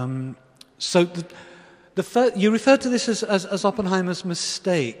 So you referred to this as Oppenheimer's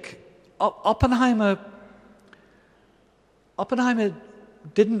mistake. Oppenheimer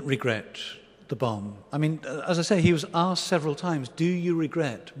didn't regret the bomb. I mean, as I say, he was asked several times, do you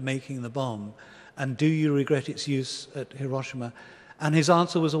regret making the bomb? And do you regret its use at Hiroshima? And his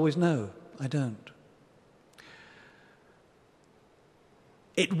answer was always no, I don't.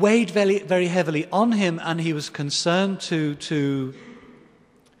 It weighed very, very heavily on him, and he was concerned to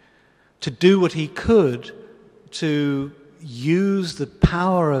do what he could to use the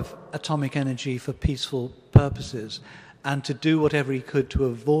power of atomic energy for peaceful purposes, and to do whatever he could to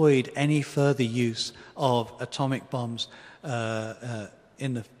avoid any further use of atomic bombs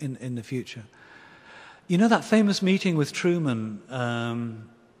in the future. You know that famous meeting with Truman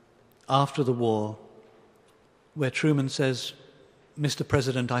after the war, where Truman says, Mr.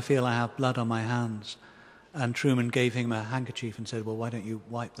 President, I feel I have blood on my hands. And Truman gave him a handkerchief and said, well, why don't you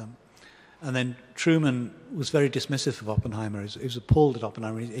wipe them? And then Truman was very dismissive of Oppenheimer. He was appalled at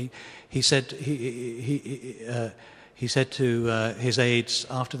Oppenheimer. He said to his aides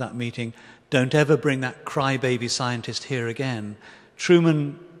after that meeting, don't ever bring that crybaby scientist here again.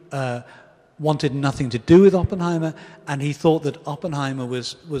 Truman wanted nothing to do with Oppenheimer, and he thought that Oppenheimer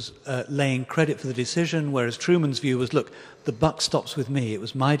was laying credit for the decision, whereas Truman's view was, look, the buck stops with me. It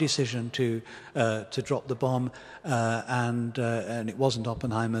was my decision to drop the bomb, and it wasn't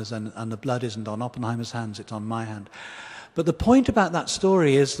Oppenheimer's, and the blood isn't on Oppenheimer's hands, it's on my hand. But the point about that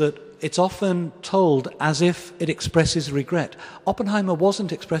story is that it's often told as if it expresses regret. Oppenheimer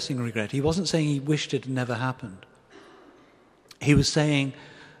wasn't expressing regret. He wasn't saying he wished it had never happened. He was saying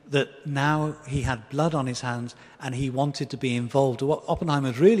that now he had blood on his hands and he wanted to be involved. What Oppenheimer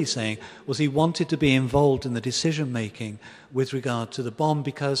was really saying was he wanted to be involved in the decision-making with regard to the bomb,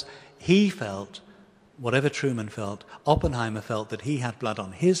 because he felt, whatever Truman felt, Oppenheimer felt that he had blood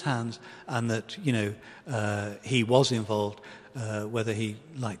on his hands and that, he was involved, whether he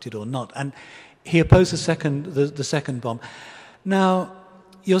liked it or not. And he opposed the second bomb. Now,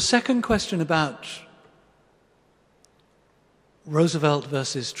 your second question about Roosevelt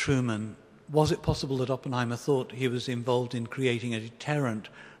versus Truman, was it possible that Oppenheimer thought he was involved in creating a deterrent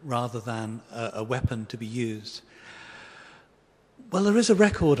rather than a weapon to be used? Well, there is a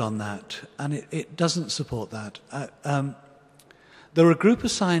record on that, and it doesn't support that. There were a group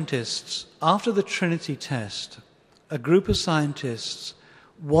of scientists, after the Trinity test, a group of scientists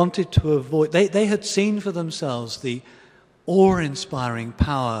wanted to avoid, they had seen for themselves the awe-inspiring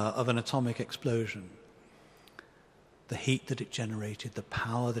power of an atomic explosion. The heat that it generated, the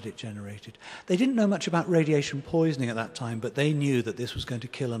power that it generated. They didn't know much about radiation poisoning at that time, but they knew that this was going to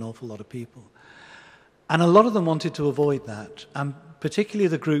kill an awful lot of people. And a lot of them wanted to avoid that, and particularly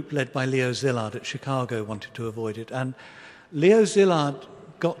the group led by Leo Szilard at Chicago wanted to avoid it. And Leo Szilard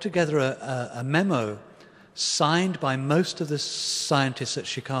got together a memo signed by most of the scientists at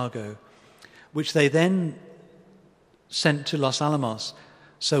Chicago, which they then sent to Los Alamos.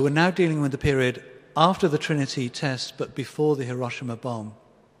 So we're now dealing with the period after the Trinity test, but before the Hiroshima bomb.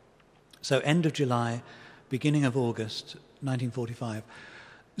 So end of July, beginning of August 1945.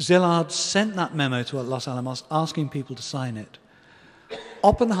 Szilard sent that memo to Los Alamos asking people to sign it.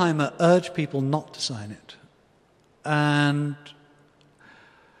 Oppenheimer urged people not to sign it. And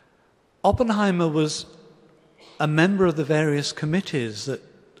Oppenheimer was a member of the various committees that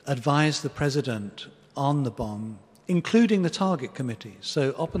advised the president on the bomb, including the target committee.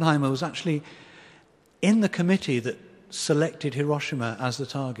 So Oppenheimer was actually in the committee that selected Hiroshima as the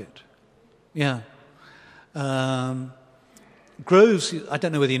target. Yeah. Groves, I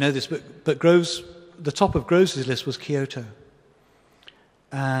don't know whether you know this, but Groves, the top of Groves' list was Kyoto.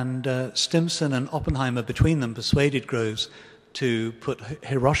 And Stimson and Oppenheimer, between them, persuaded Groves to put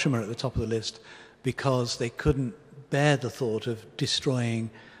Hiroshima at the top of the list because they couldn't bear the thought of destroying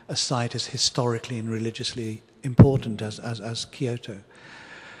a site as historically and religiously important as Kyoto.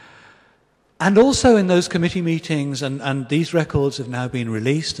 And also in those committee meetings, and these records have now been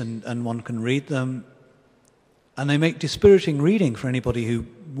released and one can read them, and they make dispiriting reading for anybody who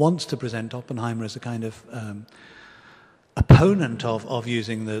wants to present Oppenheimer as a kind of opponent of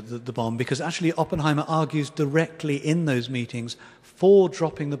using the bomb, because actually Oppenheimer argues directly in those meetings for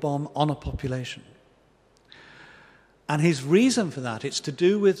dropping the bomb on a population. And his reason for that, it's to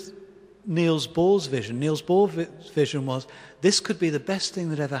do with Niels Bohr's vision. Niels Bohr's vision was this could be the best thing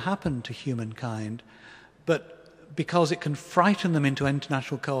that ever happened to humankind, but because it can frighten them into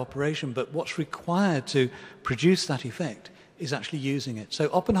international cooperation, but what's required to produce that effect is actually using it. So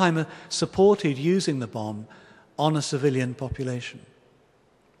Oppenheimer supported using the bomb on a civilian population,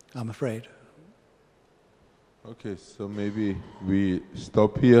 I'm afraid. Okay, so maybe we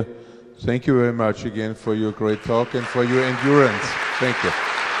stop here. Thank you very much again for your great talk and for your endurance. Thank you.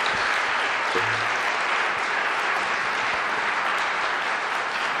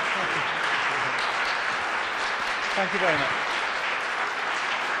 Thank you very much.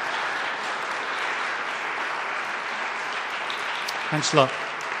 Thanks a lot.